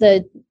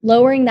the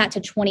lowering that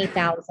to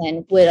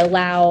 20,000 would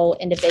allow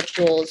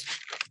individuals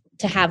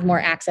to have more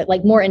access,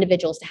 like more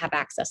individuals to have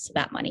access to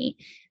that money.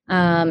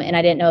 And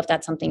I didn't know if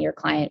that's something your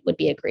client would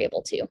be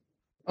agreeable to.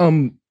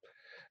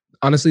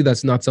 Honestly,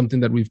 that's not something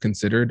that we've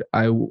considered.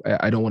 I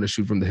don't want to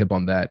shoot from the hip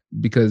on that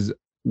because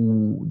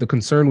the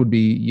concern would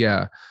be,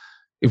 yeah,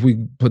 if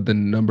we put the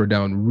number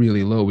down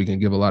really low, we can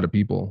give a lot of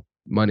people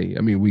money.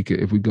 I mean, we could,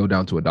 if we go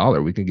down to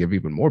 $1, we can give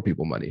even more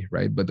people money,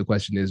 right? But the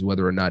question is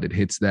whether or not it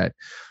hits that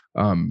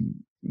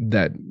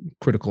that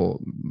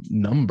critical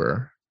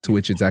number to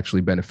which it's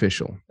actually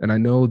beneficial. And I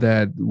know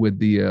that with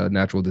the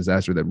natural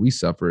disaster that we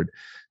suffered,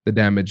 the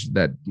damage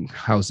that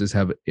houses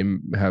have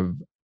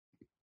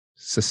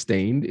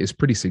sustained is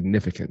pretty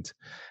significant.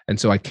 And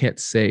so I can't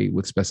say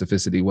with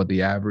specificity what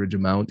the average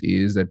amount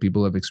is that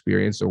people have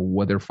experienced or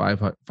whether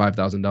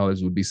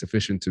 $5,000 would be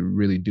sufficient to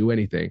really do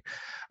anything.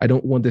 I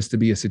don't want this to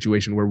be a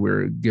situation where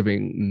we're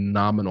giving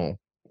nominal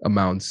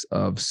amounts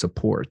of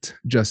support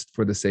just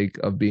for the sake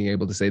of being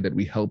able to say that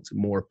we helped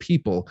more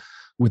people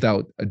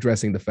without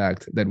addressing the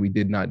fact that we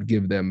did not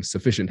give them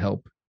sufficient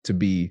help to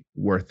be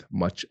worth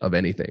much of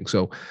anything.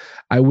 So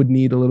I would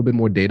need a little bit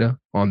more data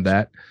on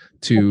that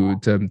to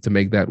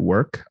make that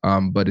work.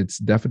 But it's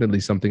definitely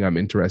something I'm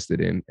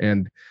interested in.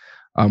 And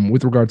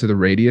with regard to the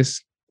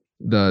radius,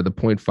 the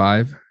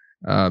 0.5,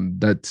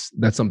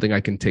 that's something I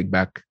can take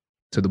back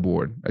to the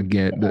board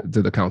again,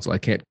 to the council. I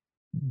can't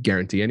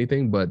guarantee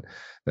anything, but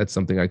that's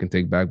something I can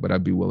take back, but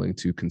I'd be willing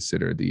to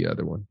consider the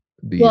other one.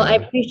 I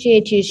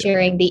appreciate you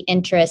sharing the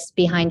interest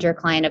behind your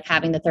client of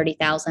having the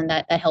 30,000.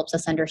 That helps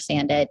us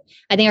understand it.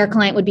 I think our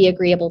client would be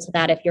agreeable to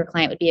that if your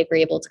client would be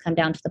agreeable to come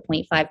down to the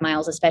 0.5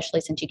 miles, especially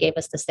since you gave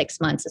us the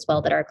 6 months as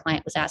well that our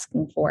client was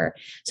asking for.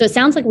 So it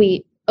sounds like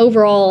we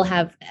overall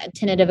have a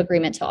tentative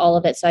agreement to all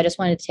of it. So I just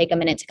wanted to take a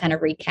minute to kind of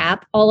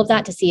recap all of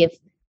that to see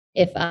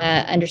if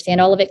I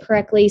understand all of it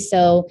correctly.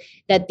 So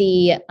that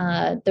the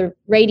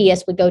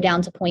radius would go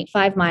down to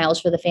 0.5 miles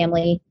for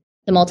the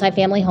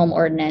multifamily home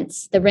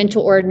ordinance. The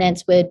rental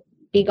ordinance would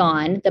be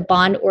gone. The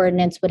bond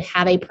ordinance would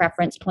have a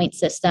preference point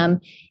system,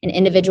 and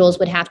individuals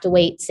would have to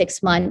wait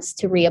 6 months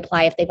to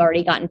reapply if they've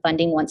already gotten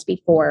funding once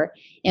before.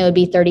 It would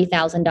be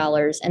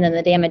 $30,000, and then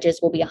the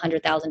damages will be a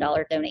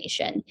 $100,000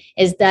 donation.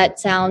 Is that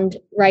sound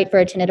right for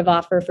a tentative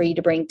offer for you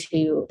to bring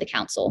to the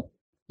council?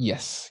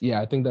 Yes. Yeah,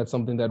 I think that's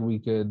something that we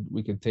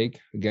could take.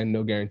 Again,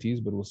 no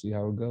guarantees, but we'll see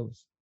how it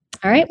goes.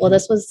 All right. Well,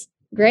 this was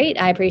great.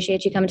 I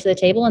appreciate you coming to the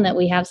table and that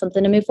we have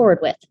something to move forward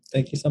with.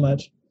 Thank you so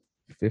much.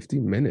 50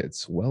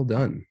 minutes. Well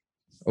done.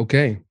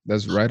 Okay.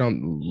 That's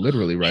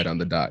literally right on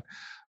the dot.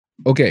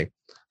 Okay.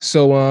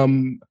 So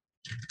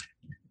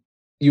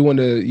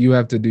you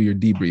have to do your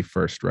debrief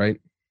first, right?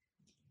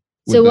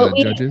 With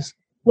the judges?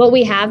 What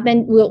we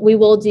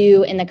will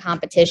do in the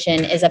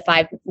competition is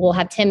we'll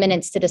have 10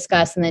 minutes to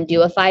discuss and then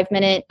do a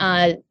 5-minute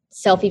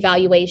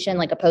self-evaluation,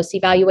 like a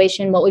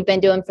post-evaluation. What we've been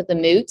doing for the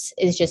Moots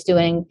is just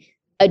doing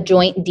a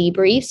joint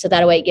debrief. So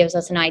that way it gives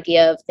us an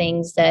idea of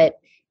things that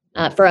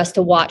for us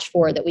to watch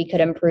for that we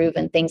could improve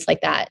and things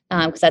like that.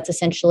 Because that's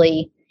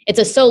essentially, it's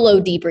a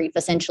solo debrief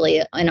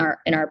essentially in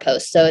our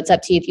post. So it's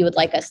up to you if you would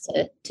like us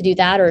to do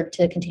that or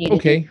to continue to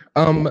Okay.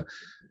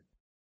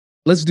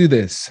 Let's do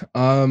this.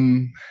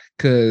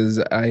 Because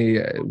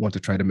I want to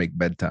try to make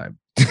bedtime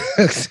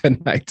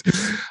tonight.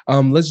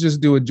 Let's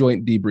just do a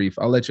joint debrief.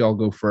 I'll let y'all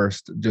go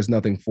first. Just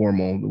nothing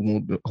formal. It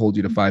won't hold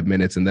you to 5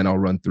 minutes, and then I'll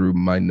run through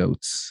my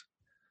notes.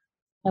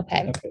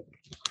 Okay.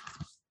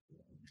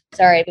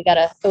 Sorry, we got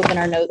to open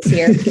our notes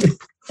here.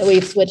 So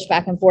we've switched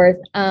back and forth.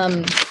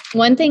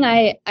 One thing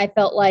I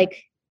felt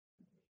like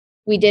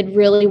we did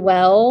really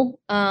well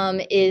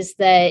is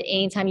that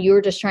anytime you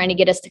were just trying to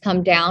get us to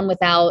come down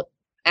without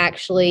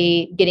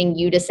actually getting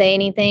you to say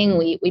anything,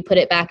 we put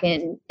it back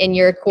in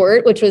your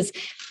court, which was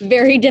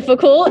very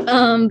difficult.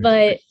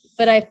 But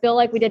I feel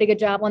like we did a good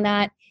job on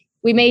that.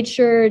 We made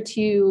sure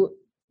to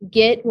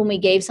get when we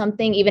gave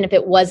something, even if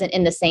it wasn't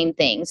in the same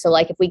thing. So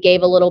like if we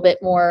gave a little bit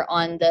more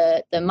on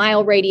the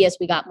mile radius,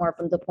 we got more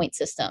from the point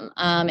system.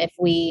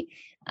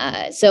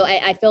 So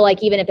I feel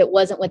like even if it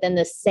wasn't within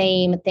the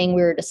same thing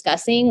we were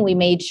discussing, we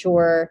made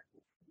sure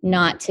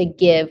not to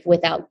give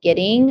without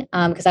getting,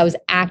 because I was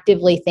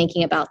actively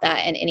thinking about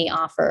that in any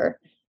offer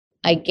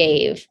I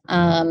gave.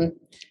 Go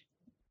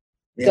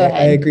ahead.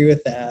 I agree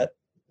with that.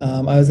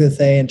 I was going to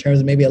say in terms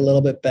of maybe a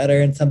little bit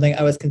better, and something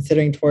I was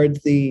considering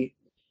towards the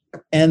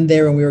end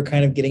there when we were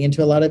kind of getting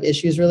into a lot of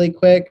issues really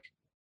quick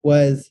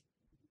was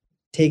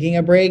taking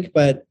a break.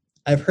 But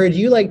I've heard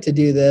you like to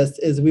do this,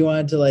 is we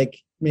wanted to like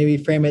maybe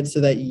frame it so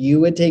that you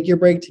would take your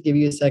break to give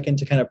you a second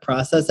to kind of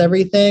process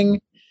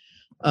everything.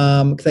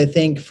 Because I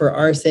think for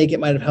our sake, it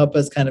might have helped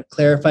us kind of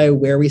clarify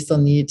where we still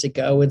needed to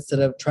go instead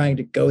of trying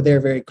to go there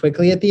very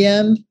quickly at the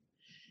end,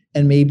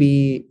 and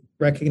maybe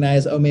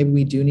recognize, oh, maybe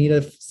we do need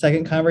a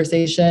second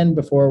conversation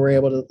before we're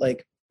able to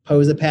like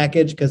pose a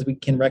package, because we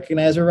can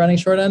recognize we're running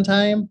short on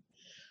time.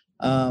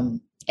 And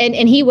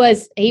he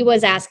was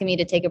asking me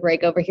to take a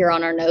break over here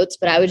on our notes,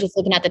 but I was just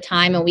looking at the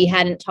time and we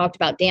hadn't talked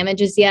about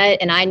damages yet.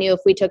 And I knew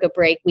if we took a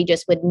break, we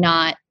just would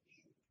not.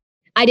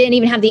 We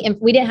didn't have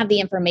the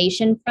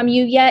information from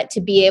you yet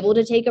to be able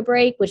to take a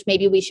break, which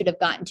maybe we should have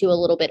gotten to a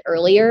little bit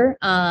earlier,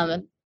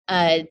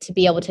 to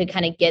be able to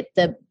kind of get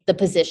the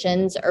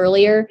positions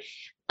earlier.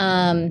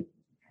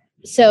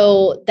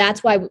 So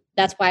that's why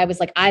I was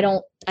like, I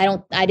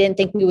didn't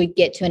think we would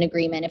get to an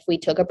agreement if we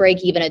took a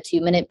break. Even a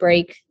 2-minute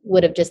break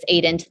would have just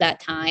ate into that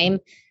time,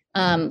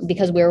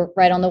 because we're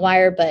right on the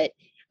wire. But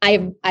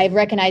I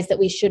recognized that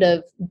we should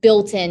have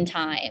built in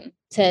time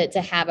to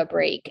have a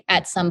break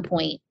at some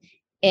point.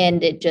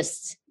 And it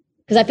just,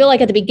 because I feel like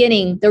at the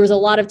beginning, there was a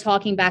lot of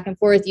talking back and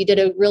forth. You did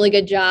a really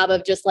good job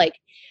of just like,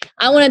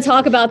 I want to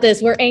talk about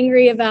this. We're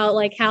angry about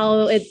like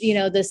how it,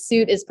 the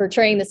suit is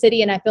portraying the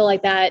city. And I feel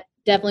like that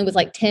definitely was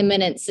like 10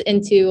 minutes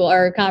into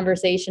our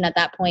conversation at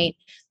that point.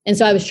 And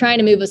so I was trying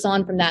to move us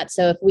on from that.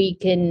 So if we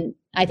can,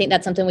 I think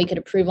that's something we could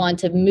approve on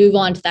to move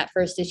on to that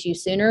first issue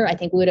sooner. I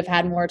think we would have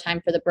had more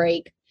time for the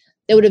break.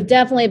 That would have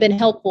definitely been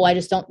helpful. I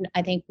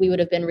think we would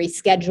have been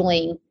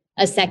rescheduling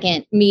a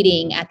second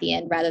meeting at the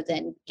end rather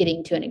than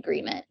getting to an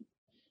agreement.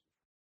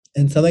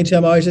 And something too,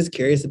 I'm always just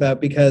curious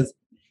about, because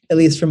at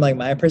least from like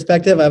my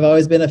perspective, I've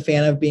always been a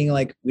fan of being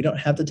like, we don't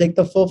have to take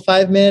the full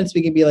 5 minutes.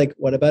 We can be like,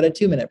 what about a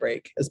 2-minute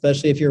break?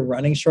 Especially if you're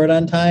running short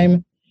on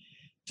time,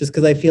 just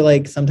because I feel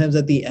like sometimes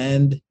at the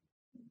end,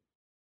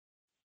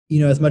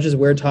 as much as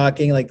we're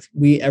talking, like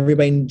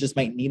everybody just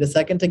might need a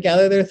second to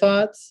gather their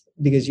thoughts,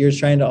 because you're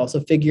trying to also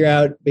figure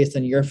out based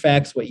on your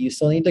facts what you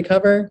still need to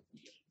cover.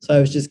 So I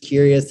was just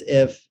curious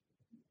if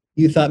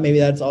you thought maybe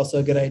that's also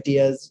a good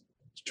idea, is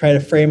to try to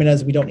frame it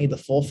as we don't need the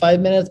full 5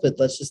 minutes, but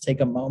let's just take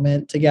a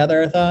moment to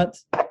gather our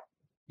thoughts.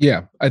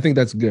 Yeah, I think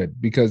that's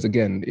good, because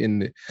again,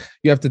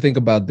 you have to think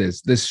about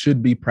this. This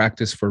should be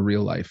practice for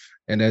real life.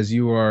 And as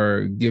you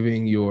are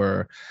giving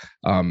your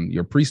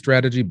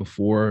pre-strategy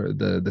before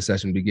the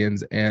session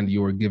begins, and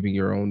you're giving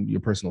your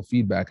personal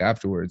feedback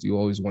afterwards, you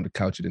always want to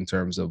couch it in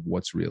terms of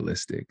what's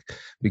realistic.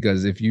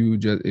 Because if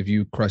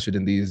you crush it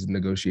in these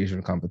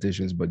negotiation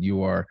competitions, but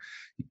you are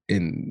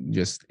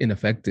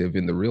ineffective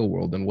in the real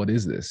world, then what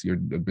is this? You're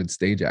a good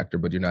stage actor,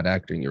 but you're not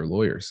acting. You're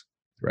lawyers.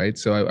 Right.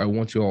 So I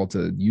want you all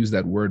to use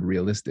that word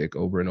realistic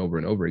over and over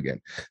and over again.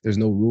 There's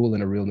no rule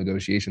in a real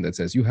negotiation that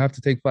says you have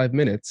to take 5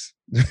 minutes.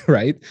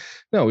 Right.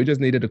 No, we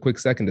just needed a quick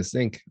second to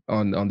think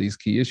on these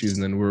key issues,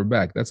 and then we're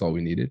back. That's all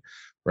we needed.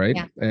 Right.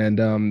 Yeah.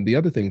 And the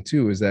other thing,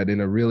 too, is that in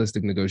a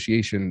realistic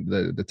negotiation,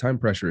 the time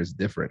pressure is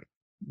different.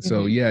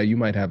 So, yeah, you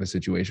might have a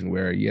situation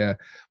where,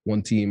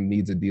 one team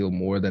needs a deal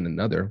more than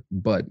another,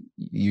 but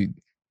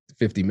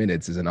 50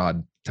 minutes is an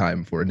odd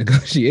time for a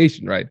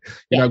negotiation, right?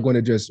 You're not going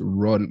to just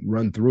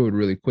run through it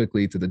really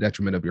quickly to the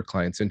detriment of your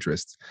client's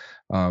interests.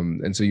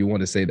 And so you want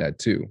to say that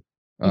too.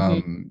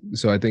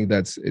 So I think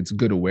it's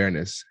good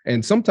awareness.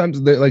 And sometimes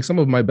like some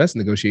of my best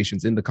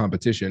negotiations in the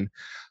competition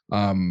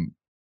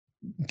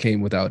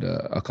came without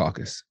a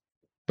caucus,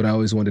 but I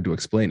always wanted to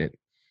explain it,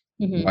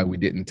 why we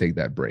didn't take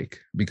that break,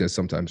 because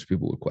sometimes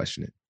people would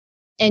question it.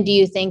 And do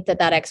you think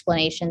that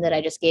explanation that I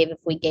just gave, if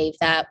we gave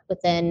that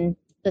within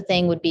the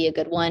thing, would be a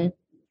good one?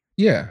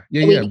 Yeah.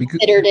 We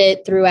considered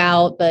it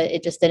throughout, but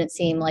it just didn't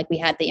seem like we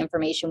had the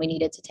information we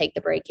needed to take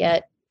the break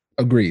yet.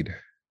 Agreed.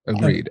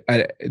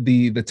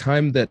 The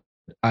time that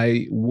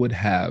I would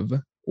have,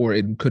 or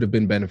it could have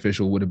been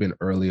beneficial, would have been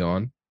early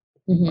on.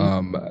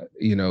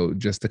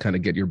 Just to kind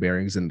of get your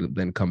bearings and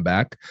then come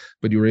back.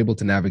 But you were able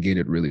to navigate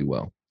it really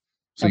well.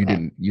 So you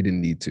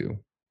didn't need to.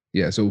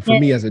 Yeah. So for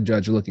me as a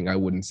judge looking, I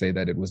wouldn't say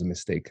that it was a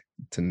mistake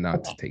to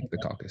not take the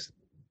caucus.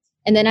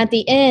 And then at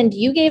the end,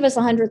 you gave us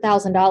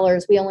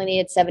 $100,000. We only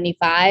needed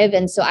 75.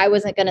 And so I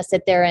wasn't going to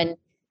sit there and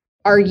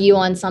argue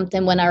on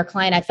something when our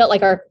client, I felt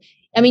like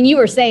you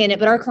were saying it,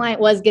 but our client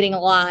was getting a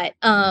lot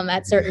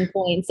at certain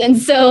points. And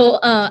so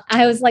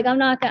I was like, I'm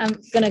going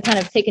to kind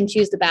of pick and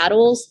choose the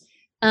battles.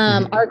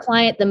 Our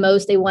client, the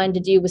most they wanted to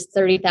do was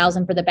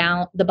 $30,000 for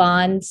the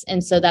bonds.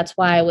 And so that's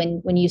why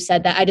when you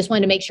said that, I just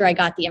wanted to make sure I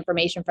got the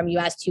information from you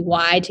as to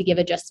why, to give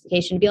a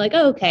justification, to be like,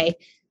 oh, okay,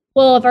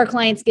 well, if our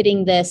client's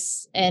getting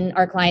this and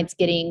our client's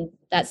getting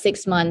that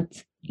 6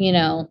 month,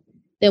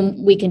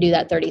 then we can do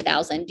that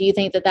 30,000. Do you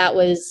think that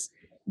was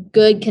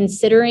good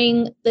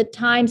considering the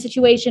time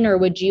situation, or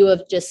would you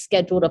have just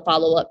scheduled a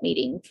follow-up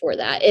meeting for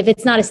that if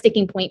it's not a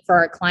sticking point for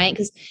our client?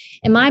 Because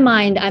in my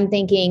mind, I'm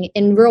thinking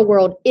in real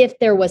world, if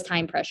there was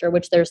time pressure,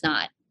 which there's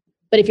not,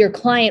 but if your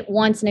client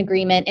wants an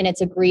agreement and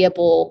it's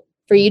agreeable,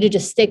 for you to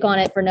just stick on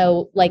it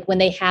when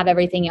they have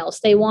everything else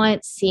they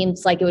want,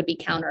 seems like it would be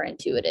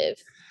counterintuitive.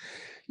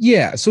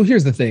 Yeah. So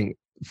here's the thing.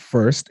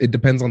 First, it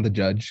depends on the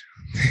judge.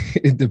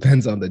 It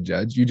depends on the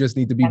judge. You just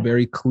need to be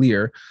very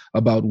clear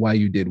about why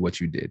you did what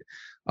you did.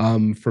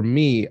 For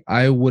me,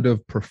 I would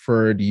have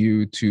preferred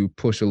you to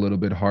push a little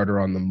bit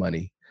harder on the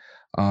money,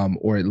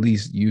 or at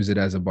least use it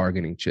as a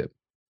bargaining chip.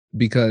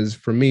 Because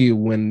for me,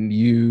 when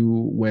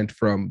you went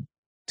from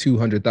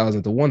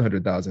 200,000 to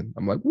 100,000,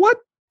 I'm like, what?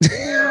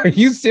 Are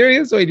you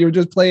serious? Wait, you're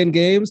just playing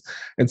games?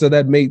 And so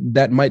that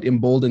might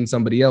embolden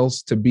somebody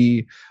else to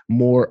be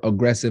more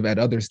aggressive at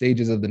other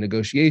stages of the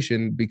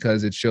negotiation,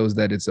 because it shows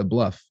that it's a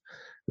bluff,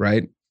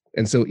 right?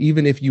 And so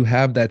even if you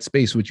have that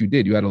space, which you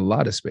did, you had a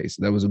lot of space.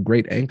 That was a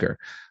great anchor.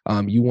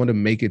 You want to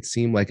make it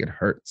seem like it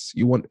hurts.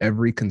 You want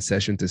every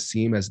concession to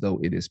seem as though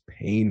it is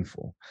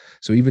painful.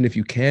 So even if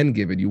you can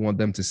give it, you want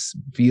them to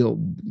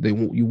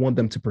you want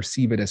them to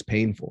perceive it as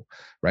painful,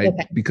 right?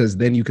 Okay. Because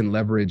then you can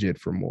leverage it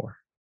for more.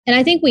 And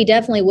I think we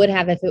definitely would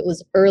have if it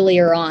was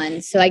earlier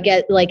on. So I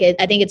get I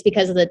think it's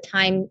because of the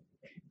time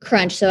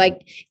crunch. So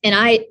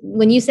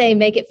when you say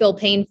make it feel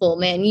painful,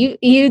 man,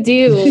 you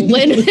do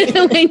when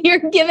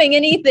you're giving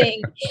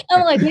anything.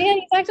 I'm like, man,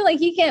 he's acting like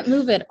he can't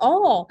move at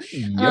all.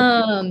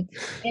 Yep.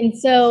 And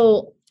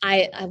so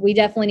we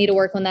definitely need to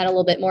work on that a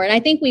little bit more. And I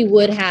think we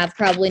would have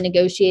probably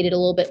negotiated a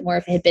little bit more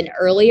if it had been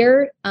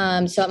earlier.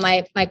 So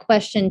my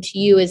question to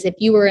you is, if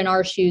you were in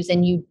our shoes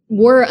and you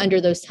were under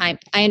those time,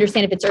 I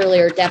understand if it's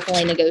earlier,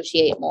 definitely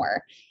negotiate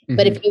more.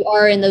 But if you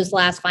are in those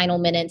last final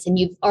minutes and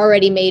you've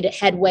already made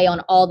headway on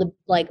all the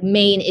like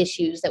main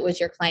issues that was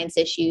your client's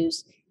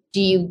issues,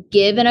 do you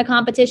give in a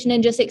competition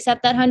and just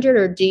accept that 100,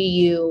 or do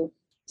you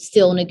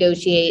still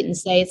negotiate and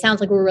say, it sounds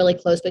like we're really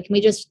close, but can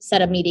we just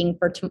set a meeting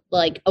for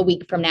like a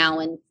week from now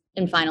and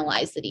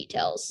finalize the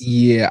details?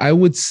 Yeah, I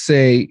would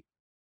say,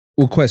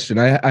 well, question,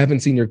 I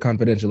haven't seen your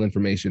confidential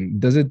information.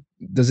 Does it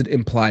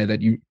imply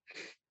that you,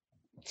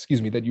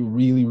 that you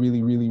really,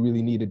 really, really,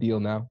 really need a deal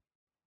now?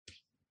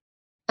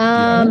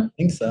 I don't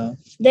think so.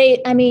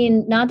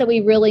 Not that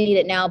we really need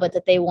it now, but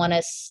that they want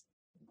us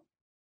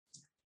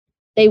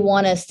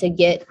to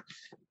get,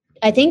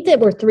 I think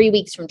that we're 3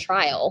 weeks from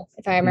trial,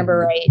 if I remember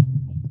right.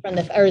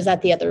 Or is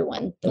that the other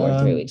one? We're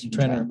 3 weeks from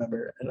trying trial. to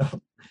remember. I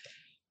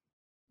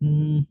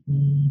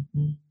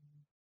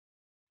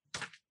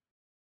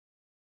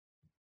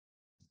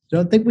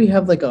don't think we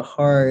have like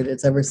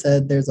it's ever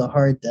said there's a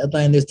hard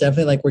deadline. There's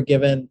definitely like we're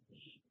given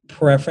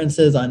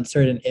preferences on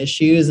certain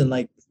issues, and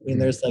like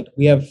there's like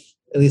we have,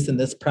 at least in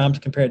this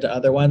prompt compared to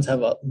other ones,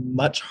 have a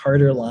much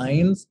harder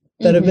lines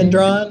that have been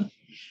drawn.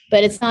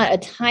 But it's not a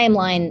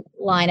timeline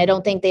line. I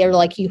don't think they are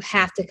like, you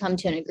have to come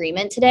to an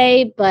agreement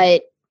today,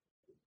 but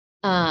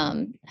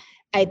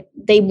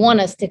they want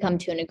us to come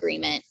to an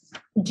agreement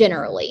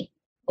generally.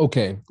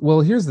 Okay.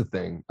 Well, here's the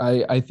thing.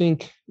 I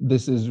think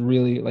this is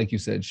really, like you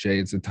said, Shay,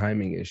 it's a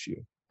timing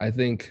issue. I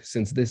think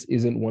since this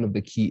isn't one of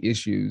the key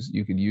issues,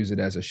 you could use it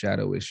as a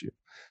shadow issue,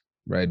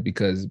 right?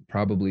 Because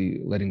probably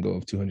letting go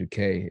of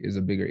 200K is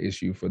a bigger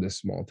issue for this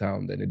small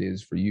town than it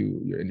is for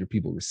you and your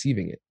people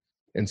receiving it.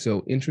 And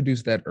so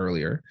introduce that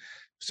earlier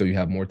so you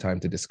have more time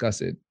to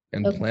discuss it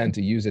and plan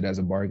to use it as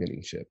a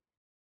bargaining chip.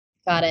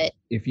 Got it.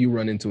 If you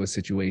run into a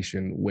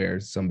situation where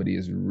somebody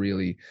is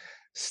really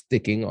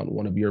sticking on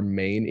one of your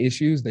main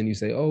issues, then you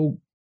say, oh,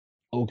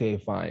 okay,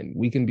 fine.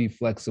 We can be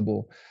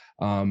flexible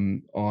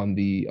on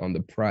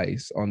the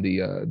price, on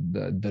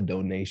the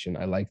donation.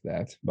 I like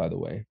that, by the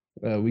way.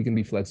 We can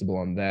be flexible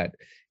on that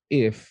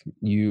if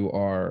you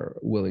are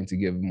willing to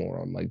give more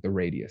on like the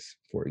radius,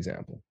 for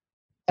example.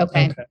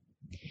 Okay.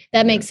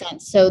 That makes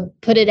sense. So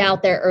put it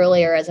out there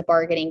earlier as a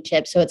bargaining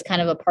chip, so it's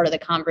kind of a part of the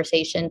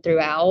conversation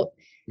throughout.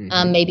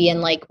 Maybe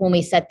in like when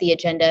we set the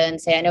agenda and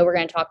say, I know we're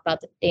going to talk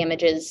about the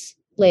damages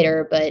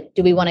later, but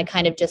do we want to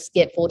kind of just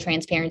get full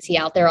transparency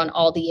out there on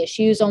all the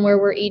issues on where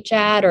we're each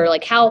at? Or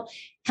like how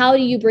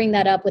do you bring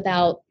that up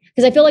without,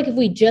 because I feel like if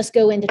we just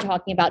go into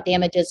talking about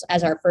damages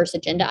as our first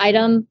agenda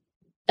item,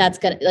 that's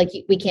gonna, like,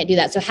 we can't do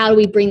that. So how do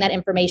we bring that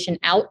information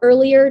out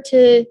earlier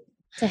to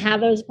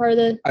have it as part of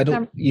the I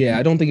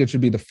don't think it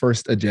should be the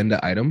first agenda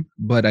item,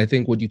 but I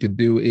think what you could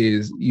do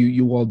is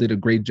you all did a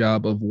great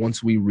job of,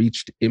 once we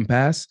reached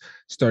impasse,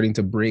 starting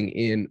to bring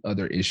in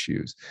other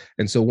issues.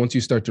 And so once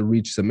you start to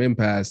reach some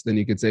impasse, then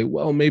you could say,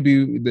 well,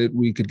 maybe that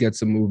we could get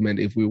some movement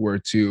if we were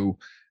to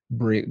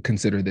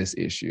consider this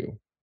issue.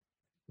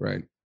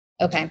 Right.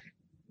 Okay.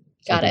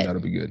 Got it.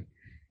 That'll be good.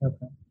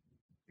 Okay.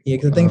 Yeah,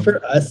 because I think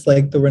for us,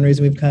 like the one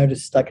reason we've kind of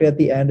just stuck it at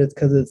the end is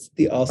because it's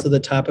also the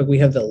topic we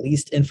have the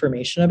least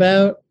information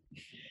about.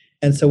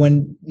 And so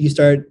when you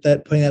start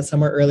putting that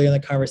somewhere earlier in the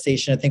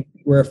conversation, I think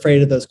we're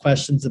afraid of those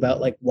questions about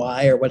like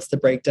why, or what's the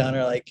breakdown,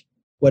 or like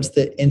what's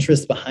the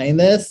interest behind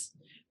this,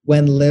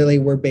 when literally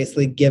we're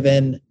basically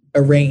given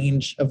a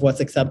range of what's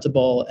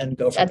acceptable and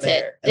go from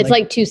there. It's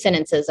like 2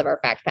 sentences of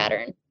our fact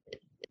pattern.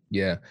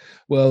 Yeah.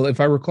 Well,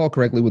 if I recall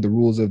correctly, with the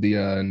rules of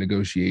the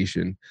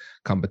negotiation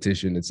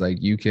competition, it's like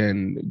you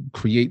can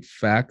create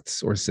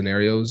facts or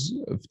scenarios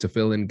to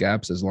fill in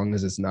gaps as long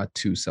as it's not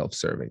too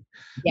self-serving.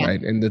 Yeah.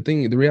 Right. And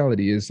the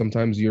reality is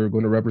sometimes you're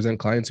going to represent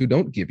clients who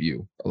don't give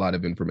you a lot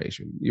of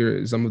information.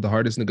 Some of the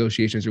hardest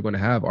negotiations you're going to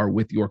have are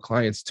with your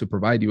clients to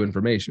provide you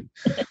information.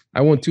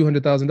 I want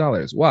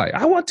 $200,000. Why?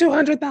 I want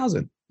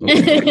 200,000.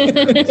 Okay.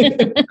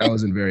 That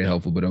wasn't very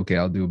helpful, but okay,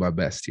 I'll do my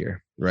best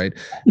here, right?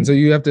 And so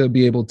you have to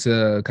be able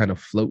to kind of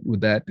float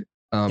with that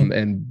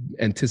and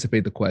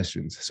anticipate the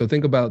questions. So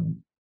think about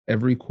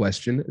every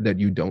question that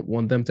you don't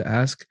want them to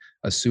ask,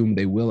 assume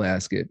they will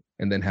ask it,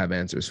 and then have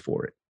answers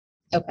for it.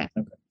 Okay.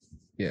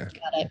 Yeah.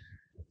 Got it.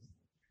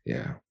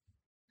 Yeah.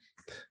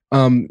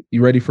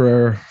 You ready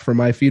for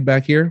my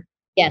feedback here?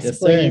 Yes,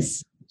 please.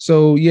 Sir.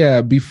 So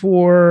yeah,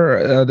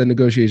 before the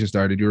negotiation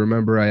started, you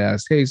remember I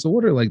asked, hey, so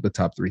what are like the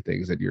top 3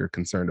 things that you're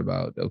concerned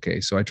about?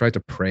 Okay, so I tried to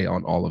prey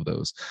on all of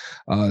those.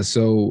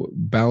 So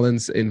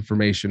balance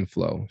information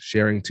flow,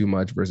 sharing too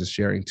much versus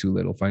sharing too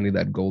little, finding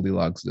that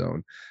Goldilocks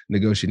zone,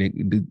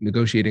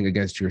 negotiating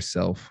against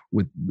yourself.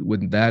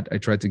 With that, I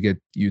tried to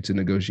get you to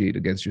negotiate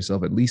against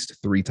yourself at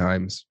least 3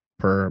 times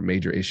per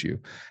major issue.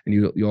 And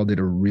you all did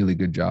a really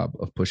good job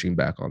of pushing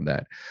back on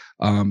that.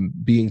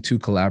 Being too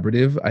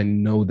collaborative, I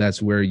know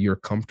that's where you're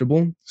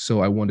comfortable. So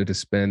I wanted to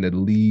spend at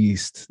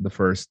least the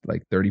first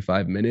like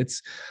 35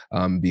 minutes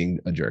being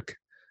a jerk,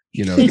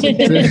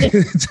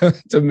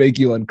 to make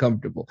you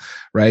uncomfortable,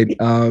 right?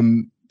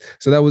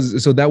 So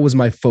that was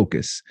my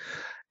focus.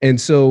 And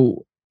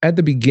so at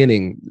the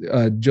beginning,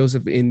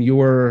 Joseph, in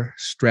your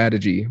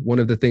strategy, one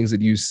of the things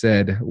that you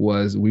said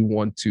was we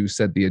want to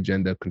set the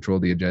agenda, control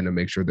the agenda,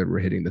 make sure that we're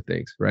hitting the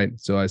things, right?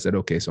 So I said,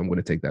 okay, so I'm going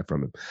to take that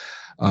from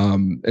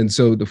him. And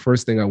so the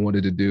first thing I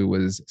wanted to do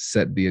was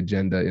set the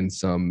agenda in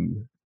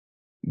some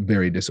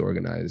very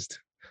disorganized,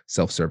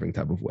 self-serving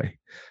type of way,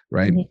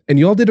 right? Mm-hmm. And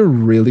you all did a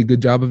really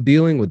good job of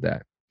dealing with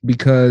that.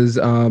 Because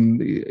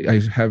I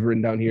have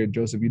written down here,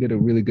 Joseph, you did a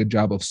really good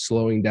job of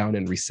slowing down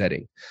and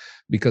resetting.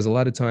 Because a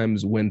lot of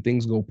times when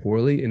things go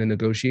poorly in a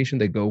negotiation,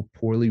 they go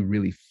poorly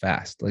really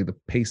fast. Like the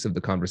pace of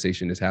the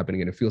conversation is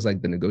happening and it feels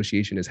like the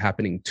negotiation is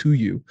happening to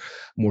you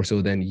more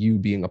so than you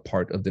being a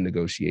part of the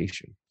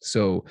negotiation.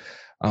 So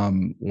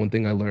one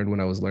thing I learned when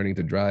I was learning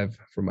to drive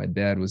from my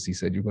dad was he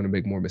said, you're going to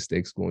make more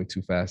mistakes going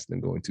too fast than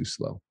going too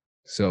slow.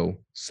 So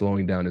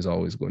slowing down is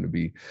always going to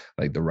be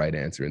like the right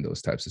answer in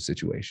those types of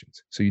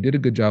situations. So you did a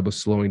good job of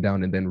slowing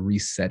down and then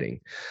resetting,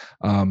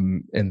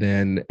 and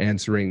then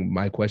answering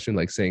my question,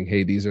 like saying,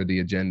 hey, these are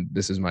the agenda.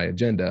 This is my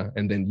agenda.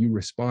 And then you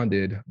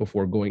responded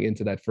before going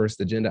into that first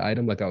agenda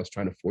item, like I was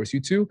trying to force you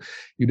to.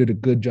 You did a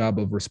good job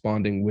of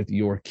responding with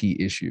your key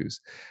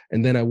issues.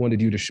 And then I wanted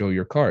you to show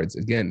your cards,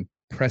 again,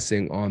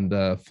 pressing on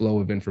the flow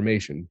of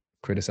information,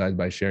 criticized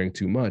by sharing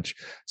too much.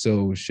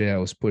 So Shea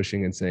was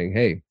pushing and saying,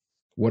 hey,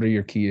 what are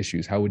your key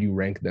issues? How would you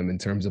rank them in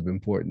terms of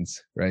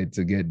importance, right?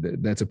 To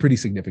get, that's a pretty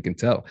significant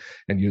tell.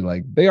 And you're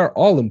like, they are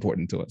all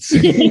important to us,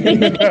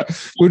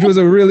 which was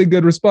a really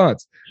good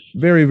response.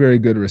 Very, very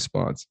good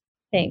response.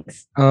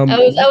 Thanks. I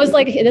was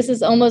like, this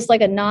is almost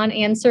like a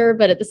non-answer,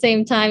 but at the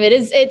same time,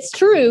 it's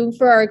true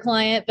for our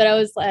client. But I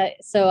was like,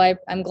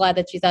 I'm glad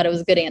that you thought it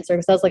was a good answer,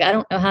 because I was like, I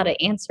don't know how to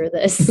answer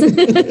this.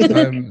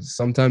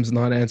 Sometimes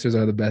non-answers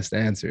are the best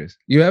answers.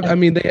 You have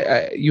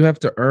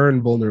to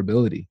earn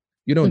vulnerability.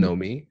 You don't know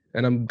me,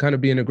 and I'm kind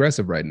of being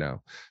aggressive right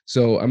now.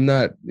 So I'm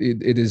not,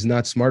 it is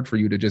not smart for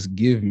you to just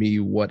give me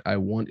what I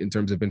want in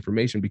terms of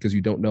information, because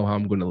you don't know how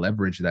I'm going to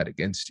leverage that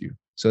against you.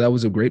 So that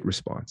was a great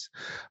response.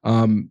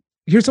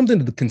 Here's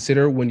something to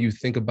consider when you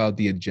think about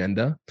the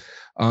agenda,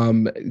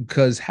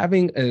 because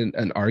having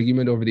an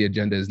argument over the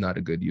agenda is not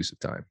a good use of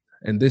time.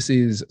 And this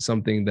is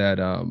something that,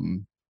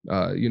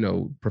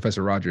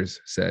 Professor Rogers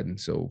said,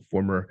 so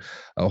former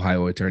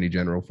Ohio Attorney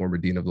General, former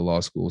Dean of the Law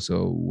School.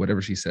 So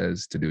whatever she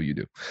says to do, you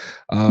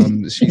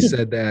do. She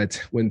said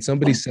that when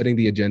somebody's setting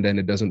the agenda and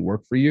it doesn't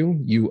work for you,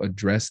 you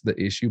address the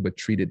issue, but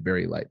treat it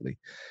very lightly.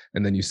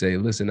 And then you say,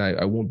 listen,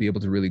 I won't be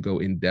able to really go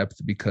in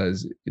depth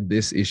because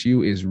this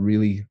issue is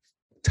really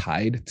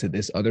tied to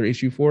this other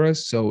issue for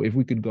us. So if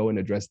we could go and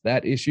address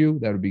that issue,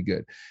 that would be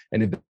good.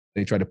 And if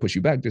they try to push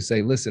you back, just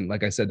say, listen,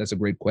 like I said, that's a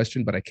great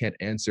question, but I can't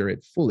answer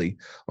it fully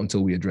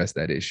until we address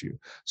that issue.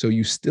 So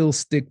you still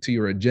stick to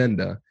your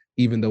agenda,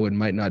 even though it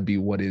might not be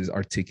what is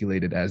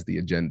articulated as the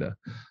agenda,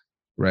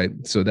 right?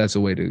 So that's a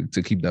way to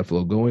keep that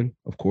flow going.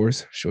 Of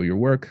course, show your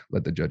work,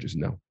 let the judges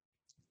know.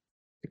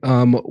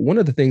 One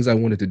of the things I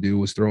wanted to do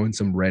was throw in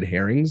some red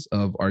herrings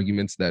of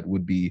arguments that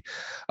would be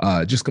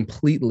just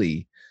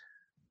completely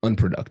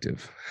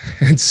unproductive.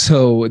 And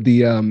so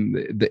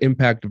the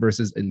impact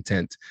versus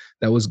intent,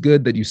 that was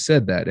good that you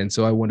said that. And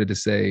so I wanted to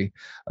say,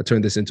 I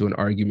turned this into an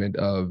argument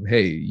of,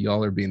 hey,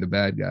 y'all are being the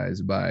bad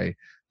guys by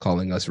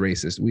calling us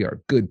racist. We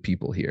are good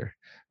people here,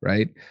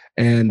 right?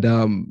 And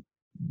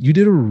you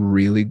did a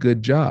really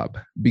good job,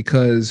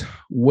 because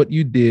what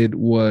you did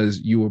was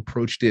you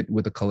approached it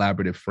with a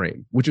collaborative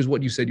frame, which is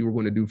what you said you were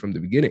going to do from the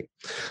beginning.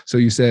 So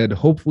you said,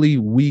 hopefully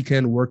we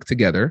can work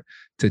together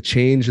to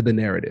change the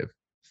narrative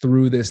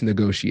through this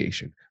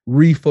negotiation,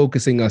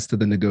 refocusing us to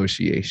the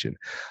negotiation.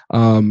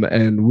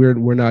 And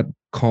we're not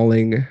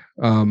calling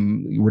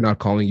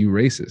you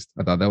racist.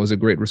 I thought that was a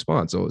great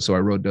response. So I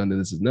wrote down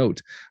this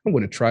note. I'm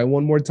going to try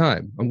one more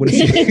time. I'm going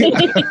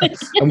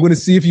to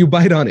see if you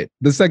bite on it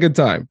the second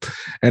time.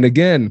 And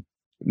again,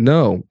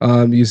 no,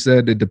 you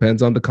said it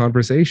depends on the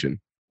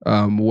conversation.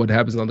 What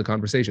happens on the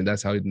conversation,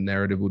 that's how the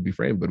narrative would be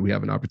framed. But we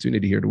have an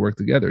opportunity here to work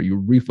together.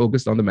 You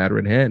refocused on the matter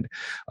at hand.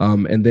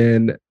 And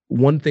then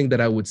one thing that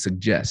I would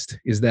suggest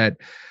is that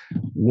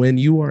when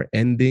you are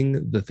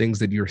ending the things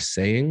that you're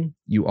saying,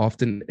 you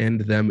often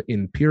end them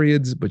in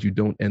periods, but you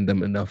don't end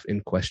them enough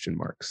in question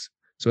marks.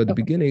 So at the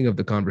beginning of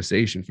the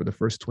conversation, for the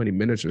first 20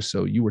 minutes or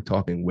so, you were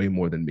talking way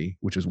more than me,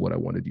 which is what I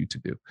wanted you to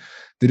do.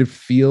 Did it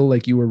feel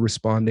like you were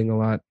responding a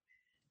lot?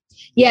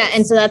 Yeah.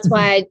 And so that's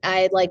why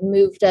I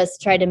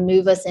tried to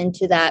move us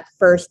into that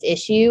first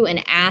issue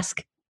and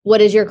ask,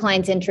 what is your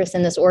client's interest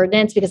in this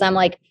ordinance? Because I'm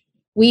like,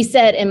 we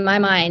said in my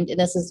mind, and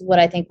this is what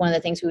I think one of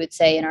the things we would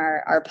say in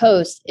our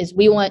post is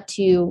we want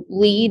to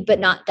lead,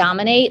 but not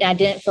dominate. And I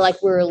didn't feel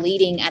like we were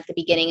leading at the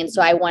beginning. And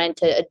so I wanted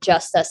to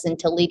adjust us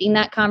into leading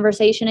that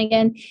conversation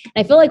again. And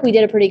I feel like we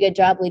did a pretty good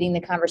job leading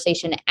the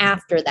conversation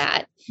after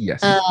that.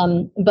 Yes.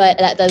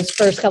 But those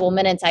first couple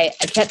minutes, I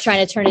kept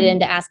trying to turn it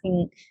into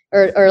asking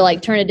or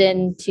like turn it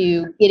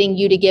into getting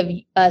you to give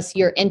us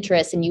your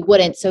interest, and you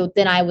wouldn't. So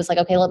then I was like,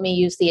 okay, let me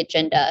use the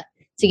agenda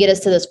to get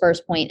us to this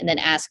first point and then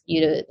ask you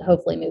to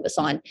hopefully move us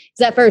on.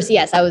 Because at first,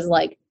 yes, I was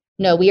like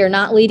no, we are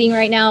not leading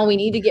right now. We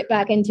need to get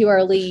back into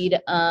our lead.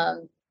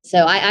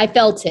 So I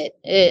felt it.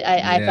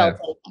 I felt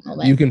it at that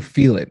moment. You can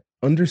feel it.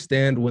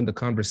 Understand when the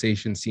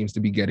conversation seems to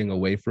be getting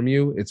away from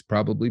you. It's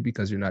probably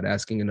because you're not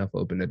asking enough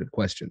open-ended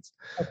questions.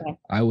 Okay.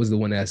 I was the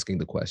one asking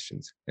the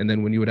questions. And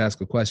then when you would ask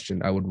a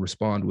question, I would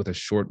respond with a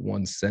short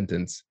one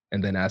sentence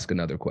and then ask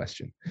another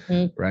question.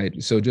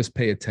 Right. So just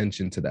pay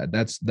attention to that.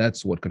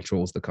 That's what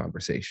controls the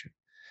conversation.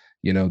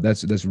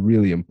 That's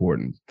really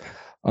important.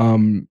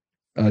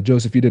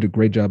 Joseph, you did a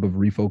great job of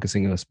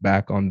refocusing us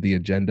back on the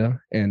agenda.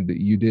 And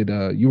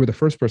you were the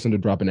first person to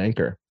drop an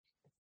anchor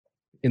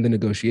in the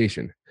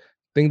negotiation.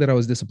 Thing that I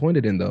was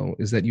disappointed in, though,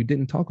 is that you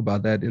didn't talk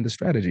about that in the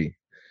strategy.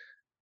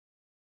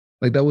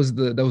 Like that was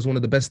one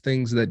of the best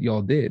things that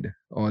y'all did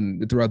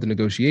throughout the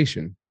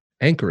negotiation.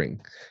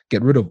 Anchoring,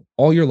 get rid of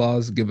all your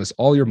laws, give us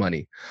all your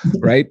money,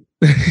 right?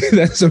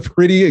 That's a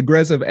pretty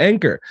aggressive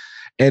anchor.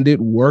 And it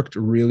worked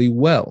really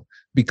well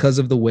because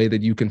of the way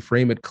that you can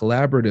frame it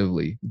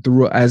collaboratively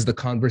through as the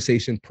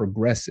conversation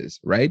progresses,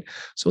 right?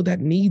 So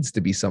that needs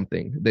to be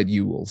something that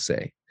you will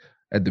say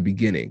at the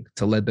beginning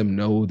to let them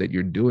know that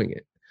you're doing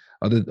it.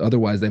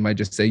 Otherwise, they might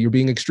just say you're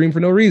being extreme for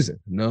no reason.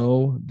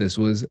 No,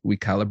 we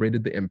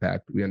calibrated the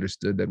impact. We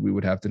understood that we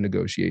would have to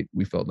negotiate.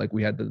 We felt like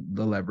we had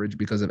the leverage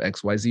because of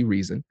XYZ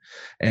reason.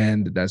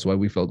 And that's why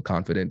we felt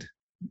confident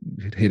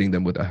hitting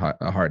them with a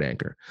hard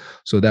anchor.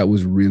 So that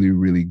was really,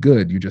 really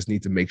good. You just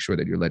need to make sure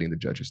that you're letting the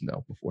judges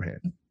know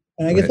beforehand.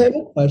 And I guess I have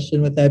a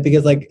question with that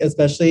because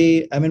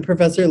especially I'm in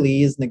Professor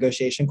Lee's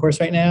negotiation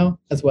course right now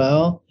as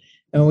well.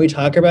 And when we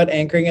talk about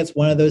anchoring, it's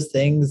one of those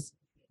things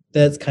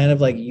that's kind of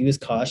like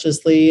used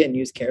cautiously and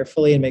used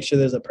carefully and make sure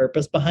there's a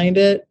purpose behind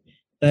it.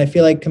 And I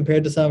feel like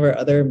compared to some of our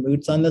other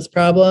moots on this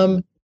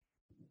problem,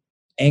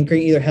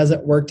 anchoring either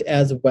hasn't worked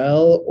as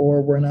well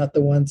or we're not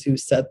the ones who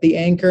set the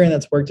anchor and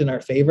that's worked in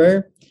our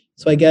favor.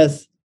 So I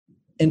guess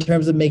in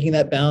terms of making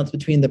that balance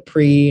between the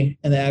pre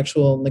and the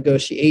actual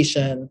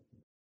negotiation,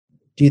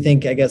 do you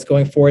think, I guess,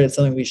 going forward, it's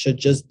something we should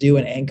just do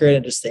and anchor it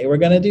and just say we're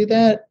going to do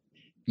that?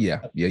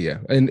 Yeah.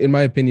 And in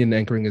my opinion,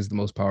 anchoring is the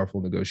most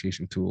powerful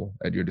negotiation tool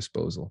at your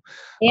disposal.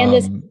 And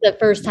this is the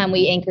first time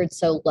we anchored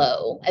so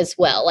low as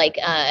well. Like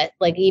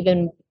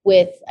even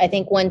with, I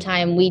think one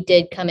time we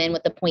did come in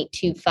with a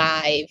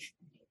 0.25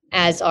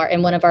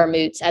 in one of our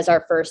moots as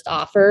our first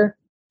offer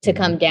to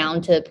come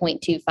down to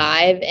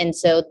 0.25. And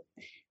so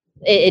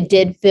it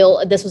did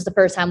feel, this was the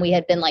first time we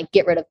had been like,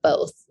 get rid of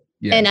both.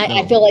 Yeah, and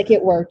I feel like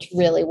it worked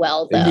really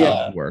well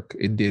though.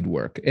 It did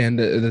work. And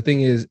the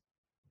thing is,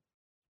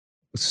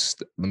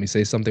 let me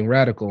say something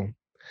radical.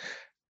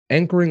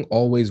 Anchoring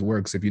always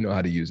works if you know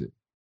how to use it,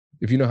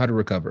 if you know how to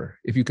recover,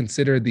 if you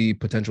consider the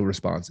potential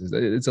responses.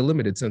 It's a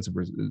limited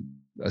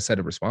a set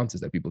of responses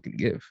that people can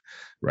give,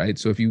 right?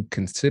 So if you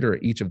consider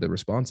each of the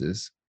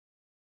responses,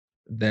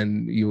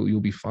 then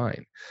you'll be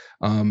fine.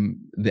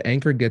 The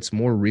anchor gets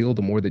more real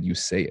the more that you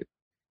say it.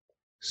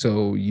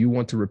 So you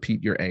want to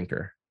repeat your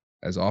anchor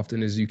as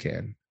often as you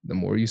can. The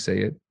more you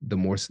say it, the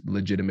more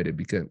legitimate it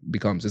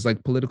becomes. It's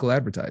like political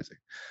advertising.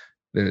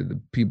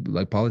 The people,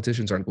 like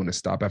politicians, aren't going to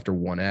stop after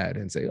one ad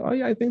and say, oh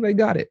yeah, I think they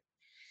got it.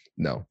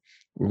 No,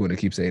 we're going to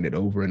keep saying it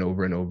over and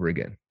over and over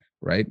again,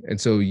 right?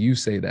 And so you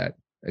say that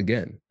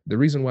again. The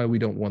reason why we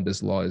don't want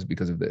this law is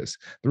because of this.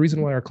 The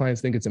reason why our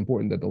clients think it's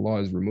important that the law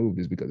is removed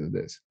is because of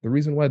this. The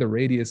reason why the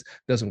radius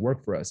doesn't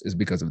work for us is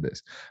because of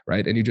this,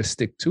 right? And you just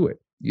stick to it.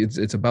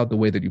 It's about the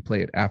way that you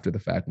play it after the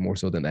fact more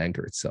so than the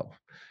anchor itself.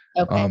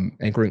 Okay.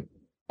 Anchoring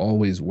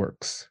always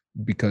works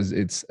because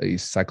it's a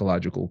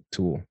psychological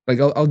tool. Like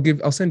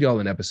I'll send you all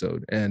an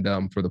episode, and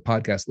for the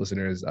podcast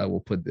listeners, I will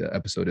put the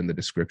episode in the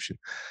description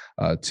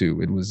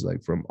too. It was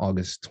like from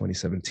August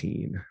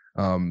 2017.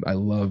 I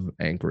love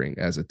anchoring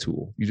as a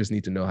tool. You just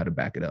need to know how to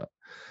back it up.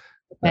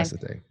 Okay. That's the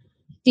thing.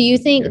 Do you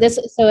think this?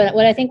 So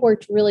what I think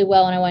worked really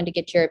well, and I wanted to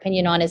get your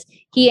opinion on, is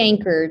he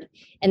anchored,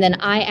 and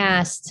then I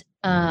asked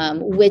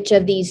which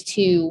of these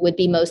two would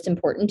be most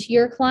important to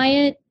your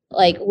client.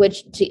 Like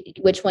which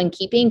one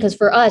keeping? Because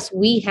for us,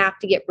 we have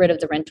to get rid of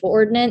the rental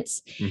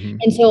ordinance. Mm-hmm.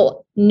 And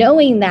so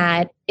knowing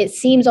that, it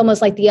seems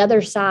almost like the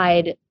other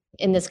side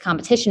in this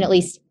competition, at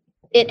least,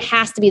 it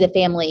has to be the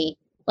family,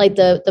 like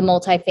the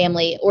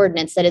multifamily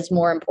ordinance that is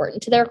more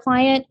important to their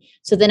client.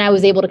 So then I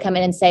was able to come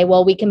in and say,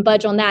 well, we can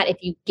budge on that if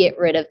you get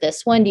rid of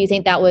this one. Do you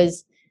think that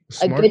was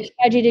smart, a good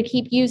strategy to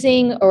keep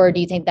using? Or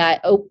do you think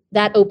that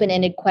that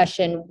open-ended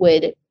question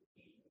would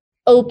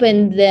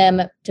open them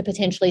to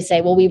potentially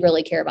say, well, we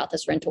really care about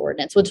this rental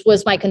ordinance, which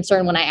was my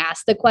concern when I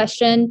asked the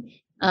question.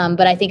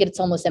 But I think it's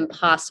almost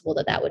impossible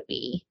that would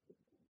be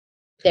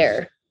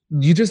there.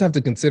 You just have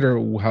to consider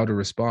how to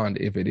respond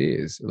if it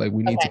is. Like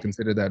we need to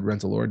consider that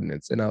rental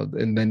ordinance,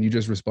 and then you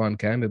just respond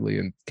candidly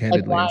and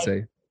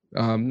say,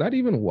 not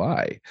even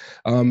why.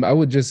 I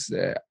would just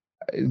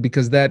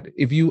because that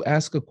if you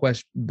ask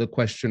the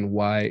question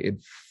why, it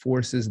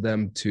forces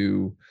them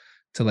to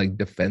to like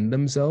defend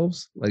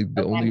themselves. Like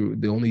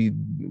the only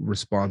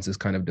response is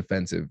kind of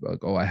defensive,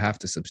 like, oh, I have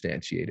to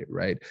substantiate it,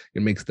 right?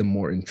 It makes them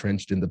more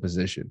entrenched in the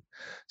position.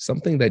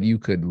 Something that you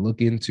could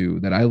look into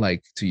that I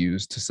like to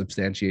use to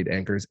substantiate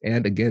anchors,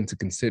 and again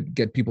to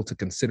get people to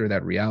consider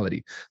that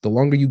reality. The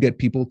longer you get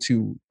people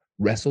to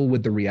wrestle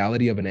with the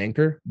reality of an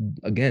anchor,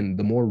 again,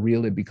 the more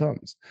real it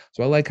becomes.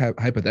 So I like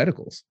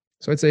hypotheticals.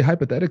 So I'd say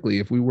hypothetically,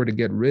 if we were to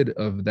get rid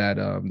of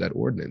that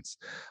ordinance,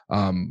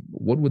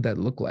 what would that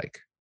look like?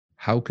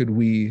 How could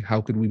we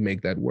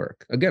make that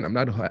work? Again, I'm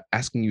not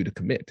asking you to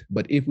commit,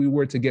 but if we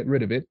were to get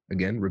rid of it,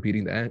 again,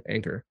 repeating the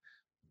anchor,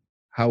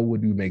 how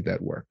would we make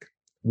that work?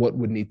 What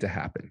would need to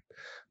happen?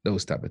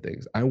 Those type of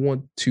things. I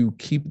want to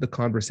keep the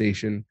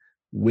conversation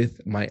with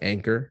my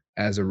anchor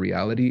as a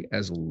reality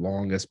as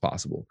long as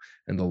possible.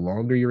 And the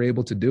longer you're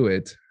able to do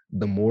it,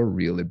 the more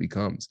real it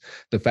becomes.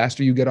 The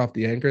faster you get off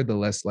the anchor, the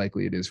less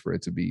likely it is for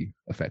it to be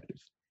effective.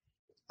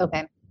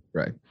 Okay.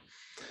 Right.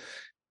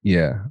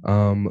 Yeah.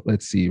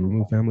 Let's see.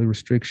 Remove family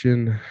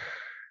restriction.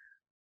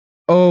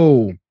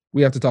 Oh,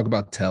 we have to talk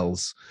about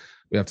tells.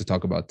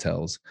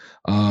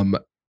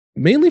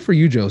 Mainly for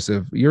you,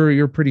 Joseph.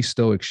 You're pretty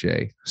stoic,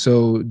 Shay.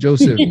 So,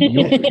 Joseph,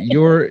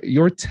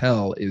 your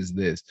tell is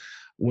this: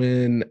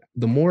 when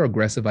the more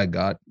aggressive I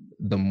got,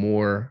 the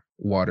more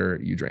water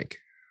you drank.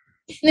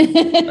 I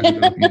don't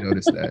know if you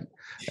noticed that.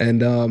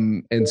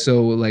 And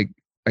so like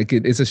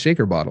it's a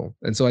shaker bottle.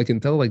 And so I can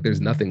tell like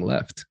there's nothing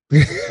left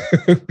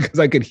because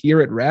I could hear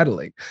it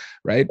rattling.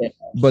 Right.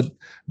 But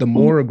the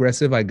more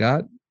aggressive I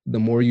got, the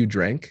more you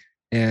drank.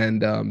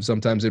 And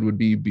sometimes it would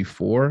be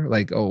before,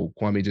 like, oh,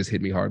 Kwame just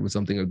hit me hard with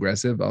something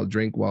aggressive. I'll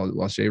drink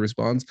while Shay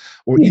responds.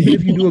 Or even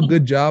if you do a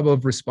good job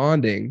of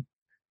responding,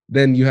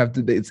 then you have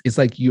to, it's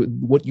like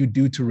what you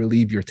do to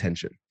relieve your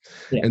tension.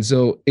 Yeah. And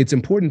so it's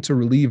important to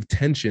relieve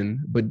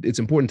tension, but it's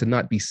important to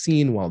not be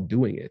seen while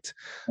doing it.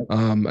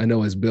 I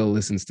know as Bill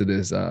listens to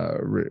this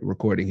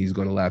recording, he's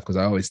going to laugh because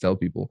I always tell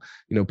people,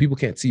 people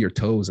can't see your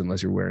toes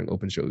unless you're wearing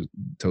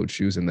open-toed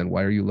shoes. And then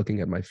why are you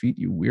looking at my feet,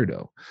 you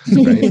weirdo?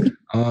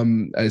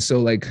 Right?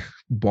 So like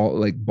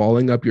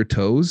balling up your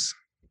toes,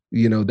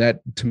 that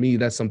to me,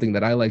 that's something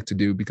that I like to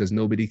do because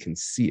nobody can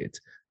see it,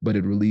 but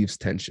it relieves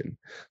tension.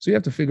 So you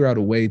have to figure out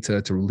a way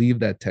to relieve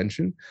that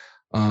tension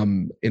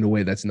in a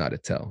way that's not a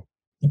tell.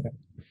 Okay.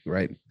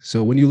 Right.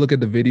 So when you look at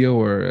the video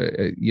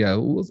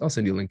I'll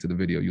send you a link to the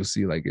video. You'll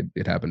see like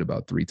it happened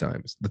about 3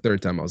 times. The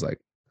third time I was like,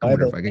 I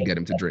wonder if I can get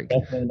him to drink.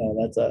 Definitely no,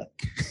 that's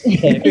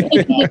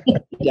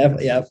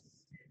definitely, yeah.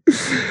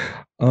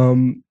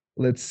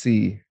 Let's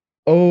see.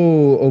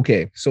 Oh,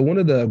 okay. So one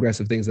of the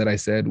aggressive things that I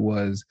said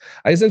was,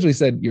 I essentially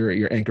said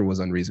your anchor was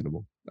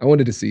unreasonable. I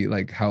wanted to see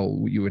like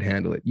how you would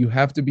handle it. You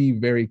have to be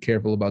very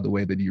careful about the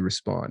way that you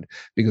respond,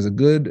 because a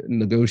good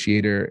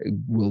negotiator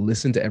will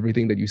listen to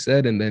everything that you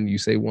said, and then you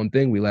say one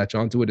thing, we latch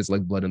onto it. It's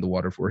like blood in the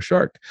water for a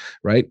shark,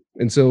 right?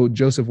 And so,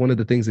 Joseph, one of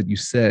the things that you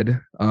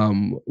said,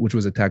 which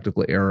was a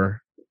tactical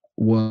error,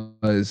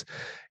 was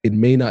it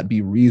may not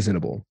be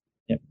reasonable.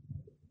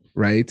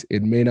 Right?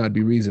 It may not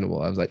be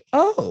reasonable. I was like,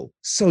 oh,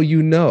 so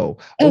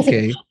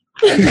okay.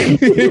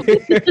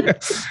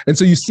 And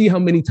so you see how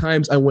many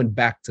times I went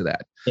back to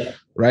that,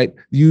 right?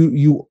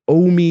 You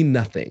owe me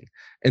nothing.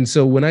 And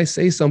so when I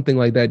say something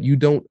like that, you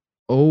don't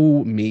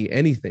owe me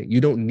anything.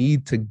 You don't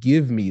need to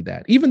give me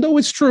that. Even though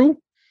it's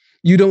true,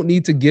 you don't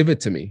need to give it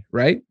to me,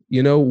 right?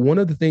 One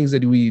of the things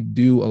that we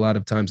do a lot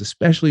of times,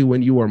 especially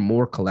when you are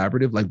more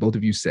collaborative, like both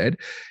of you said,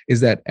 is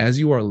that as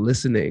you are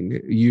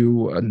listening,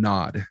 you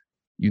nod.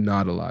 You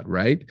nod a lot,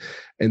 right?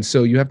 And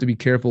so you have to be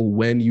careful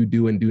when you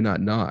do and do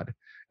not nod.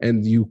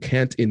 And you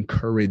can't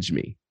encourage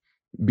me,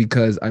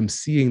 because I'm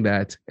seeing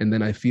that and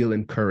then I feel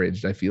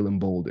encouraged, I feel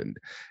emboldened.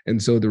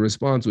 And so the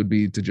response would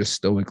be to just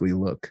stoically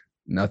look,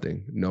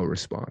 nothing, no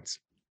response,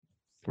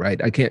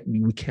 right?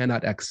 We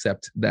cannot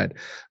accept that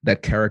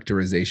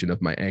characterization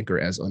of my anchor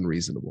as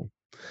unreasonable.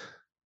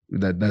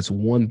 That's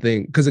one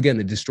thing, because again,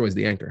 it destroys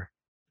the anchor,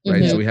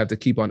 right? Mm-hmm. So we have to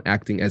keep on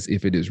acting as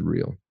if it is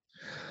real.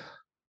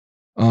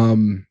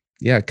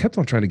 Yeah, I kept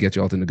on trying to get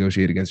you all to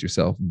negotiate against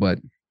yourself, but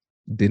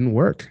didn't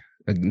work.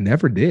 I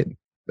never did.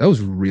 That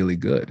was really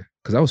good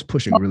because I was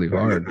pushing really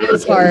hard. It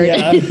was hard.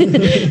 Yeah.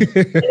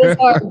 It was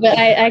hard, but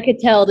I could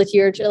tell that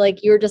you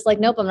were just like,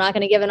 nope, I'm not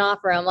going to give an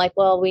offer. I'm like,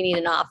 well, we need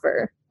an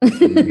offer.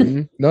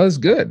 Mm-hmm. No, it's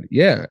good.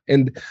 Yeah.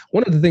 And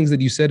one of the things that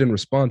you said in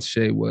response,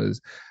 Shay,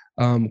 was,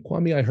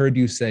 Kwame, I heard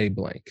you say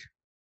blank.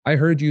 I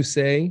heard you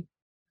say,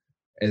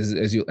 as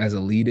a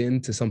lead in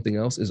to something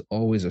else, is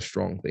always a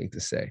strong thing to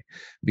say,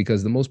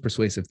 because the most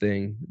persuasive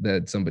thing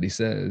that somebody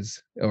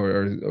says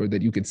or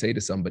that you could say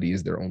to somebody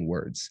is their own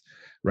words,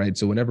 right?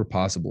 So whenever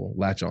possible,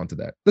 latch onto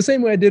that. The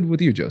same way I did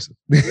with you, Joseph,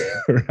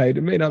 right?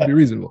 It may not be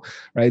reasonable,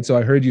 right? So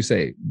I heard you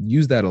say,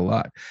 use that a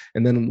lot.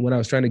 And then when I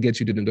was trying to get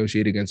you to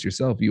negotiate against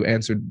yourself, you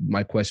answered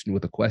my question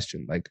with a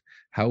question, like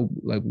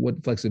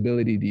what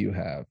flexibility do you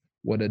have?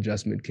 What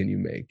adjustment can you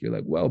make? You're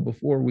like, well,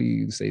 before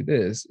we say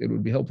this, it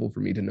would be helpful for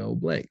me to know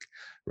blank,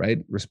 right?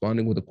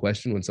 Responding with a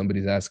question when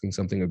somebody's asking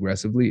something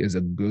aggressively is a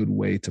good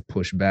way to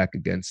push back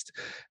against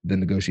the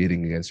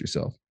negotiating against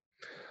yourself.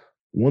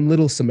 One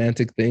little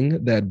semantic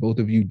thing that both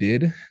of you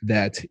did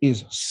that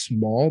is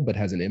small but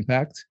has an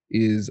impact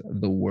is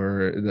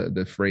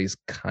the phrase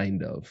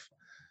kind of.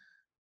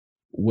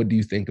 What do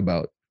you think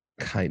about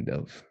kind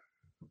of?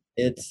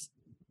 It's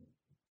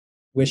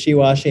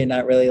wishy-washy and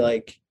not really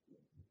like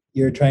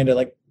you're trying to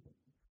like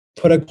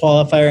put a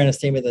qualifier in a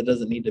statement that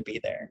doesn't need to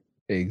be there.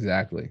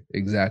 Exactly.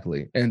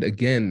 And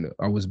again,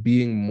 I was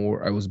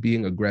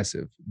being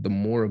aggressive. The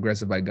more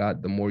aggressive I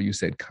got, the more you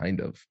said kind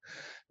of,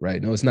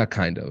 right? No, it's not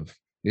kind of.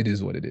 It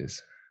is what it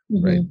is,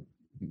 right?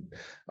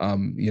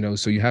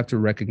 So you have to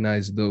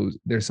recognize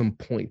there's some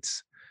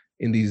points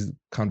in these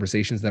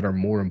conversations that are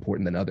more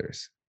important than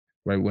others,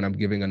 right? When I'm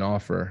giving an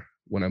offer,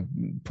 when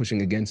I'm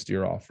pushing against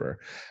your offer,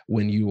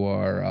 when you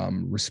are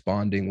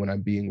responding, when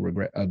I'm being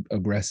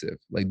aggressive,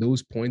 like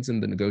those points in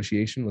the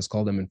negotiation, let's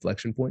call them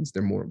inflection points,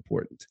 they're more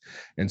important.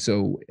 And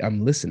so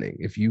I'm listening.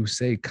 If you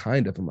say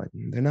kind of, I'm like,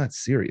 they're not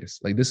serious.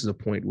 Like this is a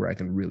point where I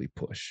can really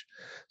push.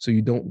 So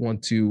you don't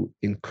want to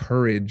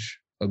encourage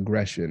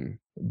aggression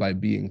by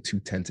being too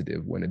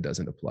tentative when it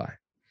doesn't apply.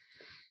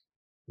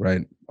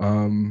 Right.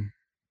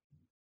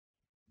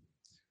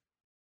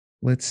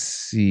 Let's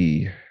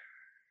see.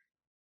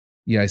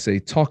 Yeah, I say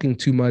talking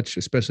too much,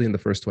 especially in the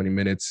first 20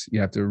 minutes. You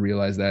have to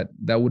realize that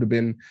would have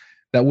been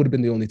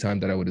the only time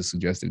that I would have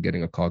suggested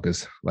getting a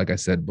caucus. Like I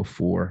said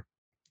before,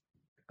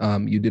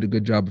 you did a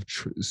good job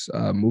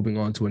of moving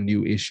on to a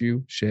new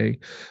issue, Shay,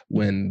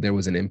 when there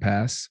was an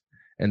impasse,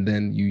 and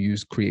then you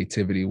used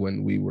creativity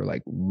when we were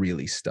like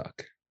really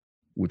stuck,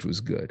 which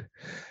was good.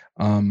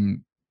 I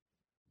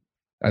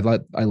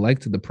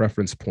liked the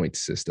preference point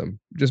system.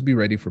 Just be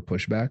ready for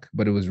pushback,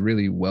 but it was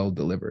really well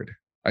delivered.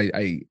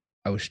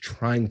 I was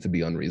trying to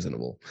be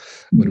unreasonable,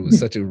 but it was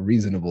such a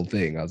reasonable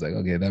thing. I was like,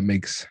 okay, that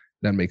makes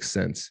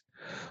sense.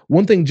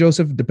 One thing,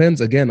 Joseph,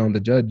 depends again on the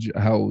judge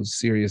how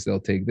serious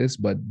they'll take this,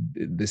 but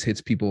this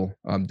hits people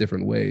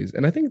different ways.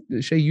 And I think,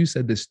 Shay, you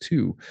said this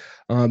too.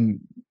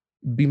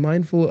 Be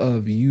mindful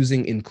of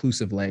using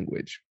inclusive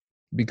language,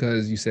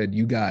 because you said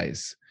you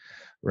guys,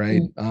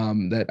 right?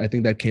 That I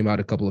think that came out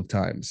a couple of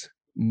times.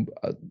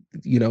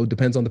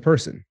 Depends on the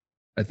person.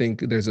 I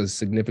think there's a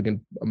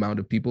significant amount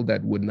of people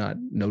that would not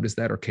notice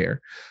that or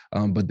care,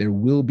 but there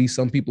will be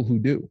some people who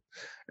do.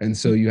 And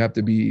so you have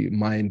to be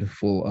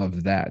mindful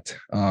of that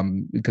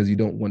because you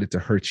don't want it to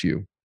hurt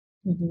you.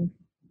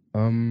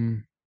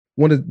 Want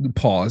to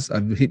pause.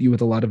 I've hit you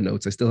with a lot of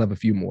notes. I still have a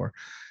few more.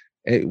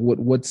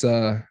 What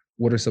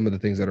are some of the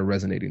things that are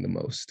resonating the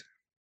most?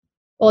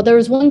 Well, there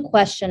was one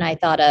question I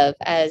thought of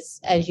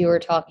as you were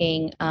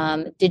talking.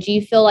 Did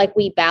you feel like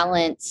we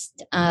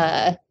balanced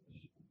us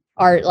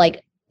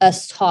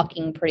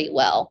talking pretty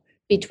well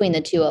between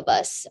the two of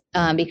us?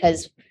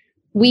 Because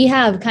we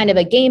have kind of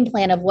a game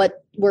plan of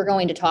what we're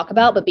going to talk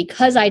about, but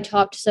because I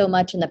talked so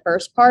much in the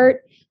first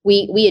part,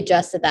 we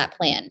adjusted that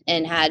plan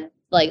and had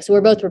so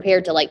we're both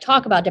prepared to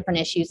talk about different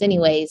issues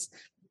anyways.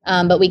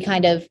 But we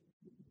kind of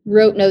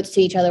wrote notes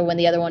to each other when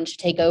the other one should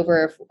take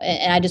over.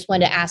 And I just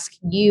wanted to ask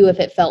you if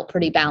it felt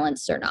pretty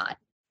balanced or not.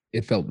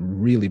 It felt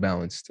really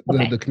balanced.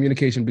 Okay. The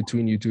communication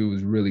between you two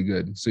was really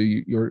good. So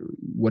your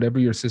whatever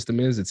your system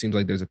is, it seems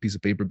like there's a piece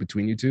of paper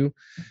between you two.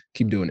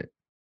 Keep doing it.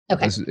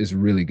 Okay. It's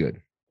really good.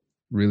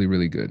 Really,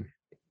 really good.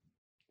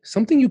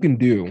 Something you can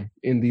do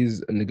in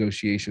these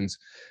negotiations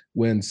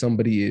when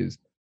somebody is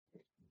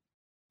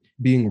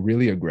being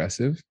really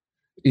aggressive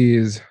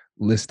is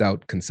list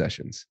out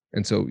concessions.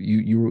 And so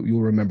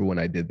you'll remember when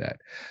I did that.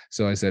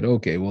 So I said,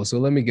 okay, well, so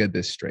let me get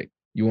this straight.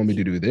 You want me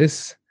to do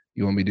this?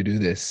 You want me to do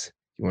this?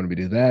 You want me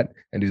to do that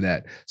and do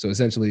that. So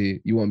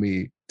essentially you want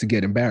me to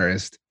get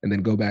embarrassed and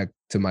then go back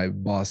to my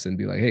boss and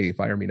be like, hey,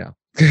 fire me now.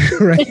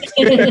 Right.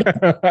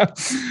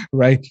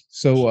 Right.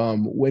 So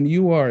when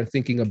you are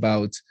thinking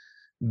about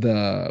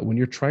when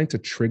you're trying to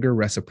trigger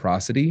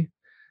reciprocity,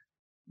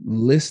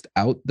 list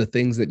out the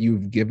things that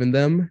you've given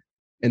them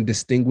and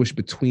distinguish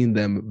between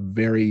them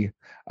very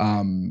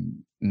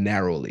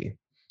narrowly.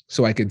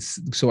 So I could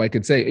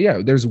say,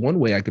 yeah, there's one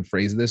way I could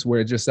phrase this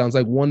where it just sounds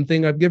like one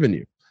thing I've given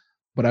you.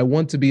 But I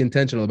want to be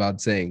intentional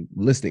about saying,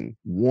 listing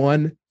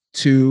 1,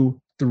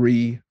 2,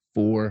 3,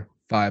 4,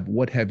 5.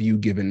 What have you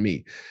given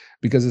me?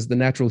 Because it's the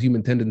natural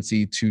human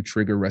tendency to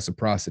trigger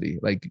reciprocity.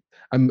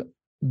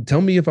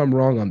 Tell me if I'm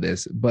wrong on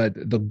this, but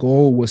the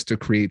goal was to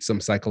create some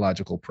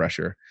psychological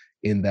pressure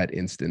in that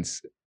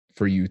instance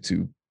for you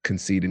to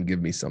concede and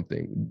give me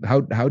something.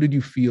 How did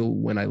you feel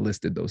when I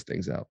listed those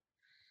things out?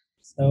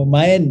 So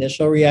my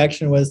initial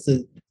reaction was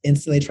to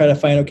instantly try to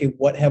find, okay,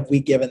 what have we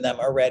given them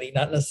already?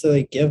 Not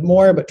necessarily give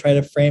more, but try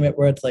to frame it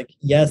where it's like,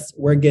 yes,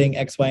 we're getting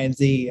X, Y, and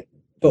Z,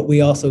 but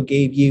we also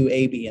gave you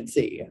A, B, and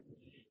C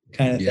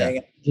kind of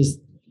thing.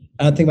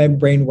 I don't think my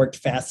brain worked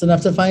fast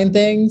enough to find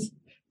things.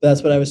 But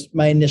that's what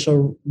my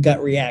initial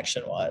gut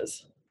reaction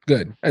was.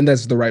 Good. And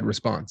that's the right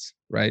response,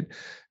 right?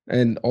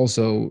 And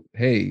also,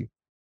 hey,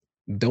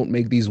 don't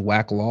make these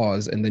whack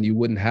laws and then you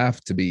wouldn't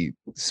have to be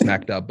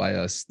smacked up by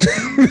us.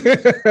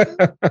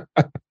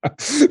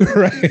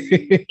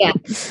 Right. Yeah.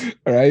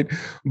 All right.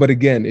 But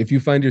again, if you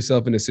find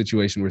yourself in a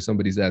situation where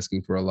somebody's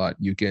asking for a lot,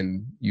 you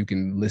can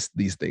list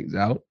these things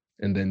out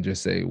and then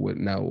just say, what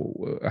now,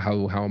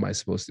 how am I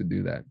supposed to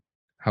do that?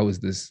 How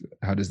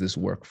does this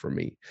work for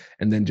me?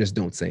 And then just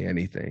don't say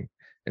anything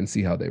and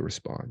see how they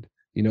respond.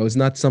 It's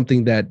not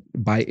something that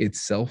by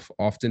itself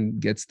often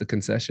gets the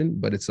concession,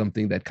 but it's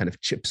something that kind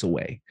of chips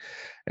away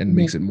and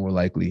makes it more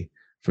likely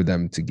for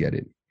them to get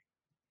it.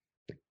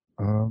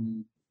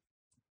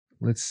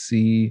 Let's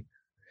see.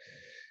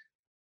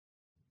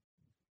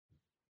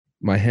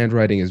 My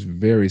handwriting is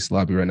very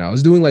sloppy right now. I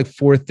was doing like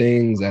 4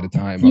 things at a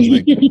time. I was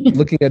like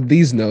looking at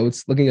these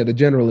notes, looking at the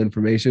general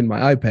information,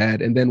 my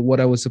iPad, and then what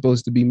I was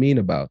supposed to be mean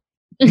about.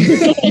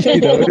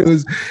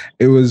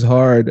 It was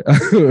hard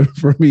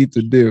for me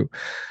to do.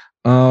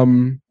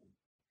 One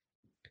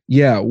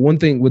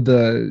thing with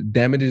the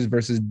damages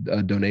versus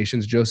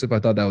donations, Joseph, I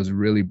thought that was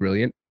really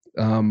brilliant.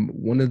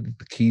 One of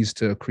the keys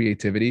to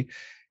creativity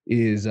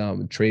is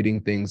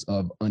trading things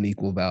of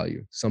unequal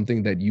value,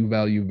 something that you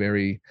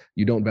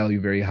don't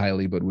value very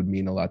highly, but would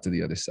mean a lot to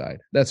the other side.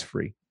 That's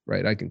free,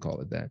 right? I can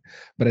call it that.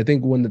 But I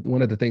think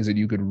one of the things that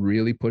you could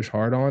really push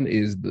hard on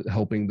is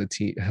helping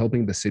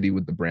the city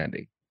with the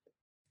branding,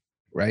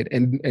 right?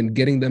 And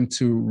getting them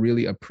to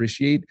really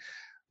appreciate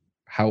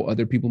how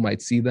other people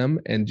might see them,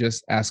 and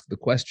just ask the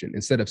question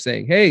instead of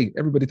saying, hey,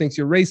 everybody thinks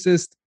you're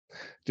racist.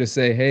 Just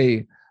say,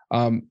 hey,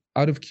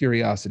 out of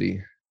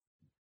curiosity,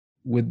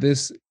 with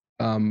this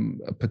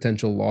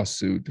potential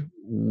lawsuit,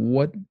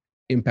 what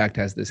impact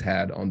has this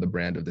had on the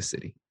brand of the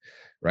city,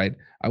 right?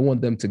 I want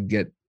them to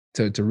get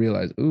to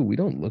realize, ooh, we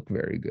don't look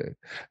very good.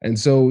 And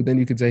so then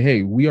you could say,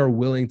 hey, we are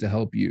willing to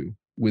help you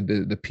with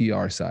the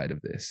PR side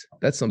of this.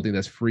 That's something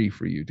that's free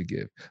for you to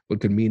give, but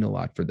could mean a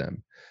lot for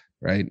them,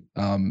 right?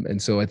 And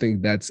so I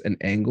think that's an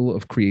angle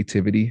of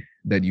creativity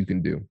that you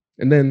can do.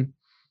 And then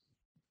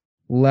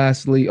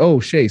lastly,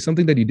 Shay,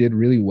 something that you did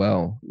really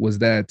well was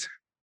that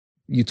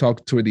you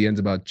talked toward the ends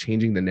about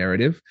changing the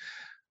narrative.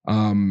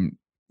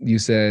 You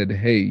said,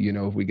 hey,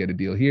 if we get a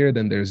deal here,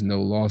 then there's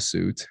no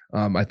lawsuit.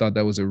 I thought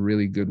that was a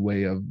really good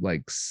way of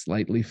like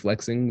slightly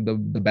flexing the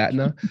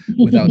BATNA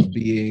without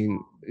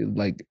being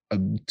like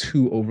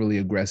too overly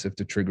aggressive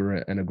to trigger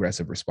an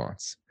aggressive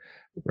response,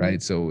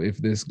 right? So if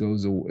this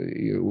goes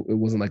away, it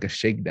wasn't like a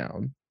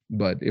shakedown,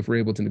 but if we're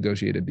able to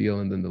negotiate a deal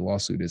and then the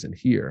lawsuit isn't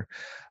here,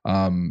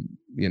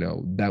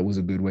 that was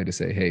a good way to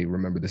say, hey,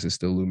 remember, this is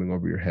still looming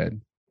over your head.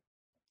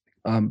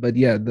 But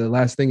yeah, the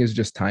last thing is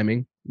just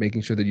timing,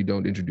 making sure that you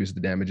don't introduce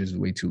the damages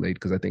way too late,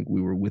 because I think we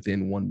were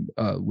within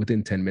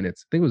 10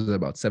 minutes. I think it was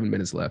about 7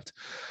 minutes left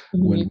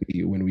when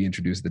we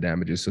introduced the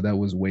damages. So that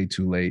was way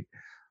too late.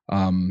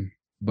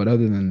 But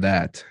other than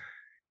that,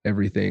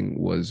 everything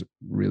was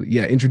really,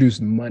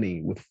 introduced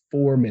money with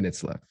 4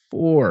 minutes left.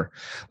 4.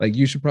 Like,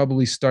 you should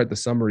probably start the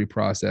summary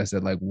process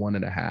at like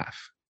 1.5.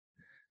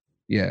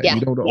 You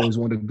don't always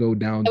want to go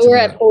down. We're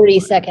at 40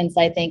 seconds,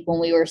 I think, when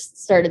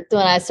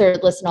I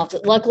started listening off.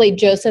 Luckily,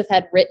 Joseph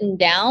had written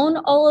down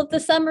all of the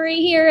summary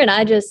here, and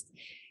I just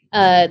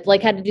had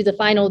to do the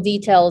final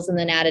details and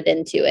then added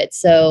into it.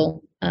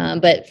 So,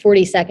 but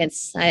 40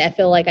 seconds, I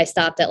feel like I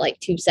stopped at like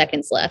 2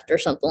 seconds left or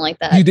something like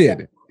that. You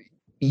did.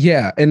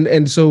 Yeah.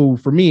 And so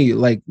for me,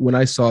 like when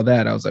I saw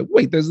that, I was like,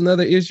 wait, there's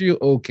another issue.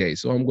 Okay.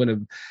 So I'm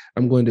going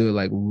to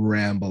like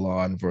ramble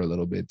on for a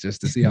little bit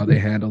just to see how they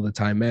handle the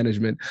time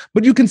management,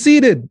 but you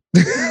conceded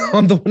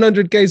on the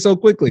 100K so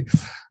quickly.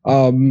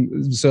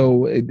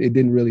 So it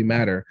didn't really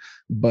matter,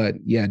 but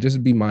yeah,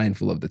 just be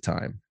mindful of the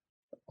time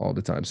all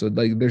the time. So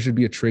like there should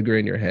be a trigger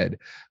in your head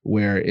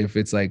where if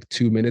it's like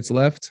 2 minutes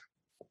left,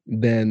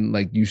 then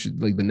like you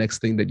should, like the next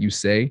thing that you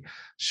say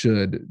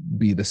should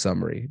be the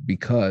summary,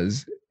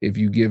 because if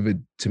you give it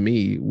to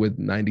me with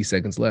 90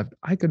 seconds left,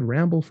 I could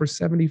ramble for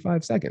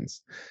 75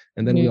 seconds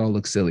and then we all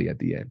look silly at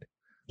the end.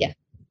 Yeah.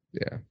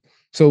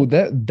 So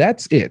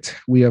that's it.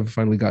 We have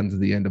finally gotten to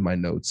the end of my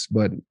notes,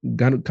 but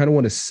kind of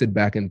want to sit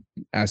back and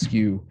ask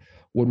you,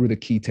 what were the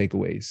key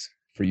takeaways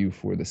for you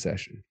for the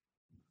session?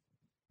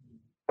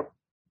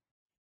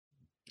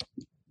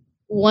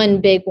 One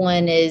big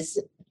one is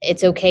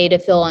it's okay to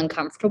feel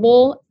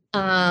uncomfortable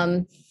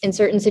in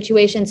certain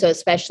situations. So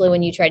especially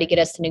when you try to get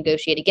us to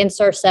negotiate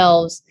against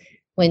ourselves,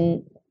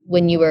 when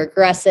you were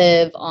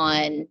aggressive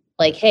on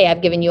like, hey,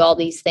 I've given you all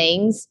these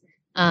things,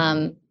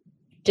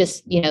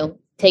 just,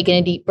 taking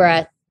a deep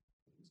breath,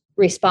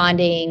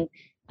 responding,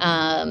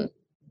 that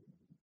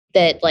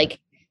like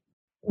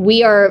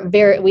we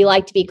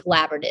like to be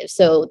collaborative.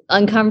 So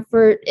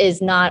uncomfort is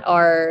not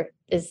our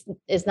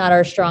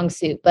strong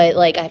suit, but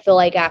like, I feel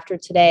like after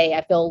today,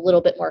 I feel a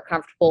little bit more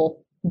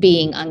comfortable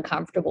being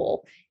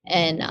uncomfortable.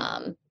 And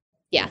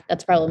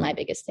that's probably my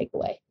biggest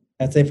takeaway.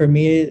 I'd say for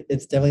me,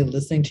 it's definitely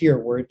listening to your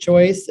word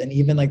choice, and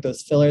even like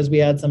those fillers we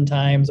had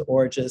sometimes,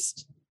 or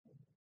just,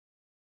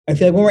 I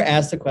feel like when we're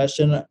asked a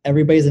question,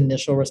 everybody's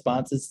initial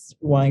response is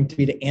wanting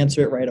to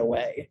answer it right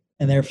away.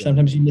 And therefore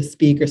sometimes you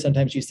misspeak, or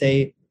sometimes you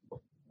say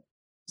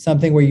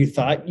something where you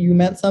thought you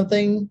meant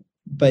something,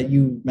 but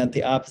you meant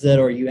the opposite,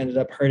 or you ended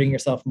up hurting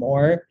yourself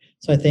more.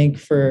 So I think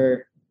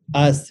for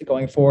us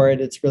going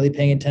forward, it's really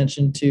paying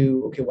attention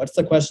to, okay, what's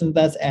the question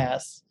that's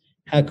asked?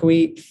 How can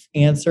we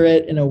answer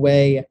it in a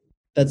way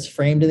that's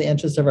framed in the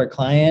interest of our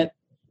client,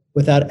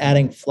 without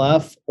adding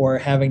fluff or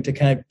having to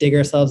kind of dig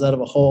ourselves out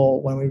of a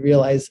hole when we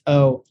realize,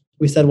 oh,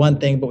 we said one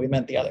thing, but we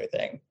meant the other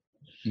thing.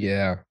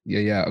 Yeah.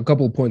 A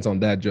couple of points on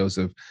that,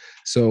 Joseph.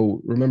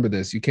 So remember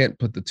this, you can't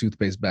put the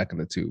toothpaste back in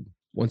the tube.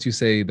 Once you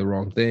say the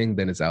wrong thing,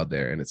 then it's out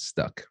there and it's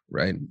stuck,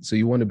 right? So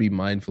you want to be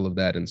mindful of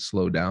that and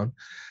slow down.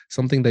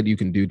 Something that you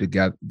can do to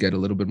get a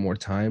little bit more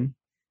time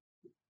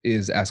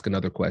is ask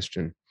another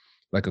question,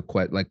 like a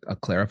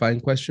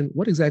clarifying question.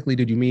 What exactly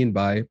did you mean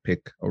by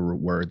pick a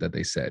word that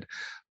they said?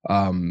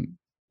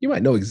 You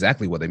might know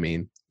exactly what they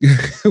mean,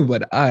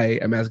 but I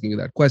am asking you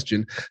that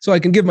question so I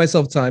can give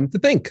myself time to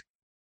think,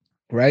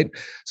 right?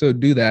 So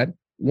do that.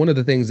 One of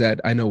the things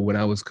that I know when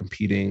I was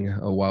competing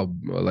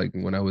like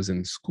when I was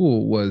in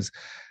school, was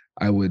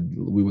we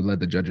would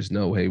let the judges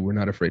know, hey, we're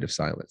not afraid of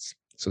silence.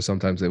 So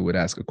sometimes they would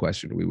ask a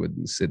question, we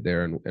would sit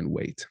there and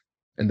wait,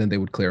 and then they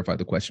would clarify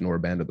the question or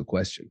abandon the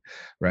question,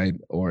 right?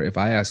 Or if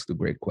I asked a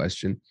great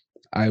question,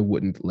 I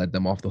wouldn't let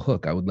them off the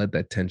hook. I would let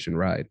that tension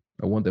ride.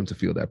 I want them to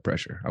feel that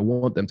pressure. I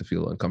want them to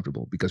feel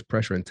uncomfortable, because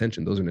pressure and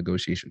tension, those are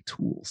negotiation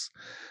tools,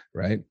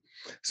 right?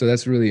 So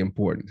that's really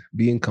important.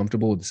 Being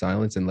comfortable with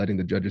silence and letting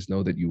the judges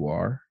know that you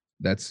are,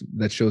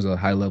 that shows a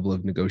high level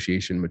of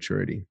negotiation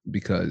maturity,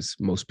 because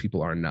most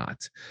people are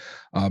not.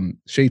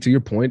 Shay, to your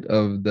point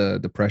of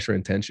the pressure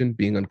and tension,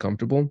 being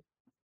uncomfortable,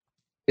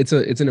 it's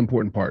an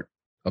important part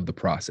of the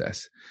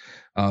process.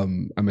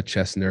 I'm a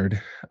chess nerd.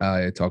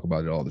 I talk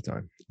about it all the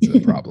time. It's a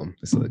problem.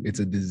 It's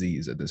a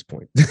disease at this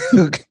point.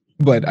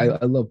 But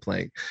I love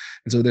playing.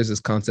 And so there's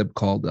this concept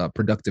called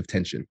productive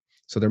tension.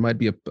 So there might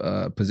be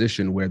a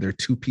position where there are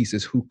two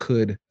pieces who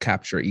could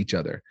capture each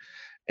other.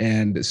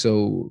 And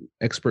so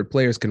expert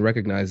players can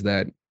recognize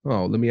that,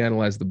 oh, let me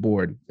analyze the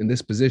board. In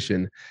this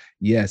position,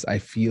 yes, I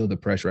feel the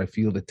pressure. I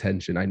feel the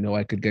tension. I know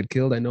I could get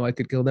killed. I know I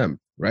could kill them,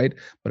 right?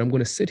 But I'm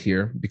going to sit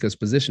here because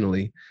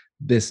positionally,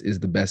 this is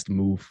the best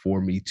move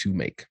for me to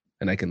make.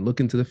 And I can look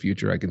into the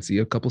future. I can see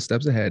a couple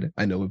steps ahead.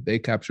 I know if they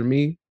capture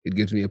me, it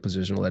gives me a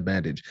positional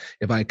advantage.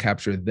 If I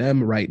capture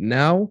them right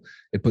now,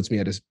 it puts me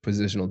at a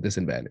positional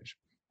disadvantage.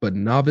 But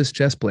novice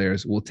chess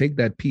players will take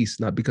that piece,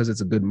 not because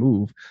it's a good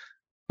move,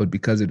 but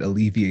because it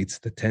alleviates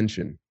the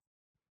tension.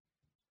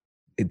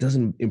 It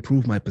doesn't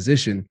improve my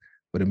position,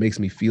 but it makes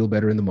me feel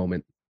better in the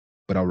moment,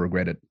 but I'll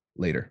regret it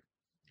later,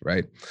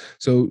 right?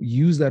 So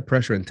use that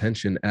pressure and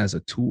tension as a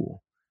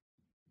tool.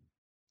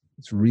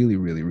 It's really,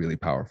 really, really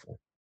powerful.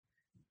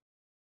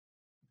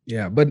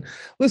 Yeah, but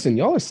listen,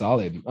 y'all are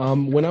solid.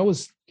 When I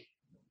was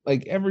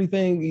like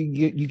everything,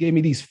 you gave me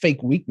these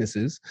fake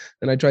weaknesses,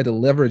 and I tried to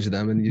leverage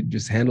them, and you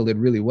just handled it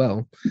really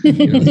well. I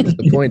was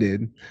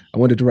disappointed. I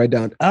wanted to write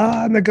down,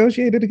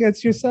 negotiated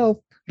against yourself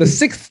the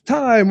 6th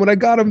time when I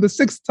got him the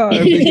 6th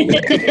time.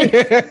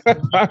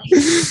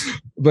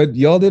 But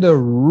y'all did a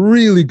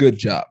really good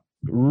job.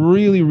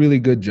 Really, really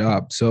good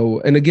job. So,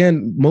 and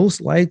again,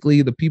 most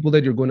likely the people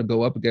that you're going to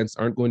go up against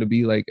aren't going to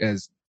be like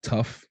as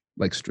tough,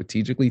 like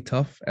strategically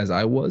tough as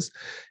I was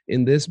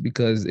in this,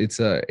 because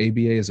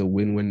ABA is a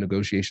win-win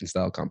negotiation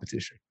style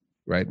competition,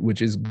 right?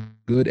 Which is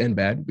good and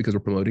bad, because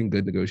we're promoting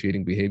good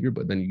negotiating behavior,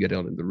 but then you get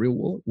out in the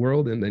real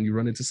world and then you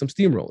run into some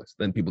steamrollers.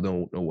 Then people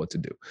don't know what to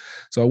do.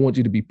 So I want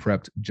you to be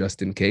prepped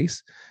just in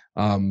case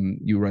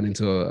you run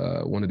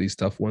into one of these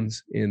tough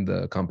ones in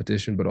the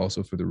competition, but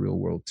also for the real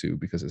world too,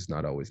 because it's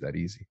not always that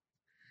easy.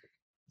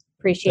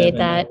 Appreciate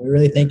that. We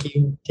really thank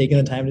you taking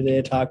the time today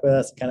to talk with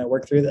us and kind of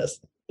work through this.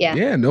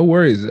 Yeah, no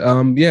worries.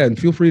 And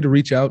feel free to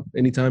reach out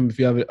anytime if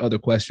you have other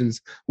questions.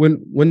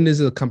 When is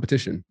the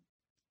competition?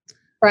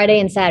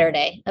 Friday and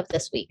Saturday of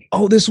this week.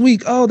 Oh, this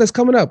week. Oh, that's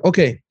coming up.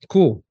 Okay,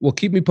 cool. Well,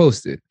 keep me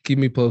posted.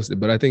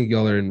 But I think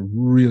y'all are in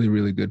really,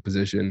 really good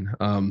position.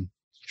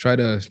 Try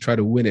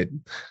to win it.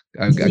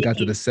 I got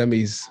to the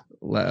semis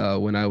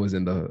when I was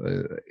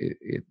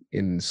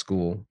in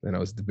school, and I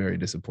was very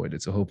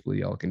disappointed. So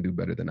hopefully y'all can do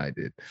better than I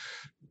did.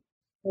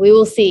 We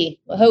will see.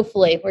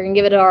 Hopefully, we're gonna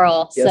give it our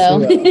all. Yes, so,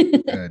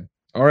 good.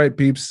 All right,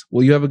 peeps.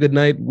 Well, you have a good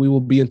night. We will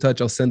be in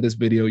touch. I'll send this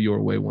video your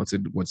way once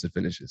it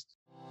finishes.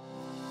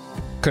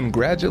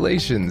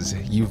 Congratulations!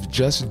 You've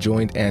just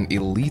joined an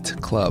elite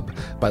club.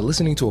 By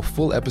listening to a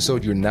full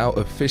episode, you're now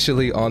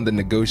officially on the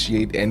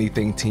Negotiate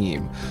Anything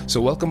team.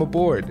 So welcome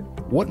aboard.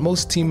 What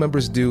most team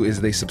members do is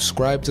they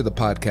subscribe to the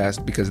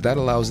podcast because that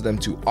allows them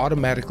to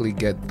automatically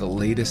get the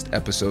latest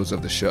episodes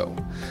of the show.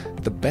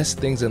 The best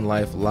things in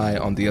life lie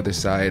on the other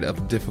side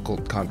of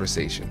difficult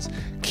conversations.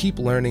 Keep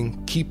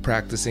learning, keep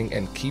practicing,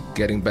 and keep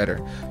getting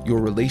better. Your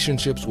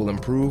relationships will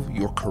improve,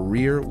 your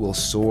career will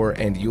soar,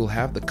 and you'll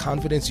have the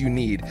confidence you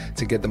need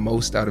to get the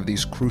most out of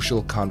these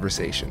crucial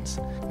conversations.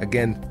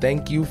 Again,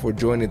 thank you for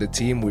joining the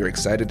team. We're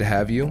excited to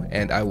have you,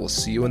 and I will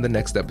see you in the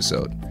next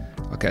episode.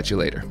 I'll catch you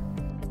later.